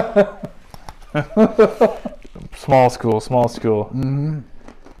 Small school. Mm-hmm.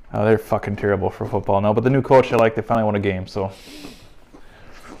 They're fucking terrible for football now, but the new coach I like, they finally won a game, so...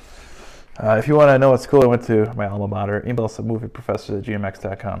 if you want to know what school I went to, my alma mater, email us at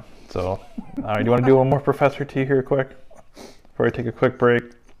movieprofessors@gmx.com. So, do you want to do one more Professor T here quick? Before I take a quick break?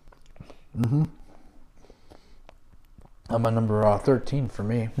 Mm-hmm. I'm on number 13 for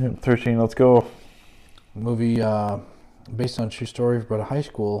me. Yeah, 13, let's go. Movie based on a true story about a high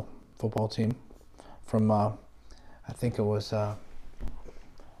school football team from, I think it was...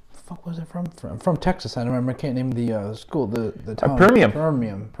 What was it from? From Texas. I don't remember. I can't name the school. The town. Permian.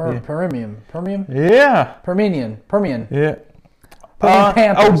 Permian. Yeah. Permian. Yeah.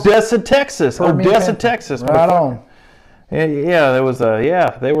 Panthers. Odessa, Texas. Texas. Right on. Yeah, there was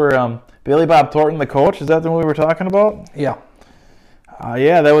they were Billy Bob Thornton, the coach. Is that the one we were talking about? Yeah.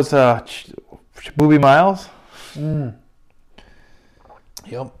 That was Booby Miles. Yep.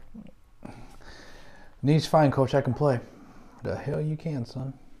 Knees fine, coach. I can play. The hell you can,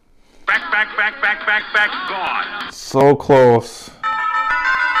 son. Back, gone. So close.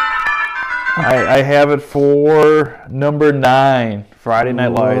 I have it for number 9, Friday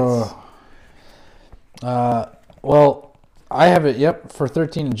Night Lights. Well, I have it, for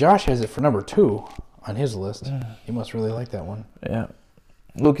 13, and Josh has it for number 2 on his list. He must really like that one. Yeah.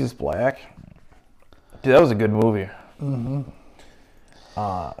 Lucas Black. Dude, that was a good movie. Mm-hmm.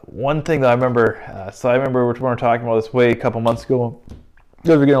 One thing that I remember, we were talking about this a couple months ago.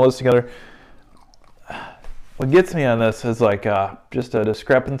 We were getting a list together. What gets me on this is like just a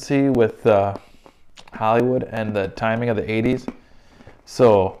discrepancy with Hollywood and the timing of the 80s.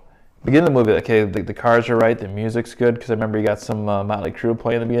 So, beginning of the movie, okay, the cars are right, the music's good, because I remember you got some Motley Crue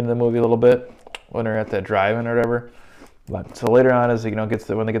playing at the beginning of the movie a little bit when they're at that drive-in or whatever. But so later on, as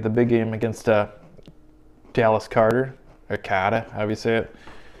when they get the big game against Dallas Carter, or Carter, however you say it,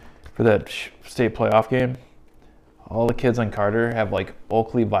 for that state playoff game. All the kids on Carter have like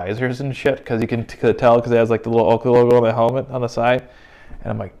Oakley visors and shit because you can tell because it has like the little Oakley logo on the helmet on the side.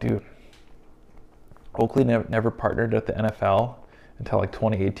 And I'm like, dude, Oakley never partnered with the NFL until like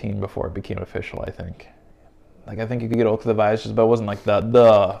 2018 before it became official, I think. Like, I think you could get Oakley the visors, but it wasn't like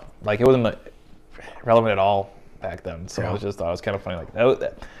it wasn't relevant at all back then. So I was just thought it was kind of funny. Like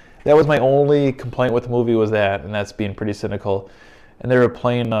That was my only complaint with the movie was that, and that's being pretty cynical. And they were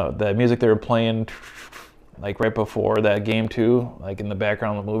playing the music they were playing like right before that game too, like in the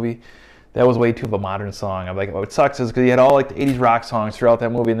background of the movie. That was way too of a modern song. I'm like, what sucks is because he had all like the 80s rock songs throughout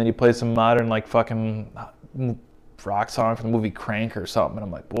that movie, and then he played some modern like fucking rock song from the movie Crank or something, and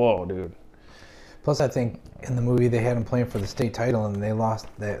I'm like, whoa, dude. Plus, I think in the movie they had him playing for the state title, and they lost.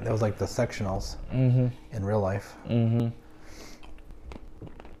 That was like the sectionals in real life.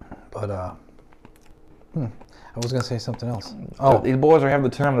 But I was gonna say something else. Oh, these boys are having the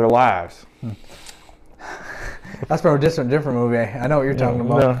time of their lives. That's from a different movie. I know what you're talking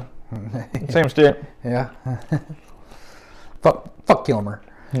about. Yeah. Same state. Yeah. Fuck Kilmer.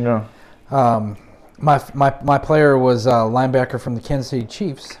 Yeah. My player was a linebacker from the Kansas City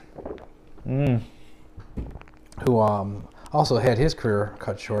Chiefs, who also had his career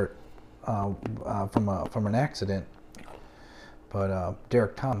cut short from an accident. But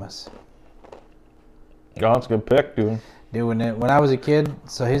Derek Thomas. Oh, that's a good pick, dude. Doing it when I was a kid.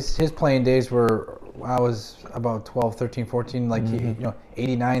 So his playing days were, I was about 12, 13, 14, like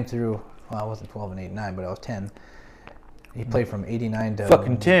 89 through. Well, I wasn't 12 and 89, but I was 10. He played from 89 to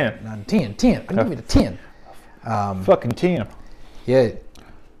fucking 10. 10. I give you the 10. Fucking 10. Yeah,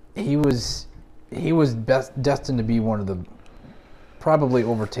 he was destined to be one of the, probably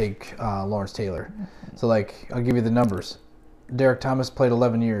overtake Lawrence Taylor. So like, I'll give you the numbers. Derek Thomas played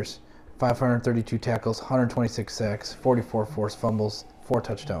 11 years, 532 tackles, 126 sacks, 44 forced fumbles, 4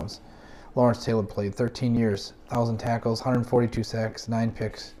 touchdowns. Lawrence Taylor played 13 years, 1,000 tackles, 142 sacks, 9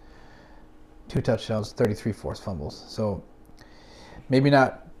 picks, 2 touchdowns, 33 forced fumbles. So maybe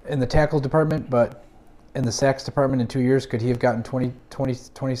not in the tackle department, but in the sacks department in 2 years, could he have gotten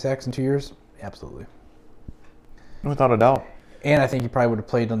 20 sacks in 2 years? Absolutely. Without a doubt. And I think he probably would have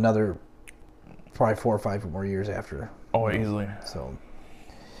played another probably 4 or 5 more years after. Oh, easily. So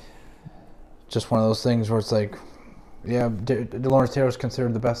just one of those things where it's like, yeah, Lawrence Taylor's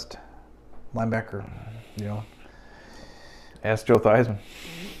considered the best linebacker, you know. Ask Joe Theismann.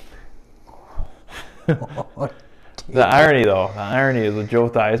 The irony, though. The irony is with Joe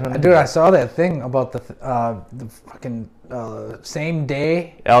Theismann. Dude, I saw that thing about the fucking same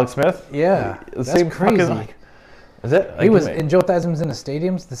day. Alex Smith? Yeah. The that's same crazy. Fucking, like, is it? Like, he was, and Joe Theismann's in the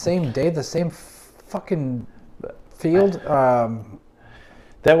stadiums the same day, the same fucking field.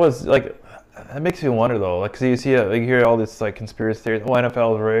 That was like, that makes you wonder though, like, cause you see, like, you hear all this like conspiracy theories. Oh,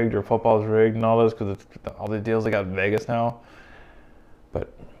 NFL is rigged or football is rigged and all this because all the deals they got in Vegas now.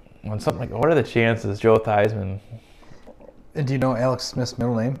 But when something like, what are the chances Joe Theismann? And do you know Alex Smith's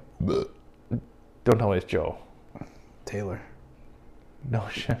middle name? Don't tell me it's Joe. Taylor. No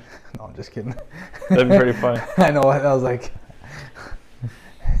shit. No, I'm just kidding. That'd be pretty funny. I know. I was like,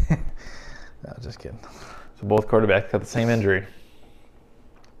 no, just kidding. So both quarterbacks got the same injury.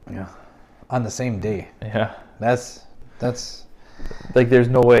 Yeah. On the same day. Yeah. That's like, there's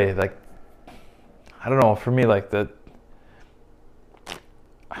no way. Like, I don't know. For me, like that.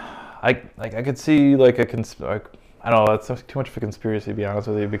 I could see like I don't know. That's too much of a conspiracy, to be honest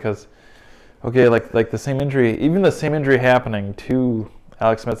with you, because okay, like the same injury, even the same injury happening to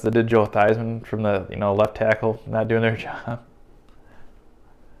Alex Smith that did Joe Theismann from the left tackle not doing their job.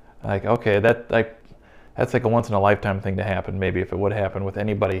 Like, okay, that's like a once in a lifetime thing to happen, maybe if it would happen with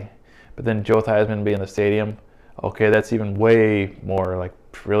anybody. But then Joe Theismann be in the stadium, okay, that's even way more. Like,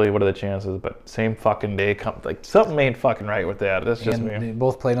 really, what are the chances? But same fucking day, like, something ain't fucking right with that. That's just me. They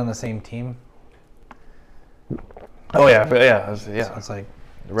both played on the same team. Oh yeah, but yeah. So it's like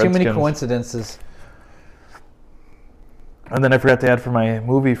too many coincidences. And then I forgot to add for my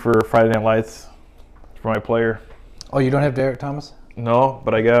movie for Friday Night Lights for my player. Oh, you don't have Derek Thomas? No,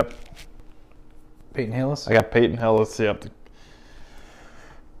 but I got Peyton Hillis? I got Peyton Hillis. Yep.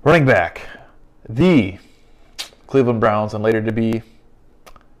 Running back, the Cleveland Browns, and later to be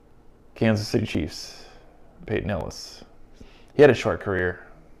Kansas City Chiefs, Peyton Hillis. He had a short career.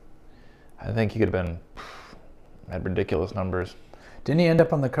 I think he could have had ridiculous numbers. Didn't he end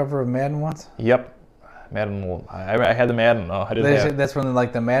up on the cover of Madden once? Yep. Madden. I had the Madden. No, I didn't have. That's when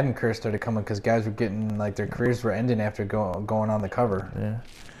like the Madden curse started coming because guys were getting like their careers were ending after going on the cover. Yeah.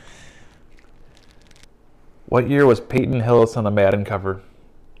 What year was Peyton Hillis on the Madden cover?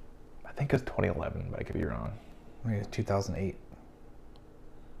 I think it was 2011, but I could be wrong. Maybe it's 2008.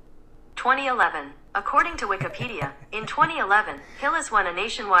 2011. According to Wikipedia, in 2011, Hillis won a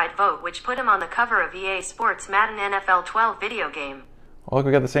nationwide vote which put him on the cover of EA Sports Madden NFL 12 video game. Oh, look,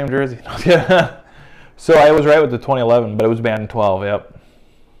 we got the same jersey. So I was right with the 2011, but it was Madden 12, yep.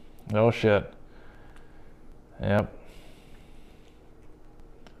 No shit. Yep.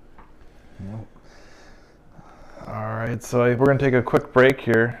 All right, so we're going to take a quick break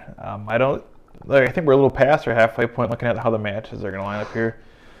here. I think we're a little past our halfway point looking at how the matches are going to line up here.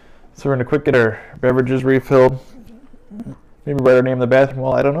 So we're going to quick get our beverages refilled. Maybe write our name in the bathroom.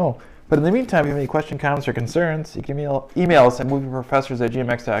 Well, I don't know. But in the meantime, if you have any questions, comments, or concerns, you can email us at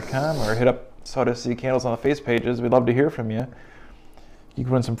movieprofessors@gmx.com or hit up Sawdust City Candles on the face pages. We'd love to hear from you. You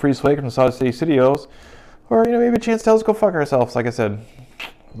can win some free swag from Sawdust City Studios, or maybe a chance to tell us to go fuck ourselves, like I said.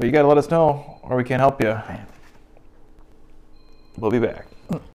 But you got to let us know, or we can't help you. We'll be back.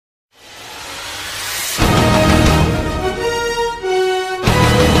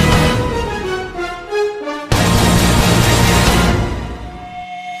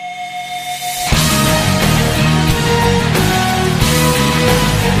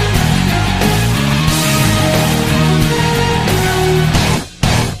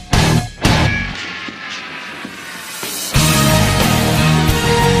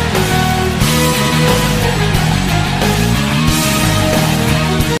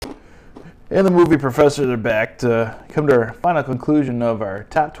 And the movie professors are back to come to our final conclusion of our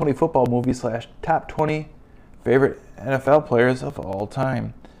top 20 football movies / top 20 favorite NFL players of all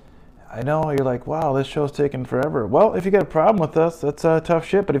time. I know you're like, wow, this show's taking forever. Well, if you got a problem with us, that's tough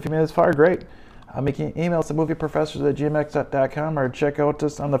shit. But if you made it this far, great. Make emails to movieprofessors@gmx.com or check out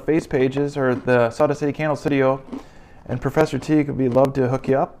us on the face pages or the Sawdust City Candle Studio. And Professor T could be love to hook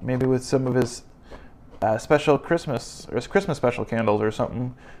you up, maybe with some of his special Christmas special candles or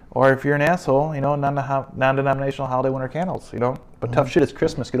something. Or if you're an asshole, non-denominational holiday winter candles, But tough shit, it's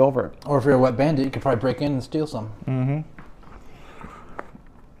Christmas, get over it. Or if you're a wet bandit, you could probably break in and steal some. Mm-hmm.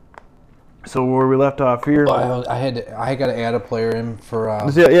 So where we left off here... Well, I got to add a player in for...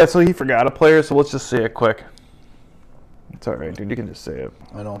 Yeah, so he forgot a player, so let's just say it quick. It's all right, dude, you can just say it.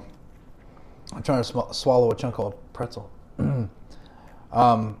 I know. I'm trying to swallow a chunk of pretzel.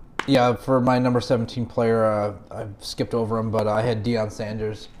 Yeah, for my number 17 player, I skipped over him, but I had Deion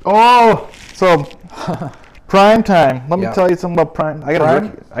Sanders. Oh, so prime time. Let me tell you something about prime.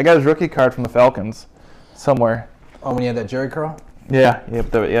 I got his rookie card from the Falcons somewhere. Oh, when he had that Jerry curl? Yeah,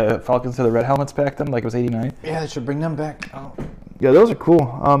 the Falcons had the red helmets back then, like it was '89. Yeah, they should bring them back. Oh. Yeah, those are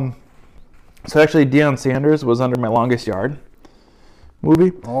cool. So actually, Deion Sanders was under my Longest Yard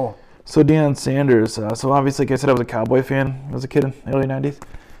movie. Oh. So Deion Sanders. So obviously, like I said, I was a Cowboy fan as a kid in the early '90s.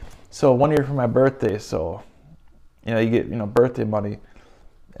 So one year for my birthday, so you get birthday money.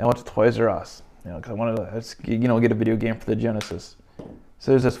 I went to Toys R Us, because I wanted to get a video game for the Genesis.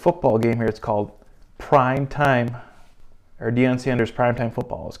 So there's this football game here. It's called Prime Time, or Deion Sanders Primetime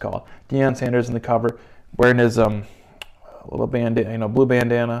Football. It's called. Deion Sanders in the cover, wearing his little bandana, blue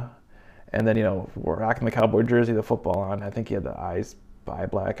bandana, and then rocking the Cowboy jersey, the football on. I think he had the eye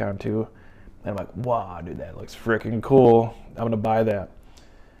black on too. And I'm like, wow, dude, that looks freaking cool. I'm gonna buy that.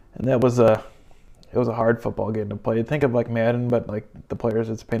 And it was a hard football game to play. Think of like Madden, but like the players,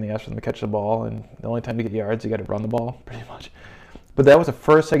 it's a pain in the ass for them to catch the ball, and the only time to get yards, you got to run the ball, pretty much. But that was the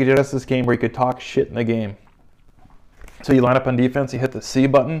first Sega Genesis game where you could talk shit in the game. So you line up on defense, you hit the C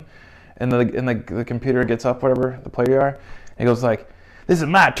button, and the computer gets up, whatever the player you are, and it goes like, "This is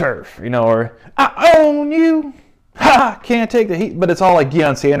my turf," or "I own you." Ha! Can't take the heat. But it's all like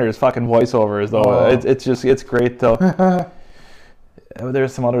Deion Sanders fucking voiceovers though. Oh. It's great though.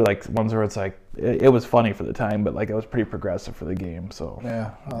 There's some other like ones where it's like it was funny for the time, but like it was pretty progressive for the game. So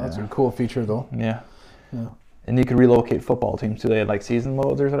that's a cool feature though. Yeah. And you could relocate football teams too. They had like season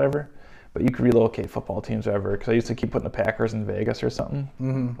modes or whatever, but you could relocate football teams ever. Because I used to keep putting the Packers in Vegas or something.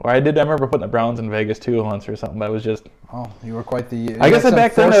 Mm-hmm. Or I remember putting the Browns in Vegas too once or something. But it was just. Oh, you were quite the. I guess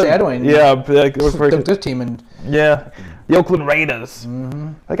back then. Foreshadowing. Yeah, like it was this team and. Yeah, the Oakland Raiders.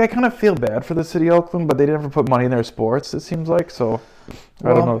 Mm-hmm. Like I kind of feel bad for the city of Oakland, but they never put money in their sports. It seems like so. I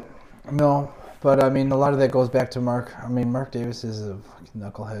don't know. No, but I mean, a lot of that goes back to Mark. I mean, Mark Davis is a fucking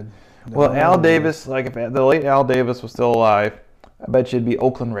knucklehead. Well, Al Davis, like if the late Al Davis was still alive, I bet you it'd be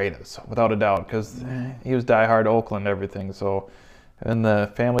Oakland Raiders, without a doubt, because he was diehard Oakland, everything. So, and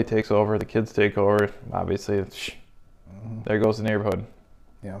the family takes over, the kids take over. Obviously, there goes the neighborhood.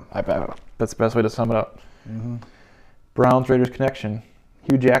 Yeah, that's the best way to sum it up. Mm-hmm. Browns Raiders connection.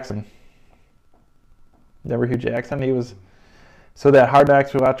 Hugh Jackson. Remember Hugh Jackson? He was. So that Hard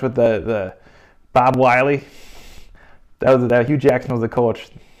Knocks we watched with the Bob Wiley, that Hugh Jackson was the coach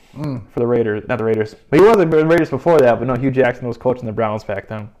for the Raiders, not the Raiders. But he wasn't the Raiders before that, but no, Hugh Jackson was coaching the Browns back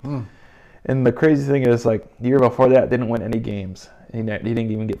then. And the crazy thing is, like, the year before that, didn't win any games. He didn't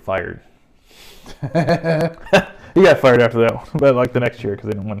even get fired. He got fired after that, but like the next year because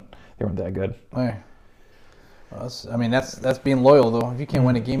they weren't that good. Right. Well, that's being loyal though. If you can't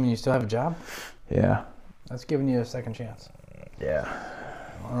win a game and you still have a job, yeah, that's giving you a second chance. Yeah.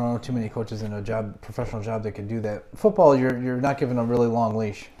 I don't know too many coaches in a professional job that can do that. Football, you're not given a really long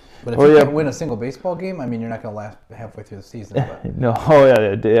leash. But if you can't win a single baseball game, I mean, you're not going to last halfway through the season. But. No,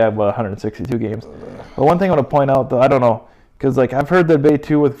 they have 162 games. But one thing I want to point out, though, I don't know, because like I've heard the debate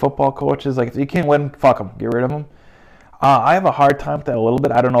too with football coaches, like if you can't win, fuck them, get rid of them. I have a hard time with that a little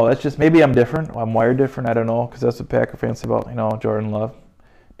bit. I don't know. That's just maybe I'm different. I'm wired different. I don't know, because that's what Packer fans say about Jordan Love,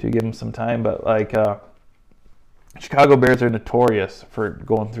 to give him some time. But like Chicago Bears are notorious for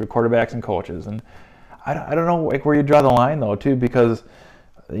going through quarterbacks and coaches, and I don't know like where you draw the line though too, because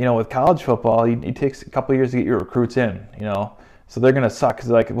with college football, it takes a couple of years to get your recruits in. So they're gonna suck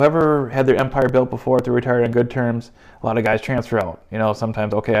because like whoever had their empire built before, if they retired on good terms, a lot of guys transfer out.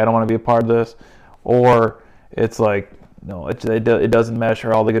 Sometimes okay, I don't want to be a part of this, or it's like. No, it doesn't mesh,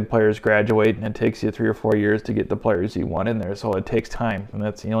 or all the good players graduate, and it takes you 3 or 4 years to get the players you want in there. So it takes time, and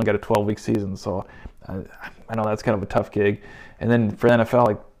that's you only got a 12-week season. So I know that's kind of a tough gig. And then for the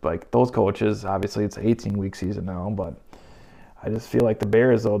NFL, like those coaches, obviously it's an 18-week season now. But I just feel like the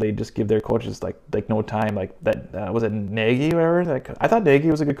Bears, though, they just give their coaches like no time. Like that was it Nagy or whatever. Like I thought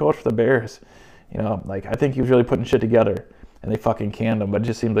Nagy was a good coach for the Bears. Like I think he was really putting shit together. And they fucking canned him, but it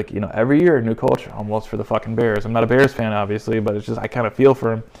just seems like, every year a new coach almost for the fucking Bears. I'm not a Bears fan, obviously, but it's just, I kind of feel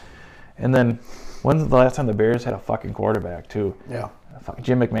for him. And then, when's the last time the Bears had a fucking quarterback, too? Yeah.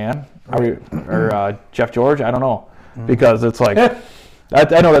 Jim McMahon? Or Jeff George? I don't know. Mm-hmm. Because it's like,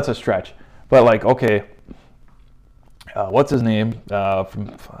 I know that's a stretch, but like, okay, what's his name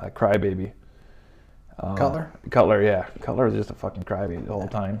from Crybaby? Cutler? Cutler, yeah. Cutler was just a fucking crybaby the whole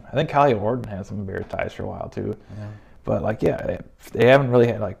time. I think Callie Orton had some Bears ties for a while, too. Yeah. But, like, yeah, they haven't really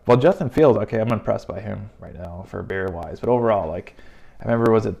had, Justin Fields, okay, I'm impressed by him right now for Bear-wise. But overall, like, I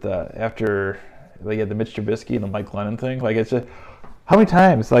remember, was it after they had the Mitch Trubisky and the Mike Lennon thing? Like, it's just, how many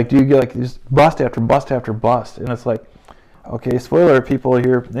times, like, do you get, like, just bust after bust after bust? And it's like, okay, spoiler, people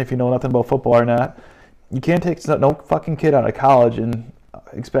here, if you know nothing about football or not, you can't take no fucking kid out of college and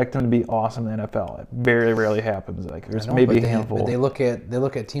expect them to be awesome in the NFL. It very rarely happens. Like there's maybe a handful. But they look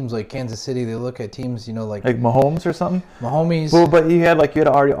at teams like Kansas City. They look at teams, like Mahomes or something. Mahomes. Well, but you had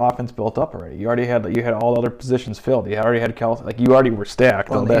already offense built up already. You had all other positions filled. You already had Kelsey. Like you already were stacked.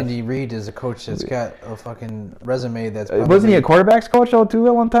 Well, Andy Reid is a coach that's got a fucking resume that's. Wasn't he a quarterbacks coach though too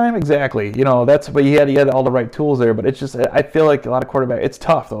at one time? Exactly. That's but he had all the right tools there. But it's just I feel like a lot of quarterbacks. It's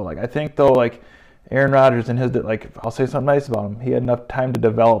tough though. Like I think though like. Aaron Rodgers and his, I'll say something nice about him. He had enough time to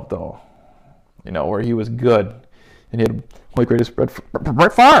develop, though, where he was good. And he had one greatest Brett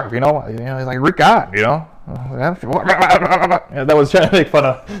Favre, he's like Rick God, That was trying to make fun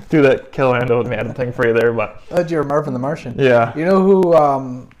of, do that kill Ando Madden thing for you there, but. You're Marvin the Martian. Yeah. You know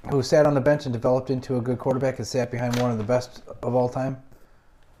who sat on the bench and developed into a good quarterback and sat behind one of the best of all time?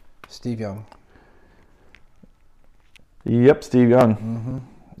 Steve Young. Yep, Steve Young. Mm-hmm.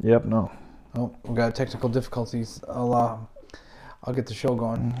 Yep, no. Oh, we got technical difficulties. I'll get the show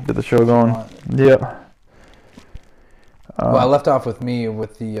going. Get the show going. Yep. Well, I left off with the where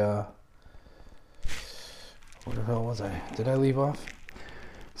the hell was I? Did I leave off?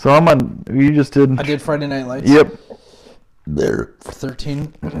 So I'm on. You just did. I did Friday Night Lights. Yep. There.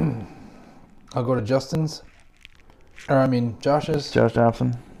 13. I'll go to Justin's. Josh's. Josh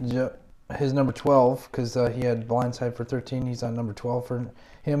Dobson. His number 12, because he had Blindside for 13. He's on number 12 for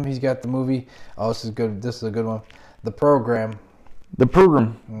him. He's got the movie. Oh, this is good. This is a good one. The Program. The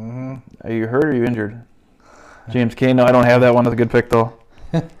Program. Mm-hmm. Are you hurt or are you injured? James Cain. No, I don't have that one. That's a good pick, though.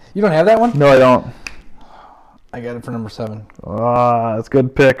 You don't have that one? No, I don't. I got it for number 7. That's a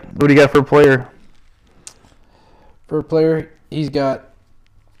good pick. What do you got for a player? For a player, he's got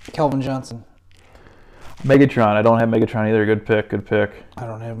Calvin Johnson. Megatron. I don't have Megatron either. Good pick. Good pick. I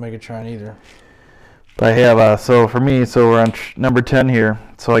don't have Megatron either. But I have, so for me, we're on number 10 here.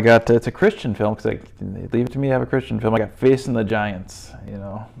 So I got, it's a Christian film, because they leave it to me to have a Christian film. I got Facing the Giants,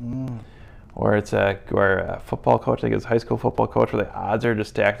 where it's where a football coach, I think it's a high school football coach, where the odds are just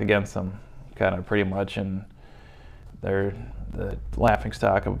stacked against them, kind of pretty much, and they're the laughing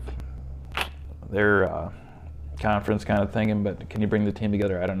stock of their conference kind of thing. But can you bring the team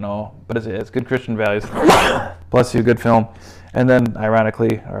together? I don't know. But it's good Christian values. Bless you, good film. And then,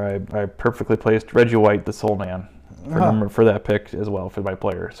 ironically, I perfectly placed Reggie White, the Soul Man, for that pick as well for my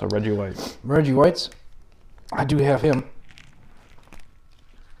player. So Reggie White. Reggie White's, I do have him.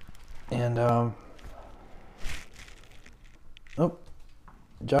 And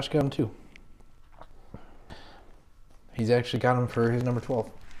Josh got him too. He's actually got him for his number 12.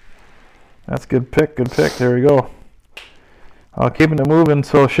 That's a good pick. Good pick. There we go. Keeping it moving.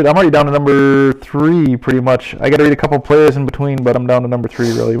 So, I'm already down to number 3, pretty much. I got to read a couple players in between, but I'm down to number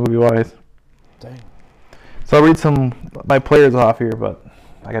 3, really, movie-wise. Dang. So I'll read some my players off here, but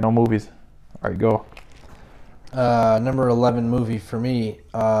I got no movies. All right, go. Number 11 movie for me,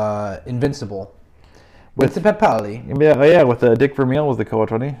 Invincible. With the Papali. Yeah, with Dick Vermeil was the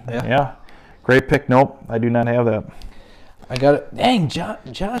coach, wasn't he? Yeah. Great pick. Nope, I do not have that. I got it. Dang,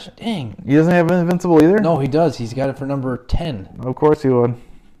 Josh, dang. He doesn't have Invincible either? No, he does. He's got it for number 10. Of course he would.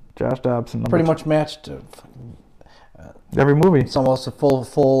 Josh Dobson. Pretty much matched every movie. It's almost a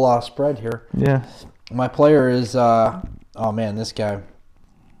full spread here. Yeah. My player is, oh man, this guy.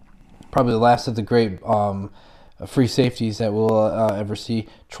 Probably the last of the great free safeties that we'll ever see.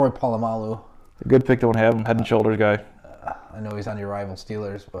 Troy Polamalu. A good pick. Don't have him. Head and shoulders guy. I know he's on your rival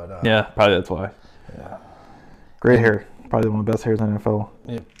Steelers, but yeah, probably that's why. Yeah. Great hair. Probably one of the best hairs in the NFL.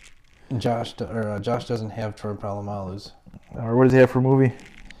 Yep. Josh doesn't have Troy Polamalu's. Or what does he have for a movie?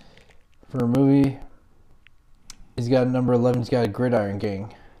 For a movie, he's got number 11. He's got a Gridiron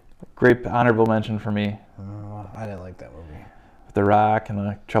Gang. Great honorable mention for me. I didn't like that movie. The Rock and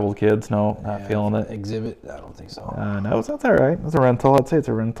the Troubled Kids. No, not feeling it. Exhibit? I don't think so. No, that's all right. It's a rental. I'd say it's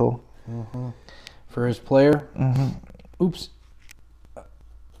a rental. Mm-hmm. For his player, oops.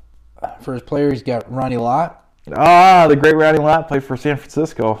 For his player, he's got Ronnie Lott. The great Ronnie Lott played for San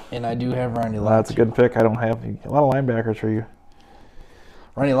Francisco. And I do have Ronnie Lott. That's a good pick. I don't have a lot of linebackers for you.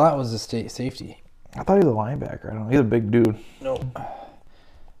 Ronnie Lott was a state safety. I thought he was a linebacker. I don't know. He's a big dude. No.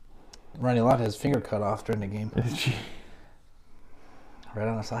 Ronnie Lott had his finger cut off during the game. Right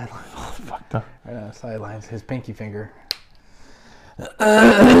on the sideline. Oh, fucked up. Right on the sidelines. His pinky finger.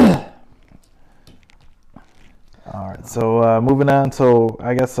 All right, so moving on. So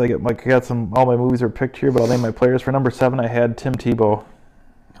I guess I got all my movies are picked here, but I'll name my players. For number 7, I had Tim Tebow.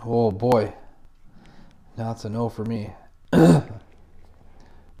 Oh boy, now that's a no for me. No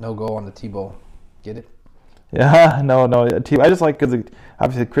go on the Tebow. Get it? Yeah, no. I just like because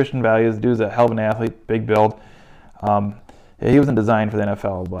obviously Christian values. Dude's a hell of an athlete, big build. He wasn't designed for the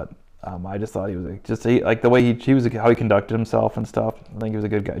NFL, but I just thought he was like the way he was how he conducted himself and stuff. I think he was a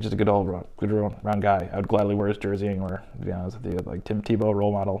good guy, just a good all round guy. I would gladly wear his jersey anywhere, to be honest with you. Like Tim Tebow,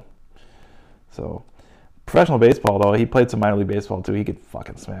 role model. So professional baseball though, he played some minor league baseball too. He could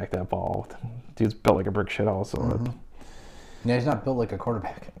fucking smack that ball. Dude's built like a brick shit also. Mm-hmm. Yeah, he's not built like a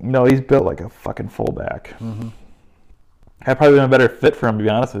quarterback. No, he's built like a fucking fullback. Mm-hmm. I'd probably been a better fit for him, to be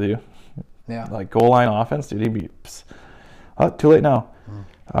honest with you. Yeah. Like goal line offense, dude. He'd be. Oh, too late now.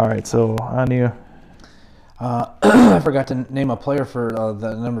 All right, so on you. I forgot to name a player for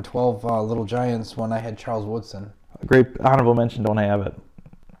the number 12 Little Giants when I had Charles Woodson. A great honorable mention, don't have it.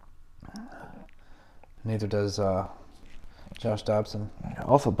 Neither does Josh Dobson.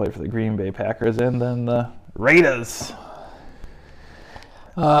 Also played for the Green Bay Packers and then the Raiders.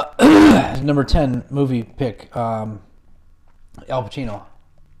 Number 10 movie pick, Al Pacino,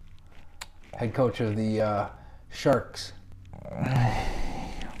 head coach of the Sharks.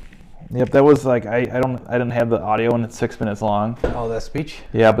 Yep, that was like I didn't have the audio and it's 6 minutes long. Oh, that speech?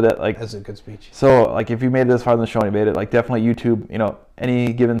 Yeah, but that's a good speech. So like if you made it this far in the show and you made it, like definitely YouTube,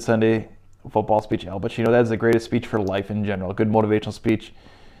 any given Sunday football speech, Al Pacino, that is the greatest speech for life in general. Good motivational speech.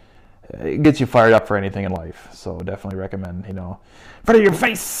 It gets you fired up for anything in life. So definitely recommend, in front of your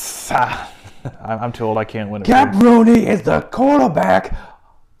face. I'm too old, I can't win it. Cap Rooney is the quarterback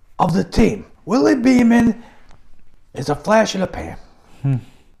of the team. Willie Beeman is a flash in the pan.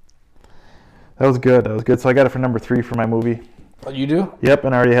 That was good. So I got it for number 3 for my movie. Oh, you do? Yep,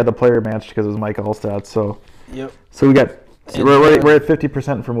 and I already had the player matched because it was Mike Allstott. So yep. So we're at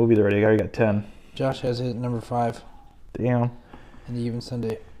 50% for movies already. I already got 10. Josh has it number 5. Damn. And even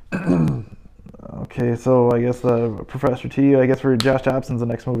Sunday. Okay, so I guess the Professor T. I guess for Josh Dobson's the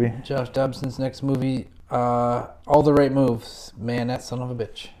next movie. Josh Dobson's next movie, All the Right Moves. Man, that son of a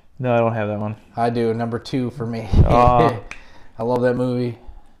bitch. No, I don't have that one. I do. Number 2 for me. I love that movie.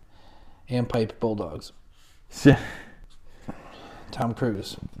 And Pipe Bulldogs. Yeah. Tom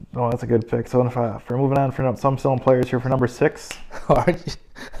Cruise. Oh, that's a good pick. So if for moving on for some still players here for number 6.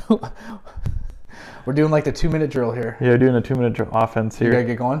 We're doing like the 2-minute drill here. Yeah, doing a 2-minute offense here. You gotta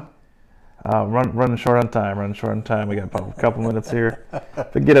get going? Running short on time. We got a couple minutes here.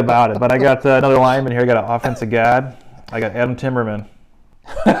 Forget about it. But I got another lineman here. I got an offensive guard. I got Adam Timmerman.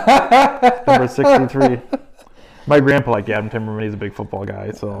 Number 63. My grandpa liked Adam Timmerman. He's a big football guy.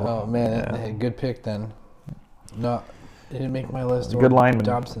 So. Oh man, good pick then. No, it didn't make my list. Good lineman.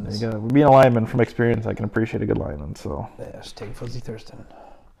 Dobson's. Being a lineman from experience, I can appreciate a good lineman. So. Yes, take Fuzzy Thurston.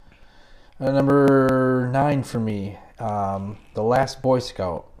 Number 9 for me, The Last Boy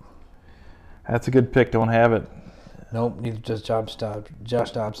Scout. That's a good pick. Don't have it. Nope, neither does Josh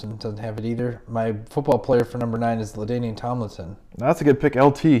Dobson. Doesn't have it either. My football player for number 9 is LaDainian Tomlinson. That's a good pick.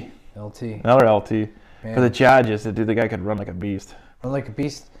 LT. LT. Another LT. Man. For the Chargers, the guy could run like a beast. Run Like a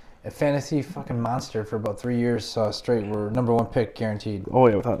Beast, a fantasy fucking monster for about 3 years straight. We're number 1 pick guaranteed. Oh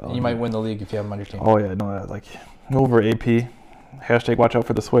yeah, without. And you might win the league if you have him on your team. Oh yeah, no, like over AP. Hashtag watch out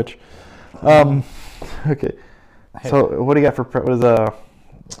for the switch. Okay. So what do you got for what is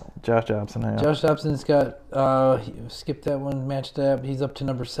Josh Dobson have? Josh Dobson's got he skipped that one, matched that. He's up to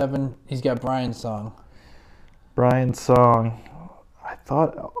number 7. He's got Brian's song. Brian's song. I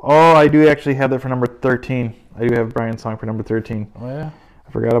thought. Oh, I do actually have that for number 13. I do have Brian's song for number 13. Oh yeah.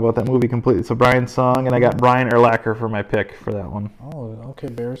 I forgot about that movie completely. So Brian's song, and I got Brian Urlacher for my pick for that one. Oh, okay,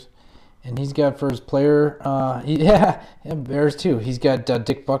 Bears. And he's got for his player, yeah, Bears too. He's got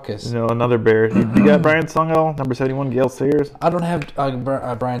Dick Butkus. You know, another Bear. You got Brian's song at all? Number 71, Gale Sayers. I don't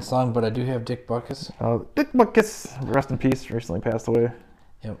have Brian's song, but I do have Dick Butkus. Dick Butkus, rest in peace. Recently passed away.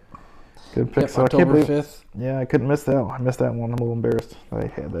 Yep. Good pick. Yep, so October I can't believe, 5th. Yeah, I couldn't miss that one. I missed that one. I'm a little embarrassed that I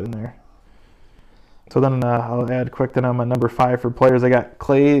had that in there. So then I'll add quick then on my number 5 for players. I got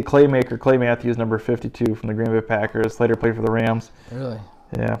Clay Matthews, number 52 from the Green Bay Packers. Later played for the Rams. Really?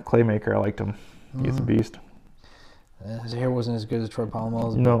 Yeah, Claymaker. I liked him. He's a beast. His hair wasn't as good as Troy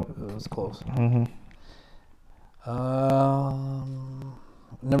Polamalu's. No. It was close. Mm-hmm.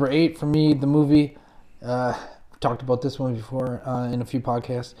 Number 8 for me, the movie. Talked about this one before in a few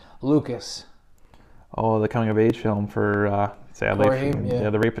podcasts. Lucas. Oh, the coming of age film for sadly, Corey, yeah.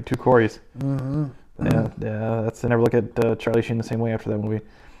 the rape of 2 Coreys. Mm-hmm. Yeah. That's I never look at Charlie Sheen the same way after that movie.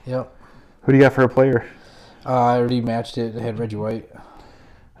 Yep. Who do you got for a player? I already matched it. I had Reggie White.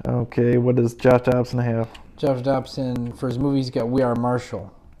 Okay, what does Josh Dobson have? Josh Dobson, for his movie, he's got We Are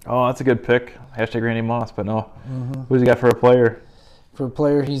Marshall. Oh, that's a good pick. Hashtag Randy Moss, but no. Mm-hmm. Who's he got for a player? For a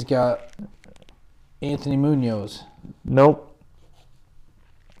player, he's got Anthony Munoz. Nope.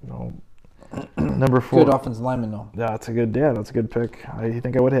 No. Number 4. Good offensive lineman, though. Yeah, that's a good pick. I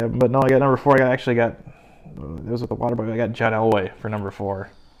think I would have him, but no, I got number 4. It was with the water boy. I got John Elway for number 4.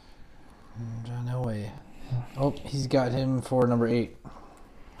 John Elway. Oh, he's got him for number 8.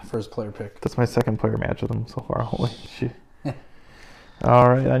 First player pick. That's my second player match with him so far. Holy shit.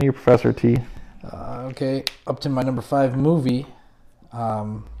 All right, on you, Professor T. Okay, up to my number 5 movie.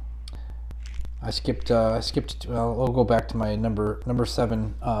 I skipped. I'll go back to my number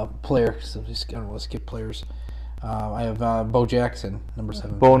 7 player. So I don't want to skip players. I have Bo Jackson, number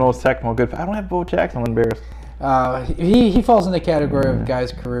 7. Bo knows Tecmo. Good. I don't have Bo Jackson. I'm embarrassed. He falls in the category of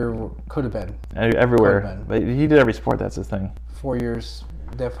guys' career could have been. Everywhere. Could have been. But he did every sport. That's his thing. 4 years.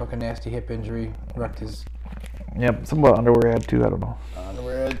 That fucking nasty hip injury wrecked his. Yep. Some underwear ad too. I don't know.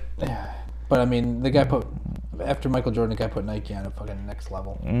 Underwear ad. But I mean, the guy after Michael Jordan, the guy put Nike on a fucking next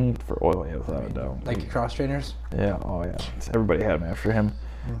level. For oil, yeah, without a doubt. Nike cross trainers. Yeah. Oh yeah. Everybody had him after him.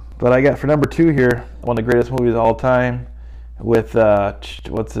 But I got for number 2 here one of the greatest movies of all time with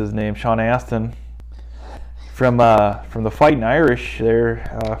what's his name, Sean Astin from the Fighting Irish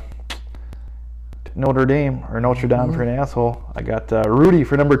there. Notre Dame for an asshole. I got Rudy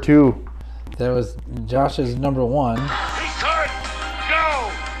for number 2. That was Josh's number 1.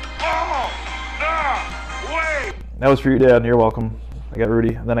 That was for you, Dad. You're welcome. I got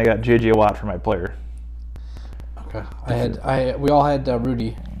Rudy. And then I got J.J. Watt for my player. Okay. We all had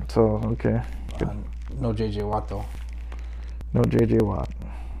Rudy. So okay. Good. No J.J. Watt though. No J.J. Watt.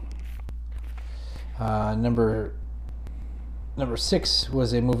 Number 6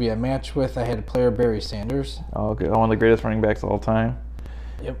 was a movie I matched with. I had a player, Barry Sanders. Oh, okay. One of the greatest running backs of all time.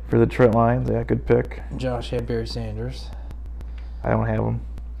 Yep. For the Detroit Lions. Yeah, good pick. Josh had Barry Sanders. I don't have him.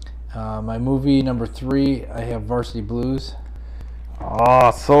 My movie number 3, I have Varsity Blues.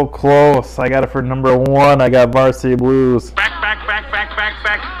 Oh, so close. I got it for number 1. I got Varsity Blues. Back,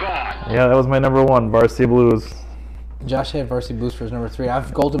 gone. Yeah, that was my number 1, Varsity Blues. Josh had Varsity Blues for his number 3.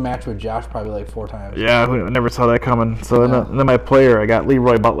 I've golden matched with Josh probably like 4 times. Yeah, I never saw that coming. So then my player, I got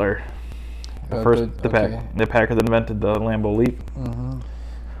Leroy Butler. The Packer that invented the Lambeau Leap. Mm-hmm.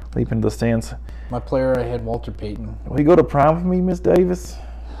 Leap into the stands. My player, I had Walter Payton. Will you go to prom with me, Miss Davis?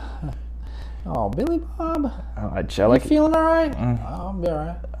 Oh, Billy Bob. I You like feeling all right? I'll be all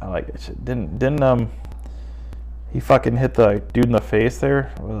right. I like that shit. Didn't he fucking hit the dude in the face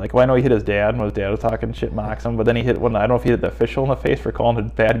there? Like, well, I know he hit his dad when his dad was talking shit, mocks him, but then he hit one. I don't know if he hit the official in the face for calling it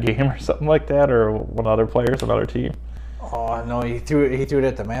a bad game or something like that, or one of the other players, another team. Oh no, he threw it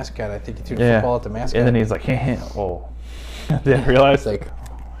at the mascot. I think he threw the football at the mascot. And then he's like, oh. Didn't realize. Like,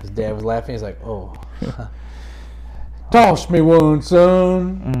 his dad was laughing. He's like, oh. Toss me one,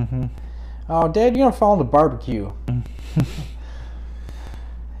 son. Mm-hmm. Oh, Dad, you're gonna fall in the barbecue.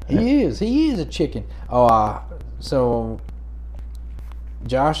 He is a chicken. Oh, so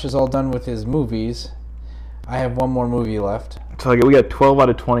Josh is all done with his movies. I have one more movie left. So we got 12 out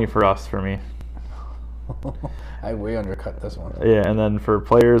of 20 for me. I way undercut this one. Yeah, and then for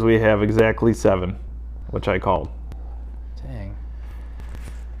players we have exactly 7, which I called. Dang.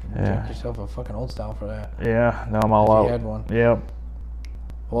 Yeah. Drink yourself a fucking old style for that. Yeah, now I'm all If out. you had one. Yep.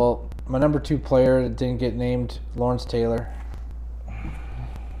 Well, my number 2 player that didn't get named, Lawrence Taylor.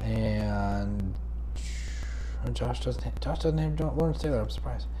 And Josh doesn't have Lawrence Taylor. I'm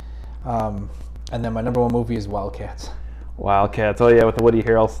surprised. And then my number 1 movie is Wildcats. Wildcats. Oh yeah, with the Woody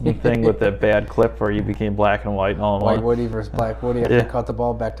Harrelson thing with that bad clip where you became black and white and all in White one. Woody versus Black Woody after he caught the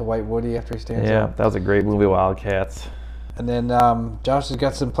ball back to White Woody after he stands Yeah, up. that was a great movie, Wildcats. And then Josh has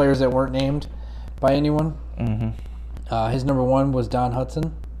got some players that weren't named by anyone. Mm-hmm. His number 1 was Don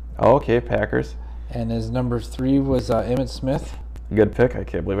Hudson. Oh, okay, Packers. And his number 3 was Emmitt Smith. Good pick. I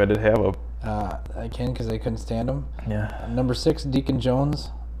can't believe I did have a. I can because I couldn't stand him. Yeah. Number 6, Deacon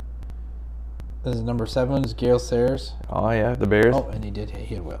Jones. This is number 7 is Gale Sayers. Oh yeah, the Bears. Oh, and he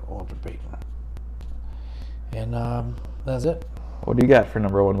had Walter Payton. And that's it. What do you got for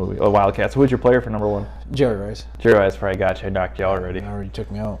number 1 movie? Oh, Wildcats. Who was your player for number 1? Jerry Rice. Jerry Rice. Probably got you. I knocked you out already. He already took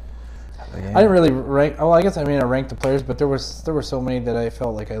me out. Yeah. I didn't really rank. Oh, I guess I ranked the players, but there were so many that I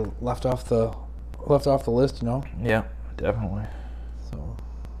felt like I left off the list. You know. Yeah, definitely. So.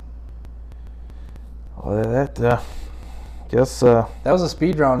 Well, that guess. That was a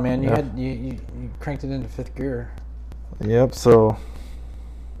speed round, man. You cranked it into 5th gear. Yep. So.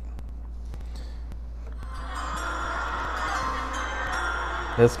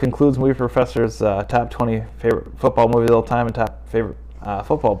 This concludes Movie Professor's top 20 favorite football movies of all time and top favorite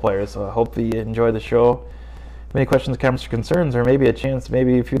football players. So I hope you enjoyed the show. Any questions, comments, or concerns, or maybe a chance,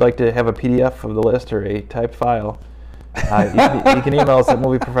 maybe if you'd like to have a PDF of the list or a typed file, you can email us at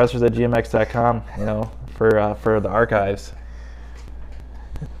movieprofessors@gmx.com, for the archives.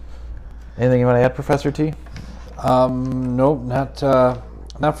 Anything you want to add, Professor T? Nope, not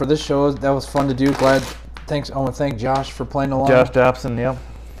for this show. That was fun to do. Thanks. I want to thank Josh for playing along. Josh Dobson, yeah.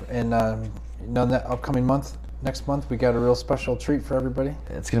 And that upcoming next month, we got a real special treat for everybody.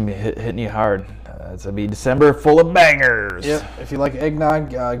 It's gonna be hitting you hard. It's gonna be December full of bangers. Yep. If you like eggnog,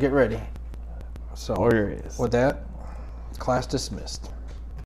 get ready. So Order is. with that, class dismissed.